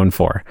sort of known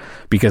for,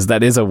 because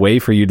that is a way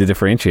for you to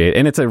differentiate.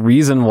 And it's a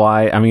reason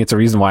why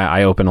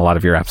I open a lot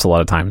of your apps a lot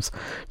of times,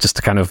 just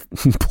to kind of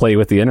play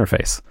with the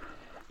interface.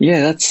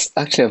 Yeah, that's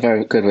actually a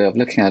very good way of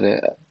looking at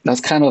it.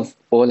 That's kind of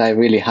all I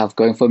really have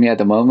going for me at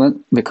the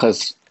moment,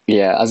 because,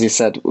 yeah, as you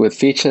said, with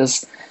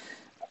features,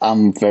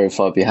 I'm very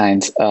far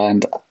behind,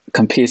 and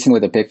competing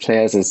with the big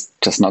players is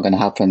just not going to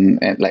happen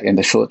in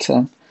the short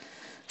term.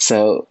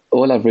 So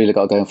all I've really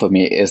got going for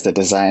me is the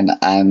design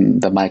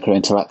and the micro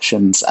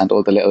interactions and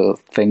all the little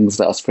things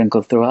that are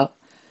sprinkled throughout,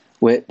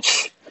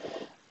 which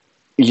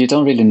you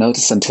don't really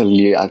notice until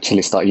you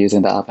actually start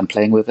using the app and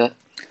playing with it.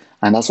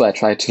 And that's why I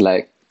try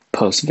to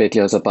post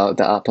videos about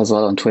the app as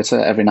well on Twitter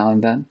every now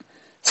and then,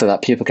 so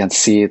that people can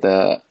see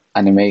the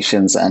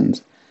animations and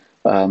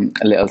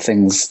little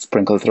things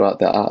sprinkled throughout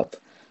the app,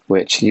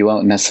 which you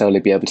won't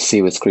necessarily be able to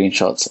see with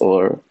screenshots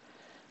or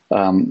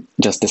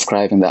just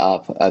describing the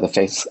app at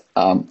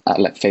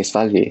face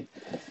value.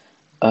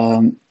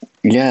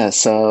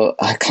 So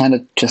I kind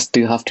of just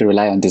do have to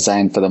rely on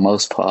design for the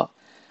most part.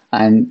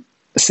 And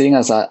seeing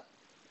as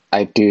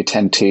I do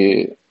tend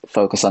to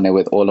focus on it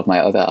with all of my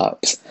other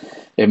apps,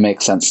 it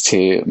makes sense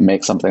to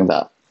make something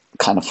that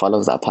kind of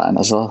follows that pattern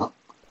as well.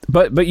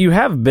 But you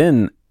have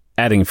been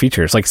adding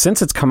features, like,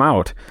 since it's come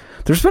out.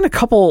 There's been a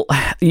couple.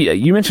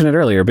 You mentioned it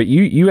earlier, but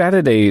you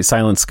added a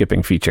silent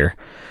skipping feature,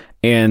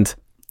 and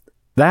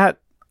that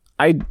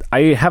I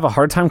have a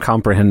hard time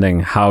comprehending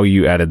how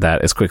you added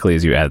that as quickly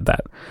as you added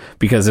that,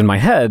 because in my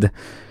head,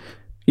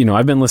 you know,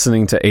 I've been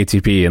listening to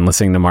ATP and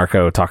listening to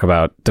Marco talk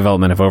about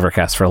development of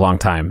Overcast for a long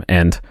time,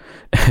 and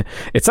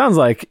it sounds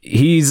like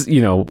he's,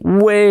 you know,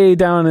 way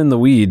down in the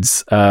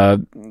weeds,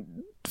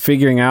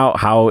 figuring out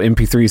how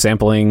MP3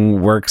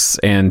 sampling works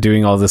and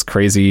doing all this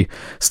crazy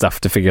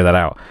stuff to figure that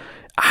out.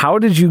 How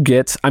did you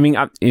get, I mean,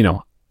 you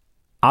know,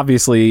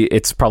 obviously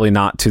it's probably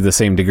not to the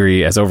same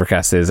degree as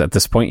Overcast is at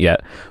this point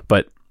yet,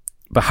 but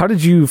how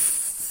did you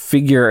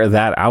figure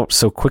that out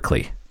so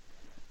quickly?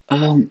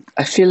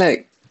 I feel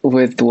like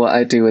with what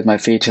I do with my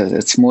features,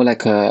 it's more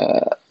like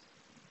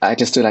I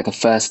just do like a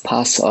first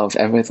pass of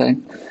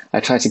everything. I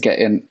try to get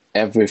in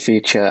every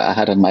feature I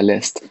had on my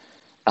list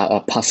at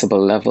a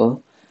passable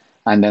level,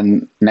 and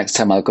then next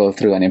time I'll go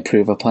through and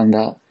improve upon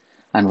that.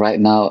 And right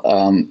now,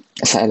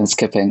 silent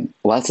skipping,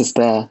 whilst it's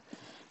there,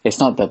 it's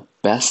not the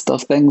best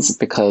of things,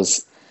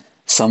 because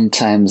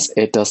sometimes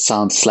it does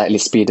sound slightly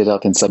speeded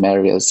up in some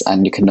areas,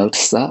 and you can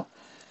notice that.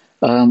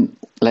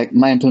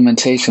 My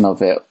implementation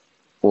of it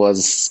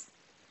was,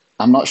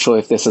 I'm not sure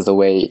if this is the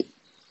way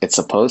it's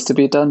supposed to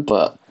be done,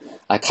 but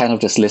I kind of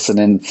just listen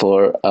in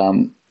for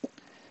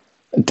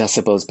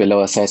decibels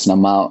below a certain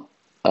amount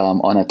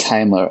on a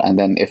timer, and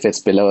then if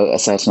it's below a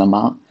certain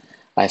amount,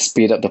 I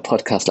speed up the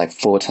podcast like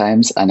 4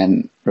 times and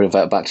then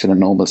revert back to the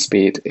normal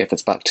speed if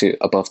it's back to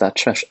above that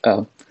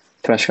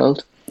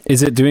threshold.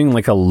 Is it doing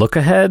like a look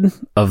ahead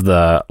of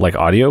the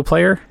audio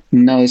player?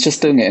 No, it's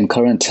just doing it in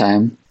current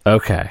time.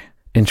 Okay,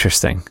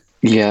 interesting.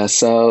 Yeah,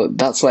 so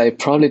that's why it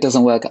probably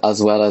doesn't work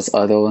as well as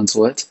other ones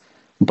would,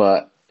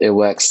 but it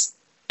works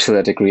to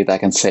a degree that I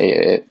can say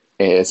it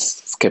is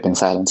skipping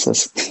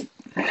silences.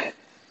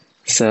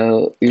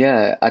 So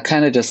yeah, I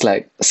kind of just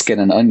skin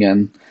an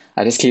onion.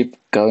 I just keep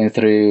going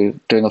through,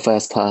 doing a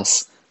first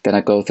pass, then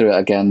I go through it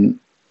again,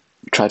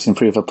 try to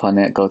improve upon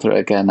it, go through it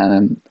again, and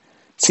then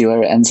see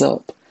where it ends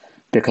up.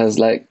 Because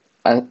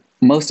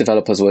most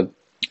developers would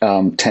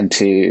tend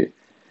to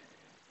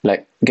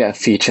get a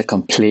feature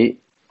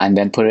complete and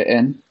then put it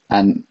in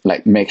and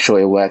make sure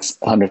it works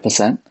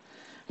 100%,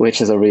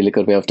 which is a really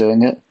good way of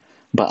doing it.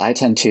 But I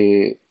tend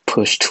to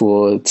push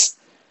towards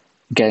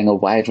getting a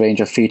wide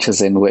range of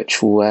features in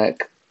which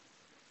work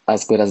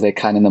as good as they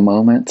can in the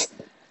moment,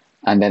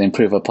 and then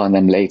improve upon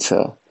them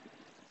later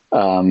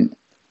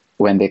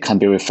when they can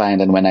be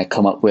refined and when I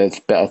come up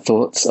with better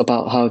thoughts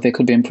about how they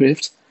could be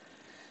improved.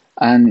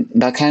 And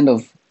that kind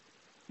of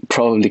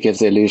probably gives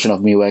the illusion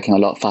of me working a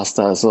lot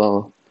faster as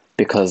well,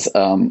 because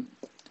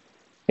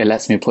it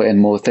lets me put in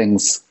more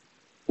things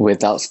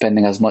without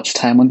spending as much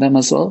time on them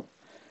as well.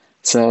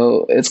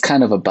 So it's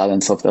kind of a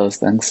balance of those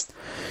things.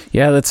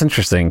 Yeah, that's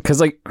interesting, because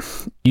like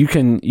you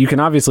can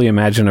obviously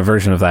imagine a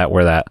version of that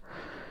where that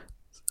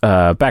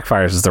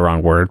backfires is the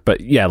wrong word, but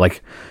yeah,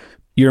 like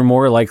you're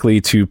more likely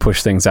to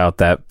push things out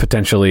that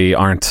potentially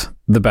aren't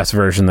the best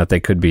version that they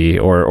could be,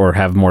 or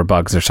have more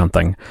bugs or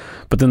something.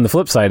 But then the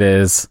flip side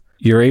is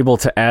you're able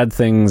to add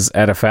things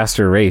at a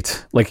faster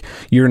rate. Like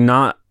you're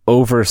not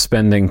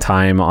overspending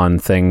time on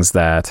things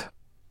that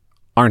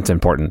aren't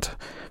important,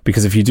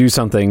 because if you do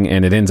something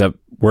and it ends up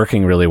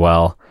working really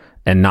well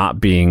and not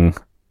being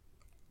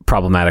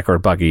problematic or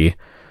buggy,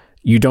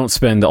 you don't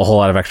spend a whole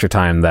lot of extra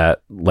time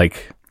that,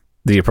 like,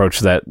 the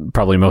approach that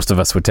probably most of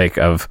us would take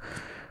of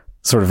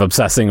sort of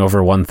obsessing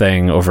over one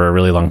thing over a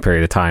really long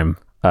period of time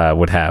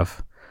would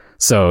have.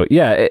 So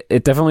yeah,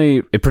 it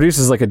definitely, it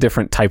produces like a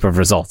different type of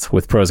result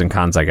with pros and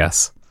cons, I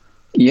guess.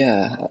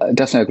 Yeah, I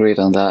definitely agreed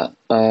on that.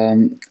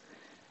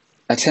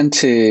 I tend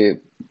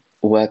to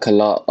work a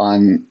lot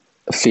on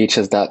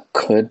features that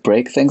could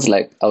break things.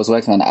 Like I was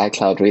working on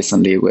iCloud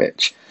recently,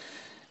 which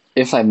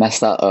if I mess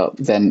that up,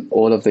 then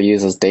all of the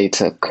users'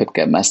 data could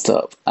get messed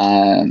up.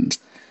 And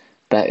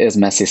that is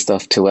messy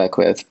stuff to work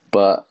with.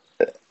 But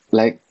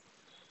like,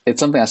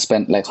 it's something I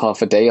spent like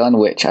half a day on,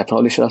 which I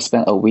probably should have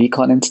spent a week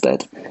on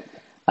instead.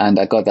 And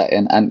I got that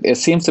in, and it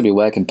seems to be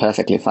working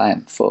perfectly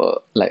fine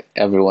for like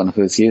everyone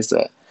who's used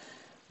it.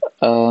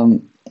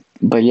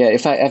 But yeah,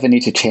 if I ever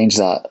need to change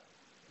that,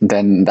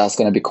 then that's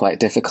going to be quite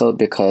difficult,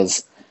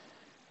 because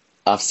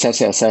I've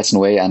set it a certain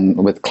way,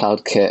 and with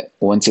CloudKit,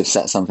 once you've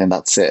set something,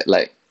 that's it.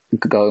 Like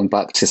going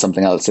back to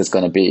something else is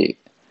going to be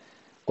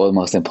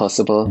almost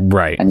impossible.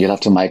 Right. And you'll have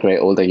to migrate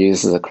all the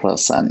users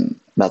across, and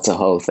that's a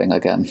whole thing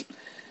again.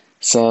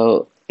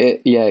 So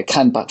it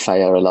can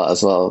backfire a lot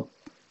as well.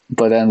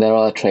 But then there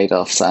are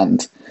trade-offs,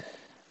 and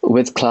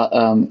with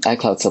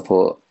iCloud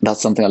support,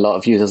 that's something a lot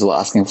of users were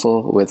asking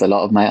for with a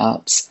lot of my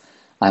apps.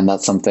 And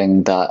that's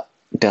something that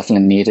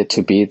definitely needed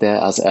to be there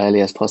as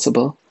early as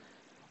possible.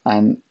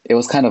 And it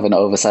was kind of an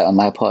oversight on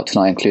my part to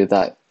not include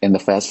that in the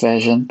first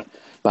version,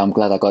 but I'm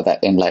glad I got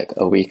that in like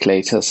a week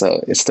later,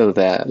 so it's still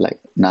there like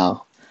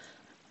now.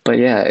 But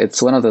yeah,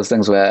 it's one of those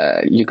things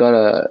where you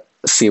gotta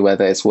see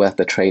whether it's worth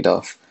the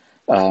trade-off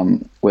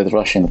with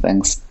rushing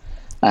things.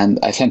 And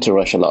I tend to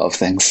rush a lot of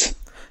things,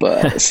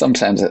 but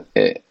sometimes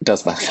it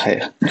does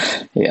backfire.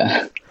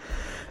 Yeah.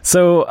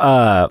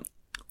 So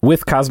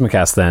with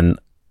Cosmocast then,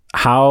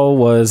 how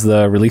was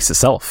the release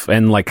itself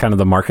and like kind of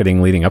the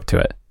marketing leading up to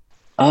it?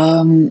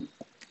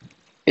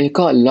 It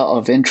got a lot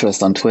of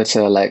interest on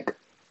Twitter, like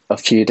a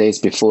few days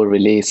before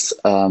release,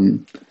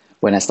 when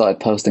I started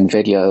posting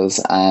videos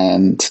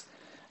and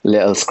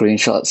little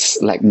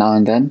screenshots like now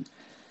and then.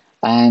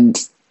 And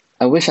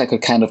I wish I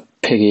could kind of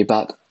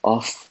piggyback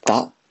off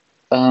that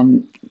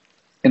on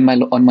my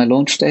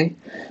launch day,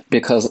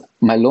 because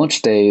my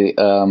launch day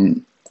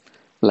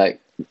like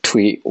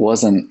tweet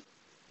wasn't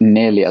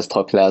nearly as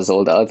popular as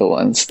all the other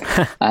ones.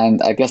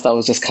 And I guess that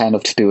was just kind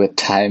of to do with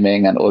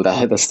timing and all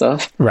that other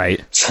stuff.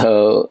 Right.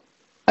 So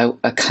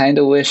I kind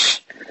of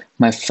wish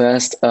my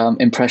first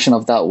impression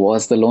of that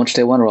was the launch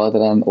day one rather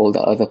than all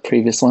the other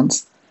previous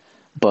ones.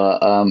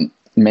 But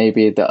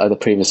maybe the other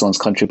previous ones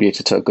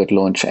contributed to a good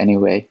launch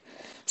anyway.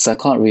 So I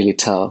can't really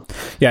tell.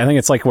 Yeah, I think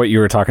it's like what you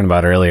were talking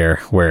about earlier,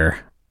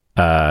 where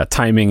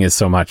timing is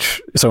so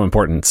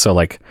important. So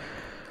like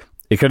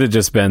it could have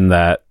just been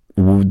that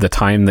the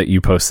time that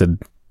you posted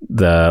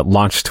the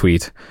launch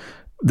tweet,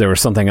 there was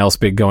something else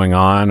big going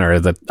on, or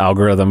the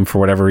algorithm for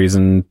whatever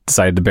reason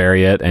decided to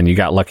bury it, and you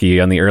got lucky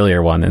on the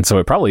earlier one. And so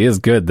it probably is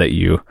good that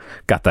you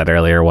got that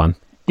earlier one.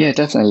 Yeah,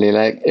 definitely.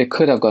 Like it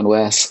could have gone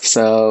worse.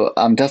 So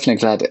I'm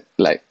definitely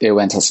glad it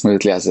went as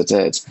smoothly as it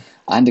did.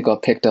 And it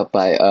got picked up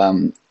by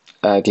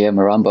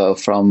Guillermo Rambo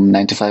from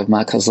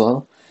 9to5Mac as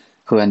well,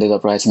 who ended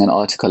up writing an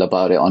article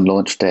about it on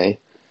launch day.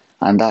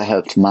 And that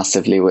helped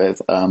massively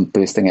with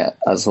boosting it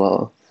as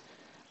well.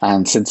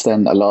 And since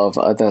then, a lot of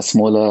other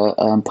smaller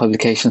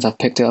publications have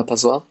picked it up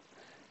as well.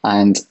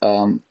 And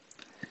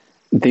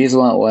these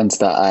weren't ones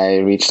that I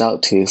reached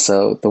out to.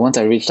 So the ones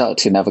I reached out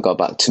to never got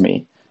back to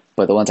me.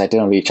 But the ones I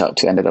didn't reach out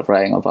to ended up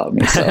writing about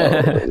me. So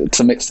it's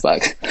a mixed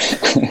bag.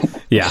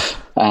 Yeah.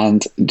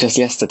 And just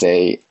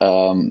yesterday,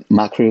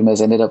 Mac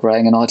Rumors ended up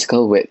writing an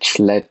article which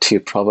led to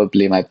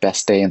probably my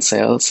best day in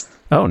sales.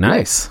 Oh,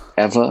 nice.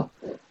 Ever.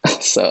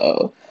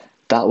 So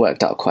that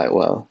worked out quite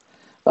well.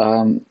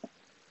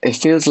 It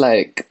feels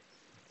like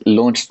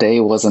launch day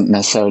wasn't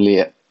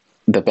necessarily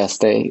the best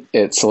day.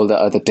 It's all the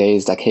other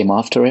days that came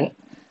after it,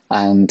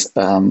 and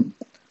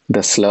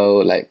the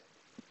slow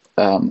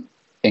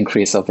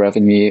increase of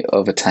revenue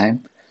over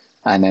time,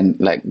 and then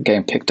like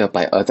getting picked up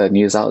by other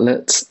news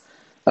outlets,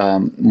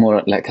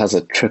 more like has a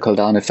trickle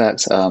down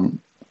effect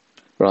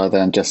rather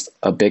than just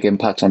a big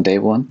impact on day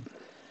one.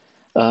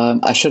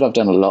 I should have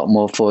done a lot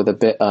more for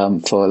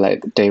for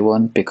like day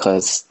one,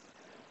 because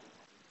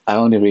I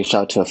only reached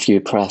out to a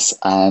few press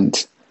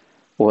and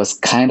was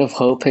kind of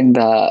hoping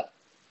that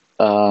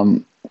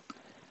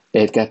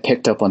it get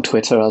picked up on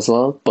Twitter as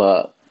well,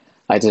 but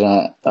I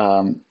didn't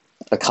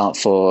account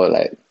for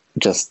like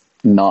just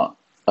not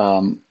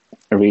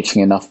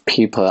reaching enough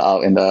people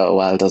out in the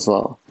wild as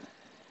well.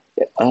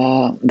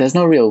 There's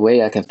no real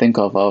way I can think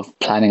of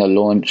planning a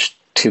launch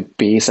to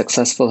be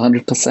successful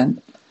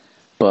 100%,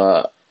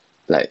 but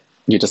like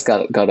you just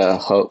gotta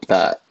hope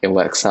that it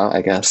works out,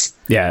 I guess.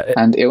 Yeah,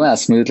 and it went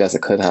as smoothly as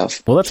it could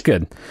have. Well, that's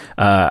good.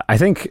 I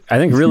think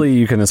really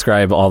you can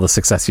ascribe all the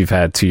success you've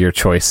had to your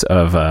choice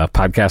of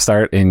podcast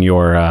art in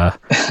your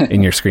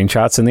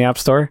screenshots in the App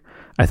Store.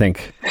 I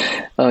think.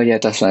 Oh yeah,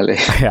 definitely.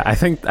 Yeah, I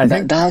think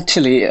that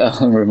actually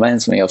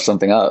reminds me of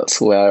something else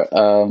where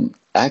I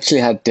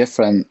actually had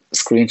different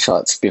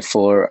screenshots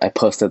before I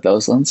posted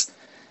those ones,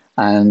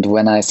 and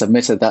when I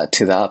submitted that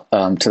to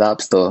the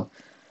App Store,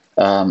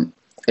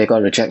 it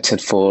got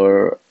rejected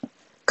for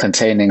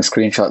containing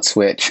screenshots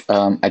which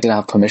I didn't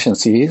have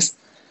permissions to use.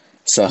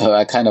 So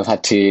I kind of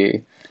had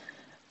to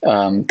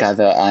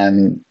gather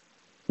and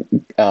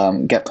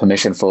get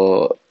permission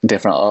for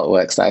different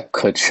artworks that I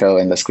could show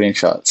in the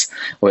screenshots,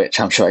 which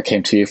I'm sure I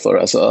came to you for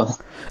as well.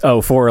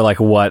 Oh, for like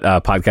what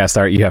podcast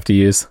art you have to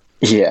use?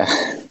 Yeah.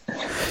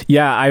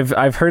 Yeah,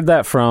 I've heard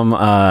that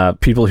from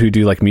people who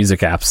do like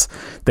music apps.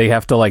 They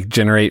have to like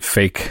generate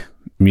fake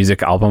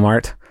music album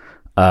art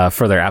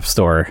for their App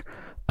Store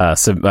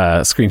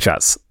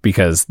screenshots,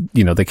 because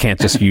they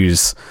can't just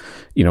use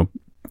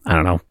I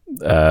don't know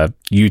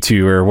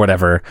U2 or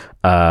whatever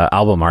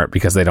album art,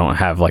 because they don't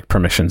have like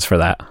permissions for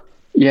that.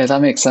 Yeah,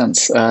 that makes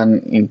sense.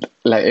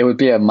 Like it would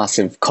be a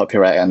massive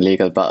copyright and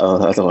legal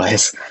battle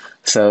otherwise.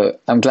 So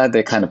I'm glad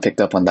they kind of picked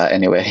up on that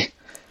anyway.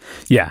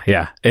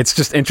 Yeah. It's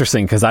just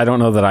interesting because I don't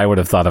know that I would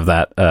have thought of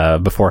that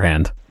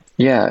beforehand.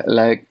 Yeah,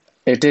 like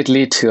it did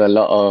lead to a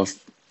lot of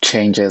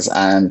changes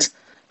and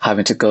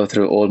having to go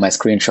through all my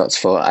screenshots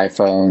for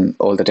iPhone,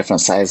 all the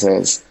different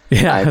sizes.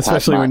 Yeah, iPad,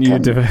 especially when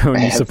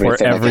you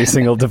support every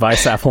single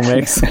device Apple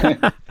makes.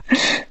 Yeah,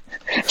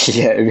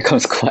 it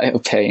becomes quite a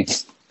pain.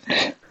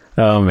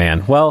 Oh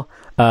man. Well,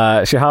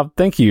 Shihab,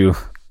 thank you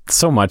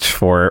so much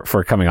for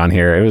coming on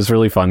here. It was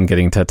really fun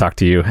getting to talk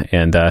to you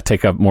and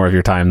take up more of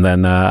your time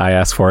than I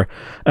asked for.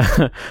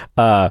 Thank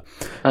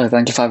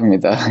you for having me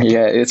though.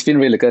 Yeah, it's been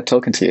really good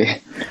talking to you.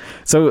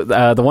 So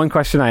the one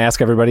question I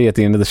ask everybody at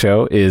the end of the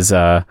show is,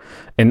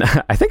 and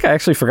I think I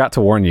actually forgot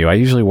to warn you. I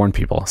usually warn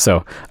people,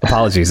 so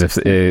apologies. If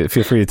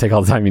feel free to take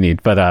all the time you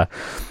need. But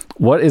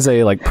what is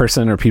a like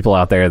person or people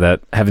out there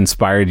that have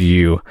inspired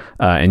you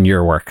in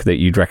your work that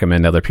you'd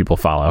recommend other people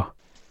follow?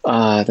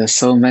 There's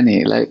so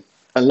many. Like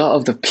a lot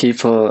of the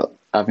people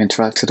I've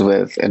interacted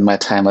with in my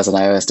time as an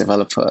iOS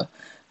developer,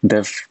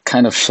 they've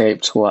kind of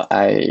shaped what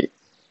I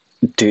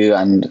do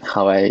and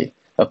how I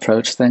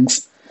approach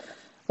things.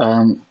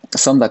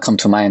 Some that come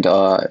to mind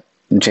are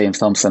James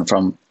Thompson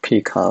from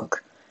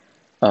Peacock,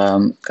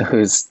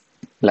 who's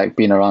like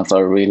been around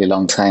for a really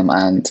long time,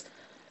 and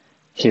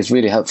he's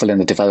really helpful in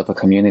the developer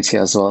community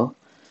as well.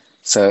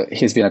 So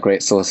he's been a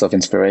great source of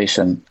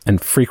inspiration. And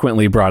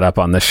frequently brought up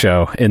on the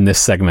show in this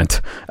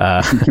segment.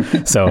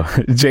 So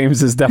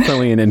James is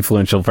definitely an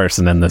influential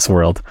person in this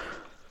world.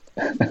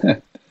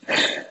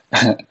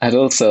 I'd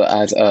also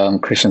add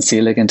Christian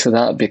Seelig into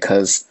that,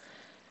 because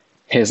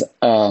his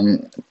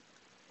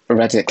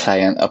Reddit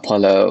client,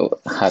 Apollo,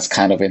 has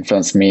kind of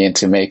influenced me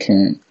into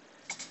making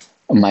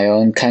my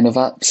own kind of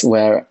apps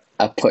where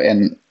I put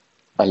in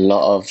a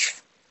lot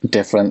of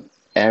different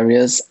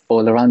areas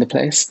all around the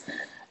place.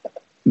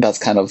 That's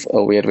kind of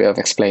a weird way of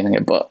explaining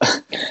it, but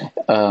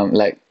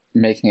like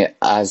making it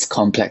as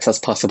complex as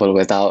possible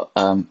without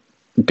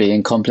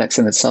being complex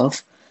in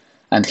itself.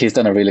 And he's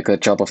done a really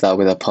good job of that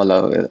with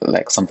Apollo,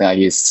 like something I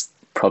use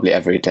probably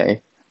every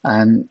day.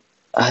 And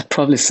I'd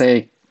probably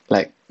say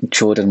like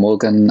Jordan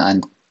Morgan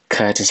and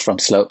Curtis from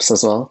Slopes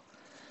as well.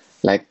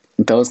 Like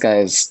those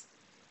guys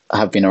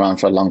have been around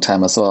for a long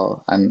time as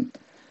well, and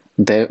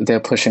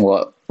they're pushing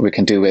what we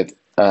can do with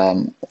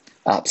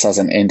apps as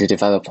an indie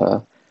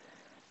developer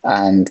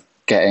and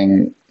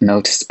getting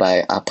noticed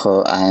by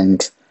Apple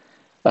and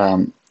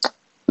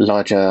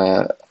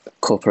larger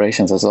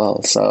corporations as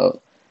well.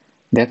 So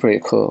they're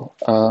pretty cool.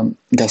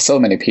 There's so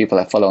many people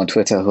I follow on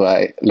Twitter who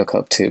I look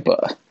up to,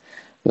 but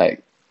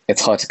like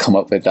it's hard to come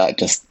up with that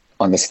just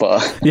on the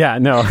spot. Yeah,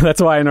 no,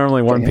 that's why I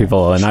normally warn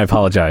people, and I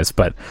apologize,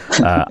 but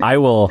I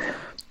will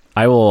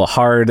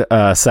hard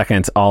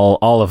second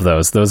all of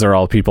those. Those are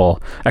all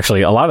people.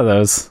 Actually, all of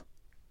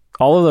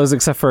those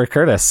except for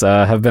Curtis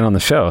have been on the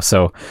show.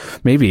 So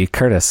maybe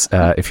Curtis,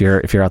 if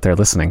you're out there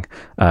listening,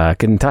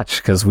 get in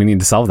touch, because we need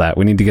to solve that.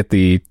 We need to get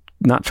the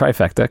not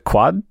trifecta,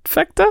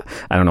 quadfecta.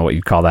 I don't know what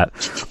you'd call that.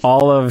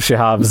 All of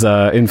Shihab's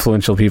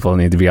influential people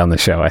need to be on the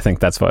show. I think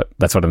that's what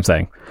I'm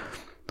saying.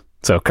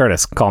 So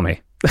Curtis, call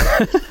me.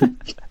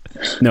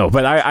 No,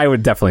 but I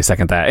would definitely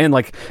second that. And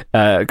like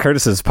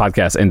Curtis's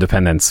podcast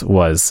Independence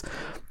was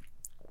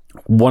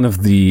one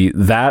of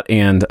that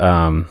and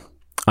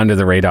Under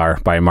the Radar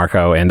by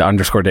Marco and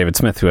 _ David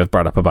Smith, who have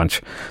brought up a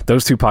bunch.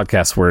 Those two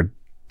podcasts were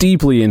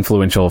deeply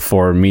influential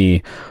for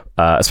me,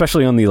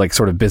 especially on the like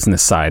sort of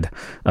business side,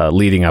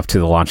 leading up to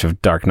the launch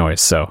of Dark Noise.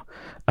 So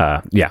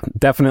yeah,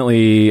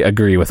 definitely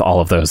agree with all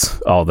of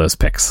those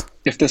picks.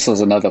 If this was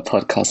another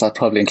podcast, I'd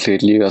probably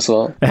include you as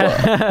well. But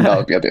that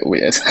would be a bit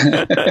weird.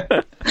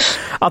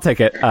 I'll take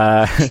it.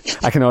 I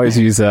can always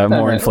use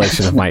more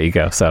inflation of my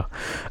ego. So,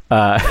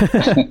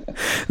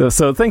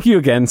 so thank you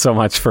again so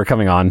much for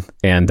coming on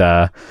and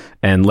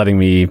letting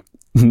me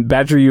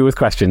badger you with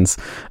questions.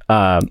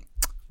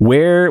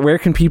 Where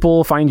can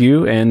people find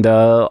you and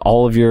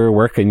all of your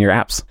work and your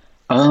apps?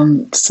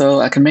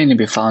 So I can mainly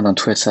be found on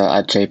Twitter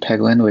at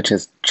JPeguin, which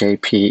is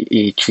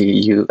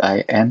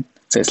JPEGUIN.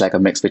 So it's like a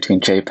mix between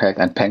JPEG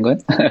and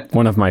Penguin.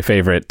 One of my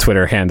favorite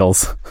Twitter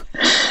handles.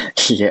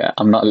 Yeah,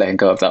 I'm not letting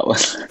go of that one.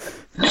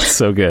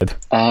 So good.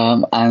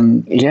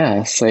 And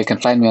yeah, so you can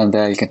find me on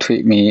there. You can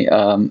tweet me.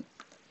 My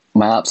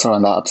apps are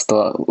on the App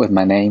Store with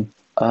my name.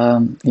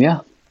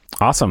 Yeah.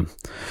 Awesome.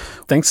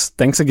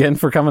 Thanks again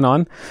for coming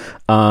on.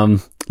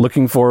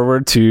 Looking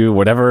forward to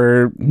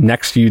whatever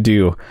next you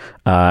do,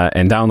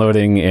 and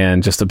downloading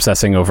and just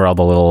obsessing over all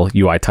the little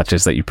UI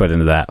touches that you put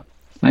into that.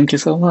 Thank you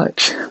so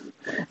much.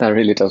 That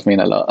really does mean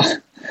a lot.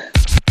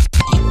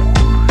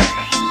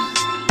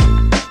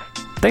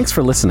 Thanks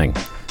for listening.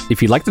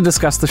 If you'd like to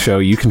discuss the show,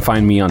 you can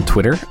find me on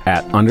Twitter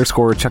at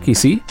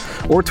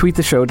 @_ChuckyC or tweet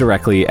the show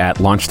directly at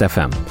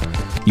LaunckedFM.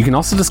 You can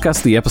also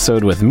discuss the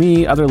episode with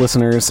me, other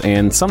listeners,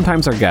 and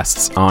sometimes our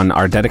guests on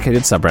our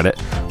dedicated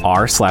subreddit,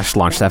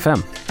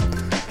 r/LaunckedFM.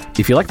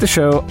 If you like the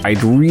show,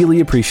 I'd really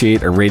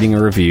appreciate a rating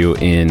or review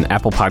in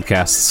Apple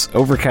Podcasts,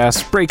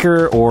 Overcast,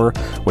 Breaker, or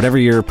whatever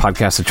your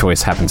podcast of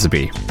choice happens to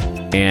be.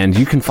 And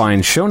you can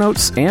find show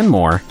notes and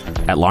more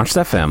at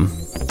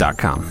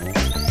launchdfm.com.